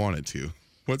that you wanted to,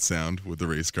 what sound would the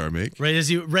race car make? Right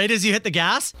as you hit the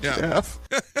gas? Yeah.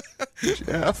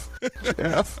 Jeff.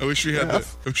 I wish we had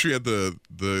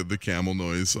the camel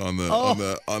noise on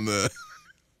the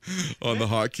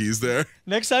hotkeys there.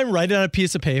 Next time, write it on a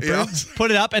piece of paper,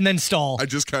 put it up, and then stall. I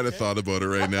just kind of thought about it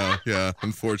right now. Yeah,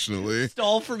 unfortunately.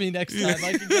 Stall for me next time.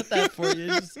 I can get that for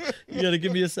you. You got to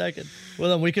give me a second. Well,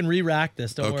 then we can re-rack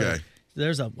this. Don't worry.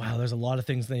 There's a lot of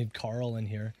things named Carl in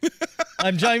here.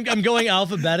 I'm going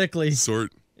alphabetically.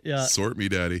 Sort me,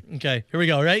 daddy. Okay, here we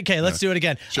go. Right? Okay, let's do it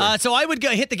again. Sure. So I would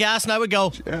hit the gas and I would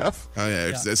go. Jeff. Oh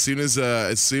yeah. As soon as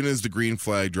the green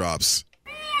flag drops.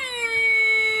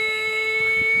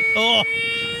 Oh,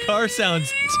 car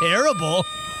sounds terrible.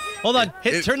 Hold on.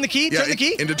 Turn the key. Turn the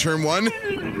key. Into turn 1.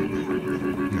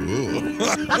 Ooh.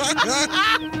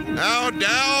 Now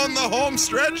down the home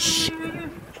stretch.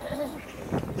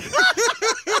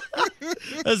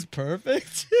 That's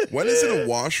perfect. When is it a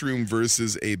washroom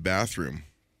versus a bathroom?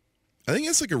 I think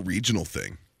that's like a regional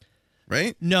thing,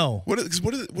 right? No. What do they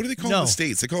call it in the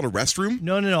States? They call it a restroom?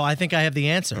 No. I think I have the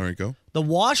answer. All right, go. The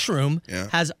washroom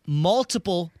has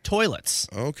multiple toilets.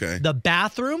 Okay. The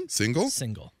bathroom? Single?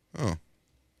 Single. Oh.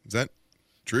 Is that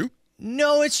true?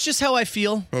 No, it's just how I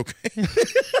feel. Okay.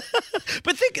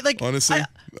 But think, like... Honestly?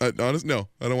 No,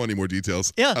 I don't want any more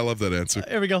details. Yeah. I love that answer.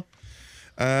 Here we go.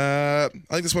 I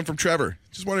like this one from Trevor.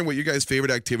 Just wondering what your guys'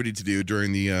 favorite activity to do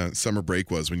during the summer break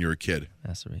was when you were a kid.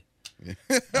 That's right.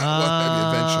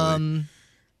 Eventually.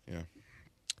 Yeah.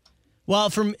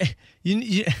 Well,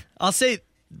 I'll say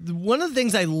one of the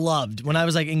things I loved when I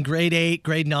was like in grade 8,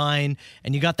 grade 9,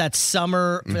 and you got that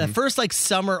summer, that first like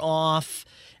summer off,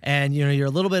 and you're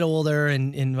a little bit older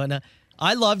and whatnot.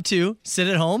 I loved to sit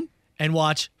at home and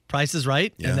watch Price is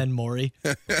Right and then Maury.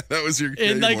 That was your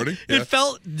morning? It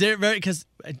felt very, because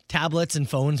tablets and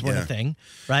phones weren't a thing,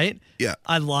 right? Yeah.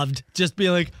 I loved just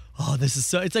being like, oh, this is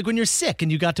so. It's like when you're sick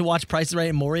and you got to watch Price is Right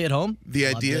and Maury at home. The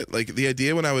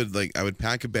idea when I would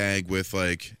pack a bag with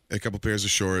like a couple pairs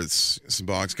of shorts, some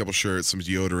box, a couple shirts, some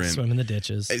deodorant. Swim in the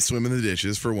ditches. Swim in the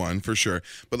ditches for one, for sure.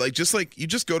 But you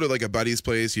just go to like a buddy's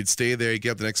place, you'd stay there, you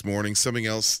get up the next morning, something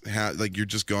else you're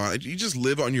just gone. You just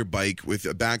live on your bike with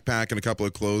a backpack and a couple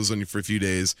of clothes on you for a few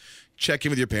days. Check in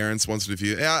with your parents once in a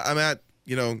few. Yeah, I'm at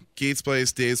Keith's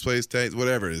place, Dave's place,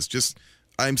 whatever it is. Just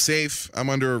I'm safe. I'm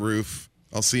under a roof.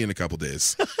 I'll see you in a couple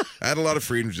days. I had a lot of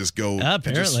freedom to just go,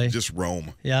 apparently. Just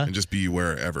roam, and just be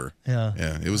wherever. Yeah,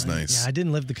 it was nice. Yeah, I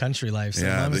didn't live the country life, so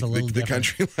mine was a little different. The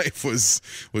country life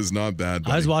was not bad.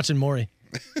 Buddy. I was watching Maury.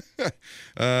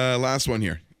 Last one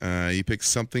here. You pick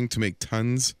something to make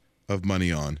tons of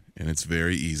money on, and it's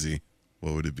very easy.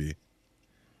 What would it be?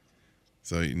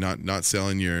 So you're not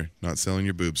selling your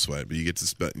boob sweat, but you get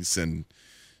to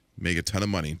make a ton of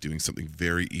money doing something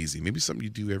very easy. Maybe something you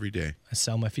do every day. I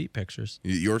sell my feet pictures.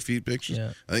 Your feet pictures?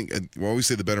 Yeah. I think we always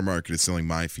say the better market is selling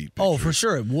my feet pictures. Oh, for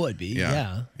sure it would be.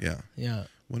 Yeah.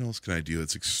 What else can I do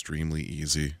that's extremely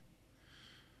easy?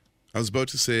 I was about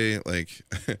to say like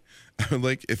I would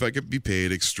like if I could be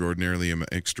paid extraordinary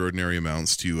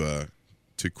amounts to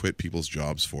quit people's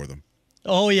jobs for them.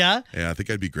 Oh, yeah? Yeah, I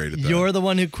think I'd be great at that. You're the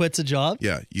one who quits a job?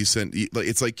 Yeah,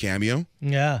 it's like Cameo.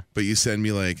 Yeah. But you send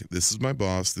me like, this is my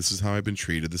boss, this is how I've been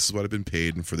treated, this is what I've been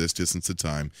paid, and for this distance of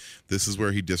time, this is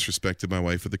where he disrespected my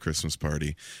wife at the Christmas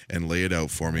party, and lay it out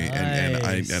for me.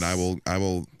 Nice. And I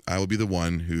will be the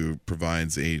one who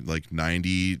provides a like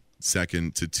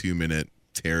 90-second to 2-minute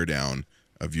teardown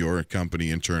of your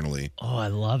company internally. Oh, I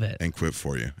love it. And quit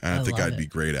for you. And I think I'd be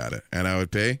great at it. And I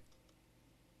would pay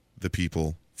the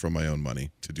people from my own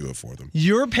money to do it for them.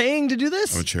 You're paying to do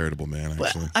this? I'm a charitable man,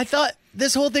 actually. I thought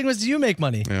this whole thing was you make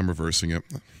money. I'm reversing it.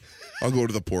 I'll go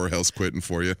to the poorhouse quitting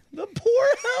for you. The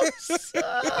poorhouse.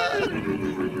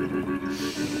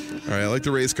 All right, I like the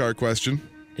race car question.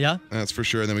 Yeah? That's for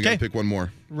sure. And then we got to pick one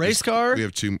more. Race car? We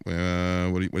have two.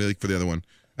 What do you like for the other one?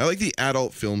 I like the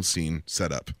adult film scene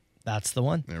setup. That's the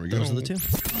one. There we go. Those are the two.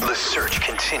 The search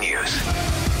continues.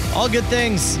 All good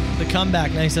things. The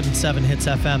comeback, 97.7 Hits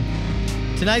FM.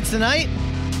 Tonight's the night.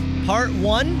 Part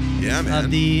 1 of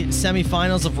the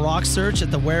semifinals of Rock Search at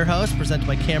the Warehouse, presented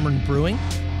by Cameron Brewing.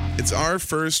 It's our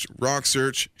first Rock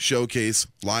Search showcase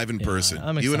live in person.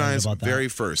 I'm excited you and I's about that. very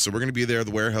first. So we're going to be there at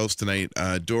the Warehouse tonight.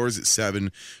 Doors at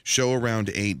 7, show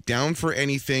around 8. Down for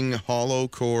Anything, Hollow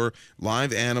Core,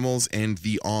 Live Animals, and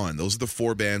The On. Those are the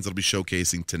 4 bands that'll be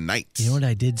showcasing tonight. You know what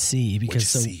I did see?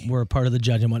 Because we're a part of the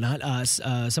judge and whatnot.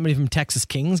 Somebody from Texas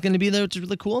King is going to be there, which is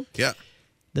really cool. Yeah.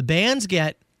 The bands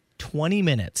get 20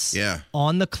 minutes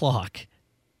on the clock.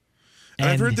 And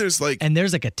I've heard there's like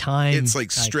a time. It's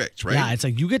like strict, right? Yeah, it's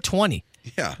like you get 20.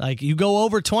 Yeah. Like you go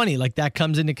over 20, like that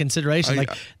comes into consideration.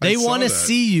 Like they want to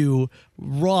see you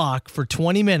rock for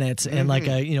 20 minutes and like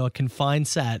a confined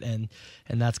set, and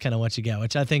that's kind of what you get,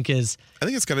 which I think it's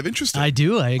kind of interesting. I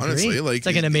do. I agree. Honestly, it's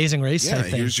like an Amazing Race type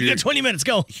thing. You get 20 minutes,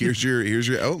 go. Here's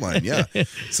your outline. Yeah.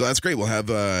 So that's great. We'll have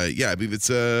I believe it's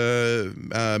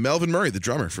Melvin Murray, the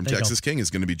drummer from Texas King, is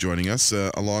going to be joining us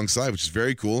alongside, which is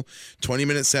very cool.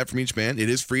 20-minute set from each band. It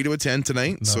is free to attend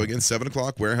tonight. So again, 7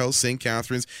 o'clock, Warehouse, St.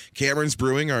 Catharines. Cameron's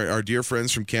Brewing, our dear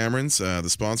friends from Cameron's, the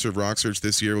sponsor of Rock Search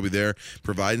this year, will be there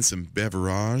providing some beverage.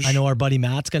 I know our buddy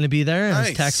Matt's going to be there. I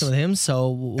was texting with him, so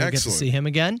we'll Excellent. get to see him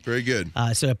again. Very good.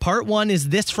 So part 1 is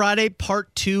this Friday,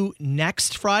 part 2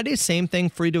 next Friday. Same thing,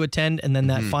 free to attend, and then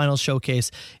that final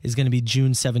showcase is going to be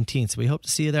June 17th. So we hope to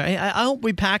see you there. I hope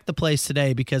we pack the place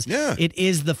today because it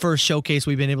is the first showcase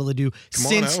we've been able to do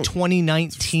since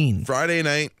 2019. Friday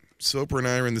night. Soper and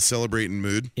I are in the celebrating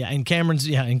mood. Yeah, in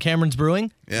Cameron's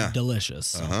Brewing. Yeah. Delicious.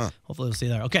 So hopefully we'll see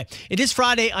you there. Okay. It is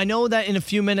Friday. I know that in a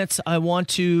few minutes I want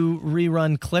to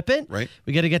rerun Clip It. Right.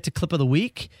 We got to get to Clip of the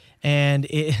Week. And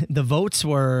the votes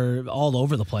were all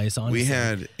over the place, honestly. We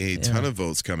had a ton of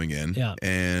votes coming in. Yeah.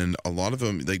 And a lot of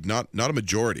them, like not a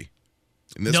majority.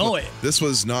 And this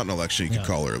was not an election you could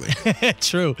call early.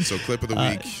 True. So Clip of the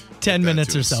Week. 10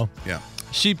 minutes or so. Yeah.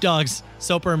 Sheepdogs,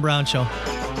 Soper and Brown Show.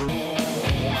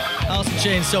 Allison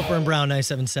Chain, Soper and Brown,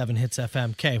 97.7 Hits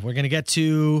FM. Okay, we're going to get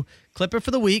to Clip It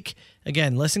for the Week.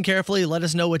 Again, listen carefully. Let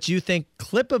us know what you think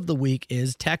Clip of the Week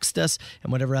is. Text us,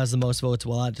 and whatever has the most votes,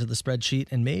 we'll add it to the spreadsheet,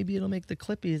 and maybe it'll make the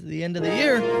Clippy at the end of the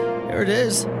year. Here it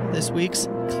is, this week's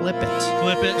Clip It.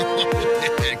 Clip it.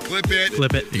 Clip it.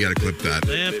 Clip it. You got to clip that.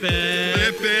 Clip it.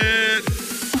 Clip it.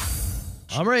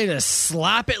 I'm ready to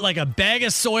slap it like a bag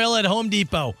of soil at Home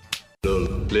Depot.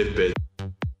 Clip it.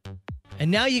 And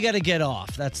now you got to get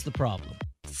off. That's the problem.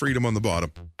 Freedom on the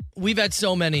bottom. We've had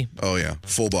so many. Oh, yeah.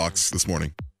 Full box this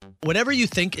morning. Whatever you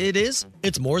think it is,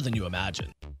 it's more than you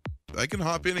imagine. I can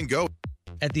hop in and go.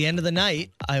 At the end of the night,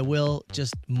 I will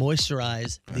just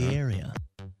moisturize the area.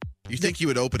 You think you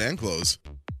would open and close?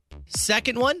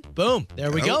 Second one, boom.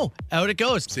 There we go. Out it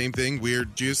goes. Same thing,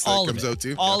 weird juice that comes out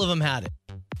too. All of them had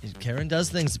it. Karen does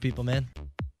things to people, man.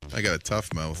 I got a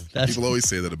tough mouth. People always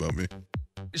say that about me.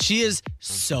 She is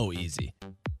so easy.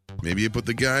 Maybe you put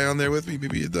the guy on there with me.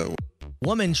 Maybe you don't.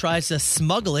 Woman tries to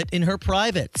smuggle it in her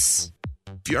privates.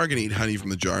 If you are going to eat honey from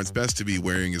the jar, it's best to be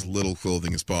wearing as little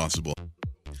clothing as possible.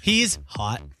 He's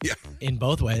hot. Yeah. In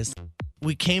both ways.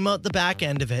 We came out the back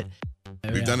end of it.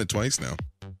 We've done it twice now.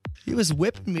 He was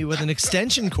whipping me with an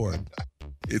extension cord.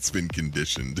 It's been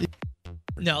conditioned.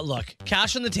 No, look.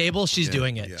 Cash on the table. She's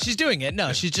doing it. Yeah. She's doing it.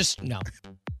 No, she's just, no.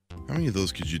 How many of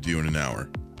those could you do in an hour?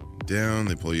 Down,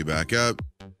 they pull you back up.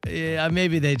 Yeah,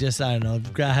 maybe they just, I don't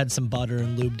know, had some butter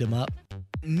and lubed him up.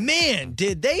 Man,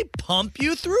 did they pump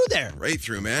you through there? Right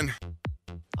through, man.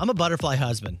 I'm a butterfly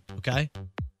husband, okay?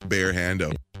 Bare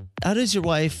hando. How does your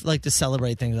wife like to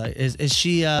celebrate things? Like, is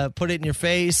she put it in your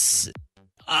face?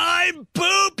 I'm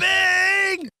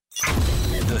pooping!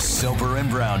 The Soper and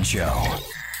Brown Show.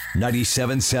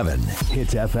 97.7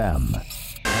 Hits FM.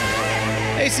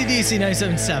 AC/DC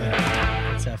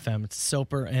 97.7. Hits FM. time. It's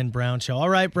Soper and Brown Show. All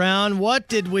right, Brown, what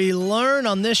did we learn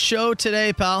on this show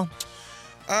today, pal?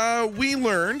 We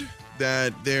learned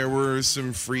that there were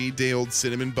some free day-old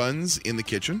cinnamon buns in the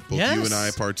kitchen. Both you and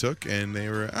I partook, and they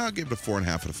were, I'll give it a 4.5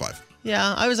 out of 5.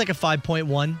 Yeah, I was like a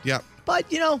 5.1. Yeah. But,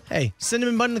 hey,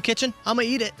 cinnamon bun in the kitchen, I'm going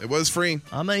to eat it. It was free.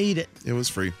 I'm going to eat it. It was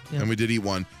free. Yeah. And we did eat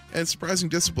one. And surprising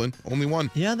discipline, only one.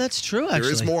 Yeah, that's true, actually.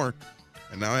 There is more.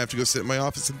 And now I have to go sit in my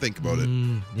office and think about it.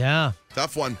 Yeah.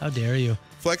 Tough one. How dare you?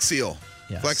 Flex Seal.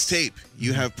 Yes. Flex Tape.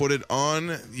 You have put it on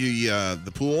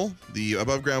the pool, the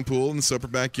above-ground pool in the Soper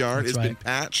backyard. It's been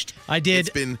patched. I did. It's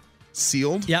been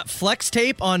sealed. Yeah, Flex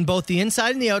Tape on both the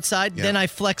inside and the outside. Yeah. Then I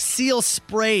Flex Seal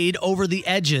sprayed over the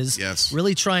edges. Yes.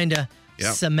 Really trying to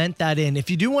cement that in.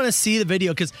 If you do want to see the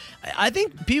video, because I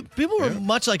think people were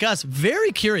much like us,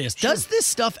 very curious. Sure. Does this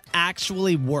stuff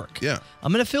actually work? Yeah.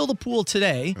 I'm going to fill the pool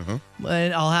today,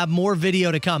 and I'll have more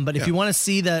video to come. But if you want to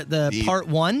see the part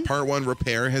one. Part one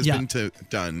repair has been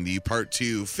done. The part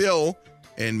two fill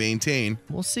and maintain.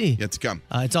 We'll see. Yet to come.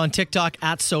 It's on TikTok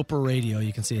at Soper Radio.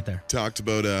 You can see it there. Talked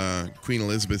about Queen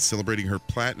Elizabeth celebrating her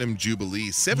Platinum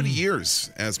Jubilee. 70 years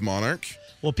as monarch.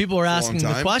 Well, people were asking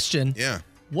the question. Yeah.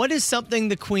 What is something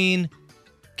the Queen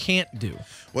can't do?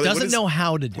 Doesn't know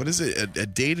how to do. What is it? A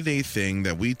day-to-day thing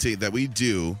that we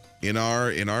do in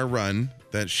our run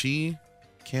that she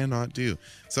cannot do.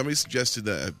 Somebody suggested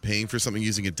that paying for something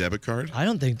using a debit card. I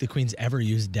don't think the Queen's ever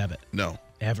used debit. No,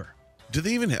 ever. Do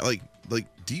they even have like?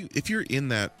 Do you? If you're in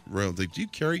that road, do you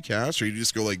carry cash or you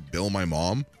just go bill my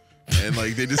mom, and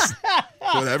they just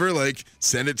whatever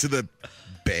send it to the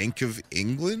Bank of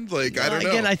England? I don't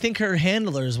know. Again, I think her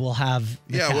handlers will have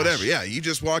cash. Whatever. Yeah, you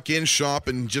just walk in, shop,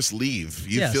 and just leave.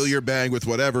 You fill your bag with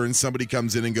whatever, and somebody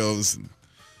comes in and goes,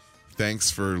 "Thanks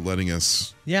for letting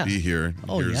us be here."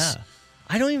 Yeah.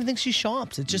 I don't even think she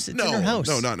shops. It's in her house.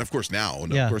 No, not of course now.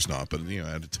 No, of course not. But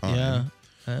at a time.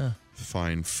 Yeah.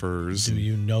 Fine furs. Do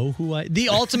you know who I? The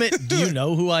ultimate. Do you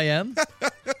know who I am?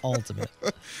 Ultimate.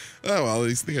 Oh, well, at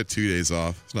least they got 2 days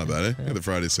off. It's not bad, eh? Yeah. The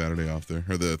Friday, Saturday off there.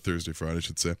 Or the Thursday, Friday, I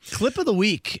should say. Clip of the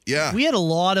week. Yeah. We had a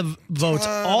lot of votes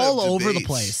all over the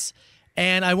place.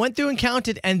 And I went through and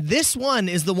counted, and this one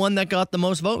is the one that got the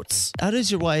most votes. How does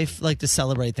your wife like to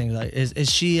celebrate things?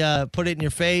 Is she put it in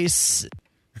your face?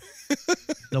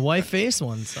 The wife face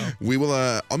one. So we will.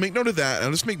 I'll make note of that.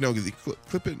 I'll just make note of the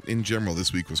clip. It in general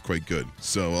this week was quite good.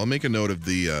 So I'll make a note of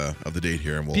the date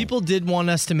here, and people did want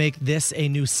us to make this a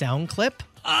new sound clip.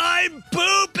 I'm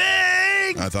pooping.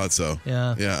 I thought so.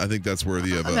 Yeah. I think that's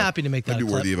worthy of. I'm happy to make that.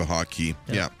 Worthy of a hotkey.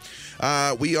 Yeah.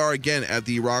 We are again at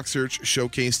the Rock Search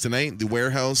Showcase tonight. The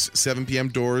Warehouse, 7 p.m.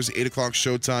 doors, 8 o'clock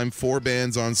showtime, 4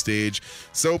 bands on stage.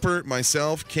 Soper,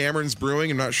 myself, Cameron's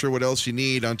Brewing. I'm not sure what else you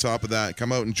need on top of that.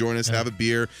 Come out and join us, have a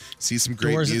beer, see some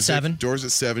great music. At 7. Doors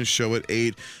at 7, show at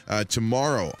 8.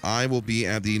 Tomorrow, I will be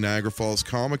at the Niagara Falls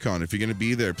Comic-Con. If you're going to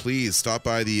be there, please stop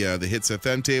by the Hits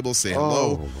FM table, say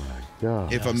hello. Oh, my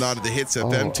God. If I'm not at the Hits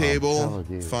FM table,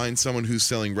 find someone who's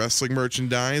selling wrestling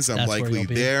merchandise. I'm likely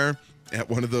there at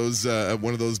one of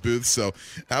those booths. So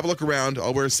have a look around.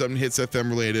 I'll wear something Hits FM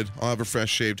related. I'll have a fresh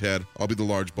shaved head. I'll be the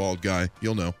large bald guy.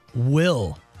 You'll know.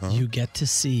 Will you get to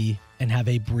see and have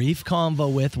a brief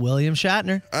convo with William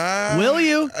Shatner? Will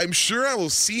you? I'm sure I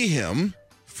will see him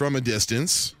from a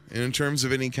distance. And in terms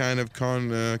of any kind of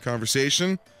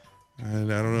conversation, I don't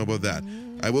know about that.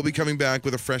 I will be coming back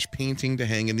with a fresh painting to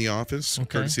hang in the office,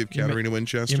 courtesy of Katarina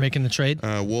Winchester. You're making the trade?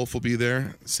 Wolf will be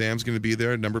there. Sam's going to be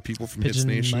there. A number of people from Pigeon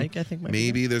Hits Nation. Mike, I think,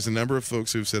 maybe. There's a number of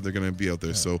folks who've said they're going to be out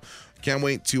there. So can't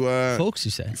wait to... folks,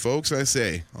 you say? Folks, I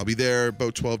say. I'll be there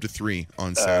about 12 to 3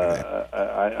 on Saturday.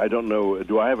 I don't know.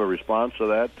 Do I have a response to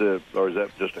that, or is that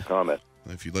just a comment?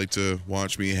 If you'd like to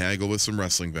watch me haggle with some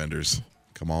wrestling vendors...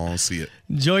 Come on, see it.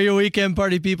 Enjoy your weekend,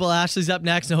 party people. Ashley's up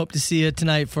next, and I hope to see you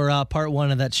tonight for part 1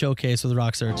 of that showcase with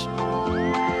Rock Search.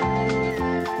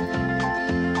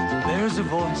 There's a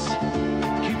voice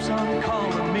keeps on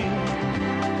calling me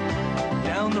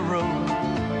down the road.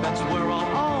 That's where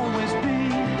I'll always be.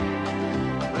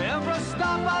 Every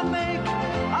stop I make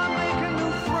a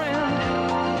new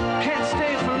friend. Can't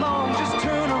stay for long, just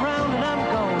turn around and I'm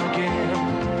gone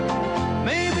again.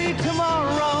 Maybe tomorrow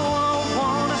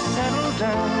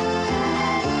down.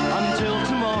 Until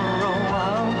tomorrow,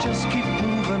 I'll just keep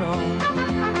moving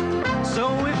on.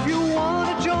 So if you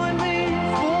want to join me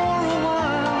for a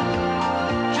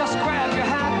while, just grab your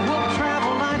hat, we'll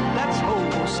travel like that's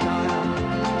old style.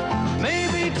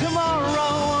 Maybe tomorrow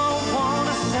I'll want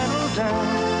to settle down.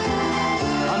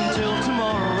 Until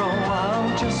tomorrow,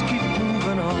 I'll just keep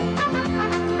moving on.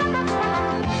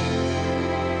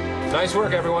 Nice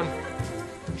work, everyone.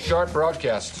 Sharp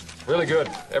broadcast. Really good.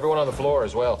 Everyone on the floor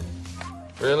as well.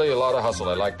 Really a lot of hustle.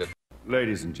 I liked it.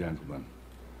 Ladies and gentlemen,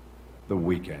 The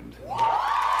Weeknd.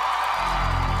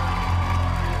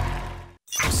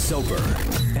 Soper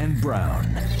and Brown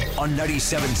on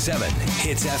 97.7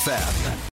 Hits FM.